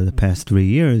work for the past 3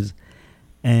 years.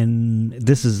 And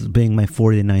this is being my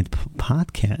 49th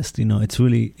podcast. It's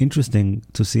really interesting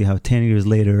to see how 10 years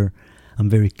later, I'm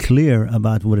very clear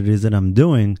about what it is that I'm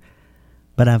doing,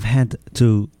 but I've had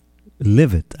to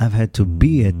live it. I've had to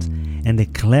be it. And the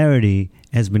clarity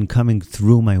has been coming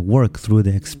through my work, through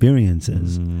the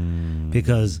experiences.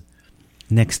 Because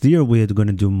next year we are going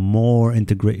to do more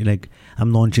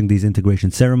I'm launching these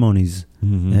integration ceremonies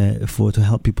to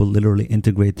help people literally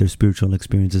integrate their spiritual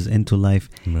experiences into life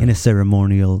in a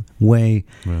ceremonial way.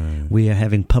 Right. We are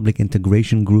having public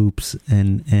integration groups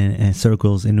and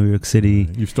circles in New York City.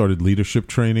 You've started leadership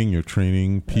training. You're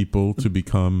training people to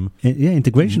become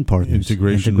integration partners,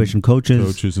 integration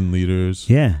coaches and leaders.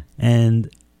 Yeah, and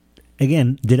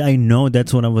again, did I know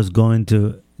that's what I was going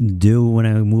to do when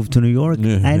I moved to New York?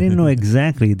 I didn't know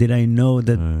exactly. Did I know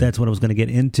that that's what I was going to get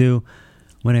into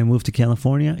when I moved to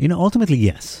California? Ultimately,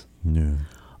 yes. Yeah.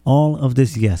 All of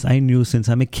this, yes. I knew since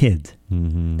I'm a kid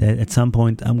that at some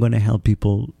point I'm going to help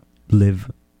people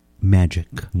live magic.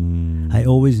 I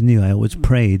always knew. I always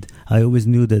prayed. I always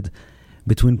knew that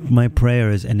between my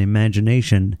prayers and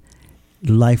imagination,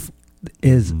 life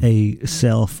is a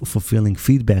self-fulfilling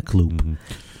feedback loop.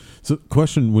 So,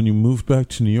 question, when you moved back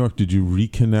to New York, did you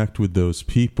reconnect with those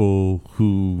people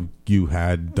who you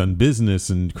had done business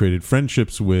and created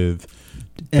friendships with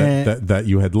that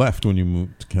you had left when you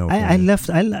moved to California? I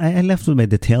left with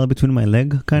the tail between my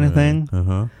leg kind of thing.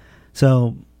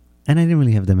 So, and I didn't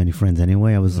really have that many friends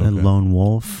anyway. I was a lone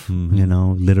wolf,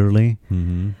 literally.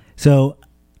 So,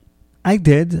 I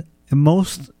did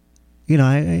most,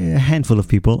 a handful of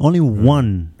people, only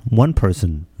one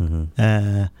person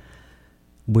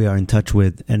we are in touch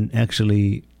with, and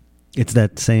actually it's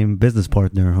that same business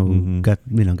partner who got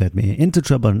me into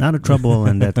trouble and out of trouble,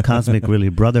 and that cosmic really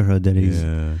brotherhood that he's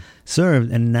served.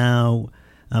 And now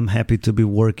I'm happy to be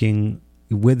working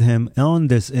with him on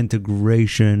this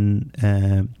integration,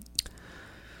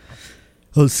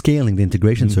 scaling the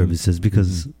integration services,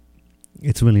 because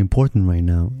it's really important right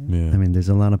now. I mean, there's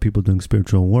a lot of people doing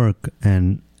spiritual work,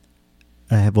 and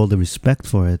I have all the respect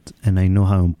for it, and I know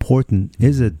how important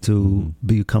is it to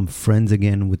become friends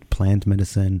again with plant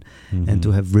medicine and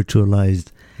to have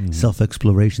ritualized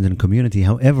self-exploration and community.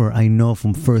 However, I know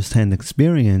from first-hand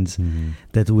experience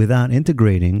that without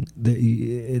integrating,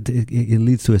 it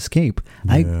leads to escape.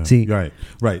 I see.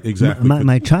 Right, exactly.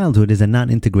 My childhood is a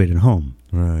non-integrated home.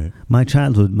 Right. My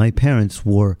childhood, my parents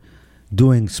were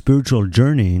doing spiritual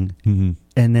journeying,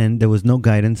 and then there was no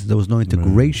guidance, there was no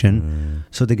integration,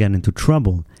 so they got into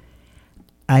trouble.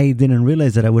 I didn't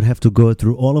realize that I would have to go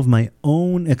through all of my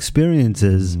own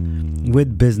experiences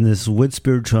with business, with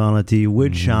spirituality,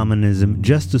 with shamanism,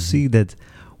 just to see that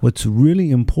what's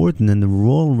really important in the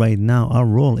role right now, our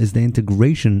role is the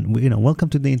integration. Welcome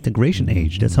to the integration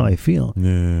age. That's how I feel.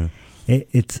 Yeah.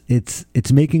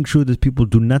 It's making sure that people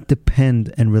do not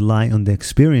depend and rely on the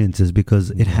experiences,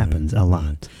 because it happens a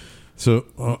lot. So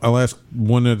I'll ask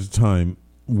one at a time.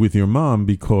 With your mom,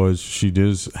 because she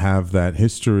does have that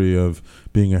history of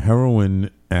being a heroine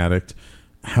addict.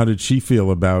 How did she feel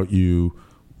about you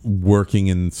working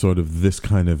in sort of this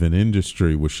kind of an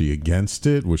industry? Was she against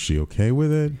it? Was she okay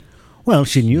with it? Well,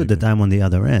 she knew that I'm on the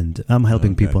other end. I'm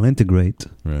helping people integrate,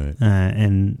 right?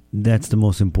 And that's the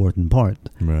most important part.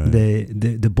 Right.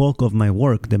 The bulk of my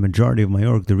work, the majority of my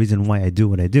work, the reason why I do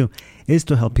what I do, is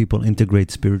to help people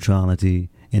integrate spirituality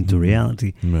into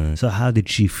reality. Right. So how did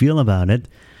she feel about it?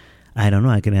 I don't know.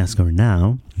 I can ask her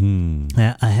now.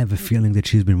 I have a feeling that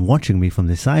she's been watching me from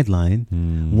the sideline,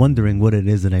 wondering what it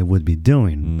is that I would be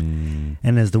doing.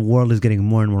 And as the world is getting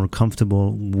more and more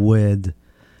comfortable with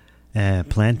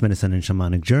plant medicine and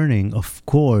shamanic journeying, of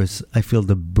course, I feel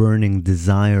the burning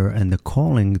desire and the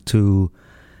calling to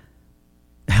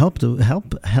help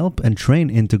and train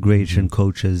integration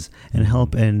coaches and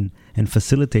help and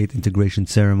facilitate integration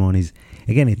ceremonies.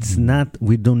 Again, it's not,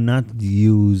 we do not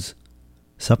use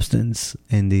substance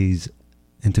in these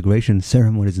integration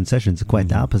ceremonies and sessions. Quite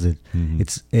the opposite.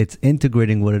 It's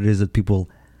integrating what it is that people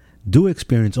do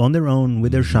experience on their own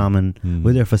with their shaman,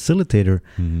 with their facilitator,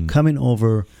 coming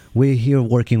over. We're here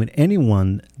working with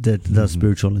anyone that does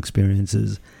spiritual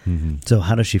experiences. So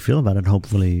how does she feel about it?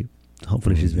 Hopefully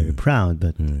she's very proud,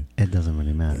 but it doesn't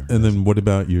really matter. And then what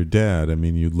about your dad? I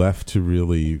mean, you left to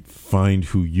really find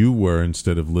who you were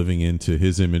instead of living into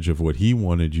his image of what he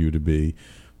wanted you to be.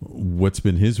 What's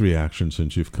been his reaction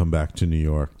since you've come back to New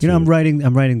York? I'm writing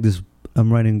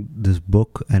this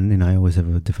book, and I always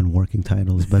have different working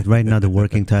titles. But right now, the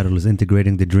working title is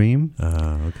Integrating the Dream.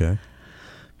 Okay.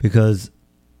 Because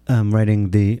I'm writing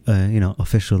the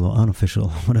official or unofficial,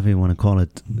 whatever you want to call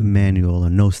it, manual or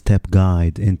no-step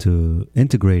guide into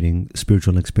integrating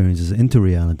spiritual experiences into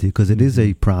reality. Because it is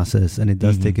a process, and it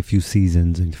does take a few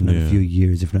seasons, if not a few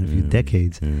years, if not a few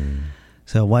decades.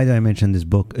 So why do I mention this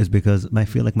book is because I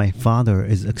feel like my father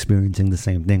is experiencing the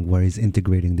same thing, where he's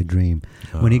integrating the dream.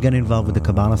 When he got involved with the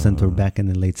Kabbalah Center back in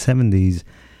the late 70s,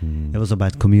 it was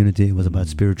about community, it was about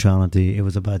spirituality, it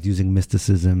was about using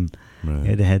mysticism.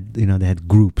 Right. They had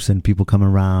groups and people come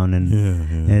around,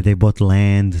 and they bought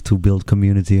land to build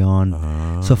community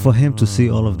on. So for him to see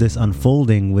all of this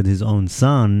unfolding with his own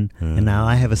son, and now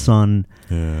I have a son.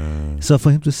 So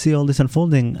for him to see all this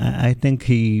unfolding, I think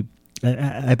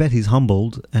I bet he's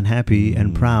humbled and happy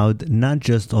and proud, not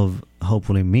just of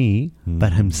hopefully me,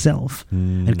 but himself,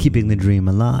 and keeping the dream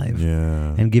alive,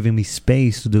 and giving me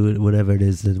space to do whatever it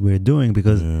is that we're doing.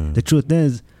 Because the truth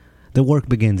is, the work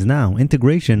begins now.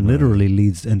 Integration literally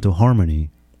leads into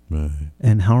harmony,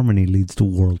 and harmony leads to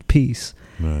world peace.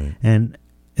 And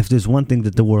if there's one thing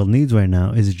that the world needs right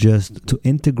now, is just to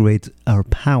integrate our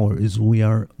powers. We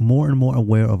are more and more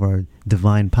aware of our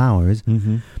divine powers.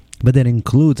 But that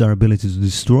includes our ability to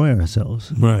destroy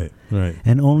ourselves. Right.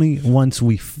 And only once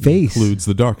we face... Includes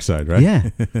the dark side,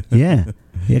 right? Yeah,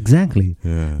 exactly.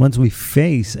 Once we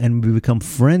face and we become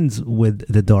friends with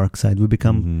the dark side, we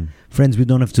become friends. We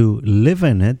don't have to live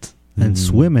in it and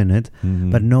swim in it,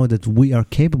 but know that we are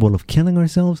capable of killing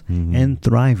ourselves and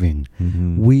thriving.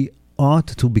 We ought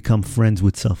to become friends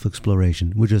with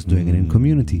self-exploration. We're just doing it in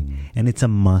community. And it's a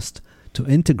must to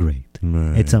integrate.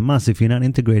 It's a must. If you're not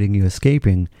integrating, you're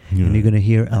escaping, and you're going to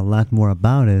hear a lot more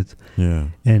about it.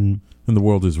 And the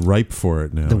world is ripe for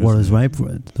it now. The world is ripe for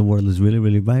it. The world is really,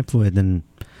 really ripe for it. And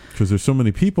because there's so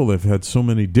many people that have had so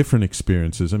many different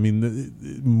experiences. I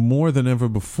mean, more than ever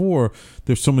before,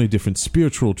 there's so many different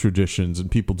spiritual traditions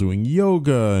and people doing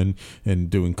yoga and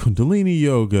doing Kundalini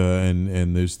yoga,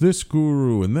 and there's this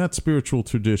guru and that spiritual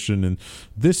tradition and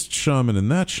this shaman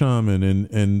and that shaman,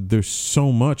 and there's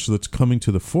so much that's coming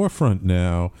to the forefront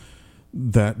now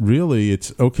that really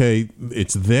it's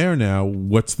there now.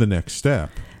 What's the next step?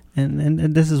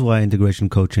 And this is why integration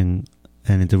coaching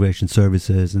and integration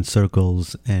services and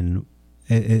circles and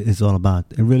it's all about.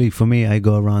 And really, for me, I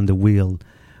go around the wheel,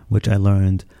 which I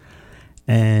learned,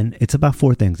 and it's about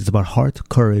four things. It's about heart,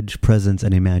 courage, presence,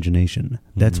 and imagination.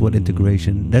 That's what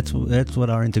integration. That's what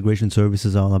our integration service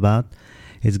is all about.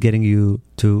 It's getting you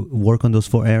to work on those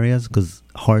four areas, because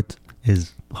heart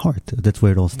is heart. That's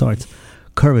where it all starts.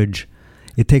 Courage.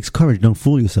 It takes courage. Don't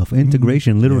fool yourself.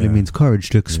 Integration literally means courage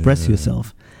to express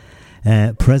yourself.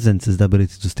 Presence is the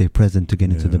ability to stay present, to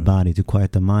get into the body, to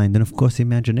quiet the mind, and of course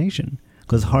imagination,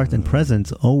 because heart and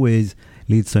presence always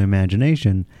leads to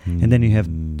imagination, and then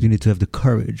you need to have the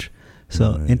courage.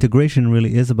 So integration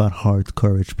really is about heart,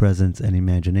 courage, presence, and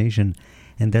imagination,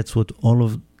 and that's what all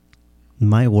of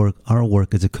my work, our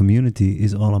work as a community,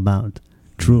 is all about,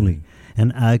 truly.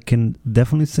 And I can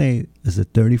definitely say, as a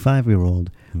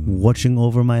 35-year-old watching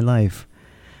over my life,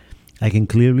 I can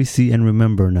clearly see and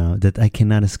remember now that I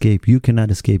cannot escape. You cannot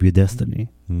escape your destiny.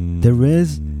 There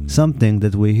is something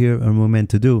that we're here and we're meant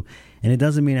to do. And it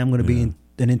doesn't mean I'm going to be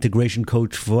an integration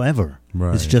coach forever.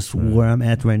 Right, it's just right. where I'm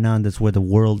at right now, and that's where the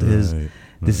world is. Right,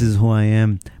 This right. is who I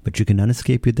am. But you cannot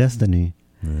escape your destiny.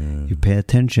 Yeah. You pay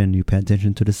attention. You pay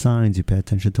attention to the signs. You pay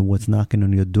attention to what's knocking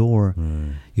on your door.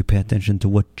 Right. You pay attention to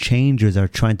what changes are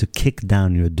trying to kick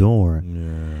down your door. Yeah.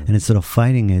 And instead of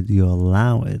fighting it, you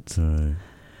allow it. Right.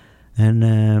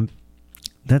 And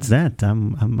that's that.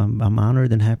 I'm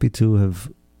honored and happy to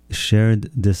have shared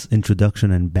this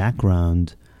introduction and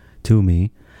background to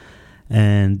me.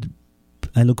 And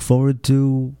I look forward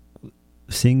to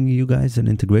seeing you guys in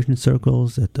integration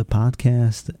circles at the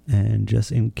podcast. And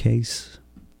just in case,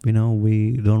 we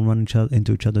don't run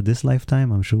into each other this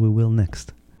lifetime, I'm sure we will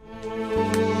next.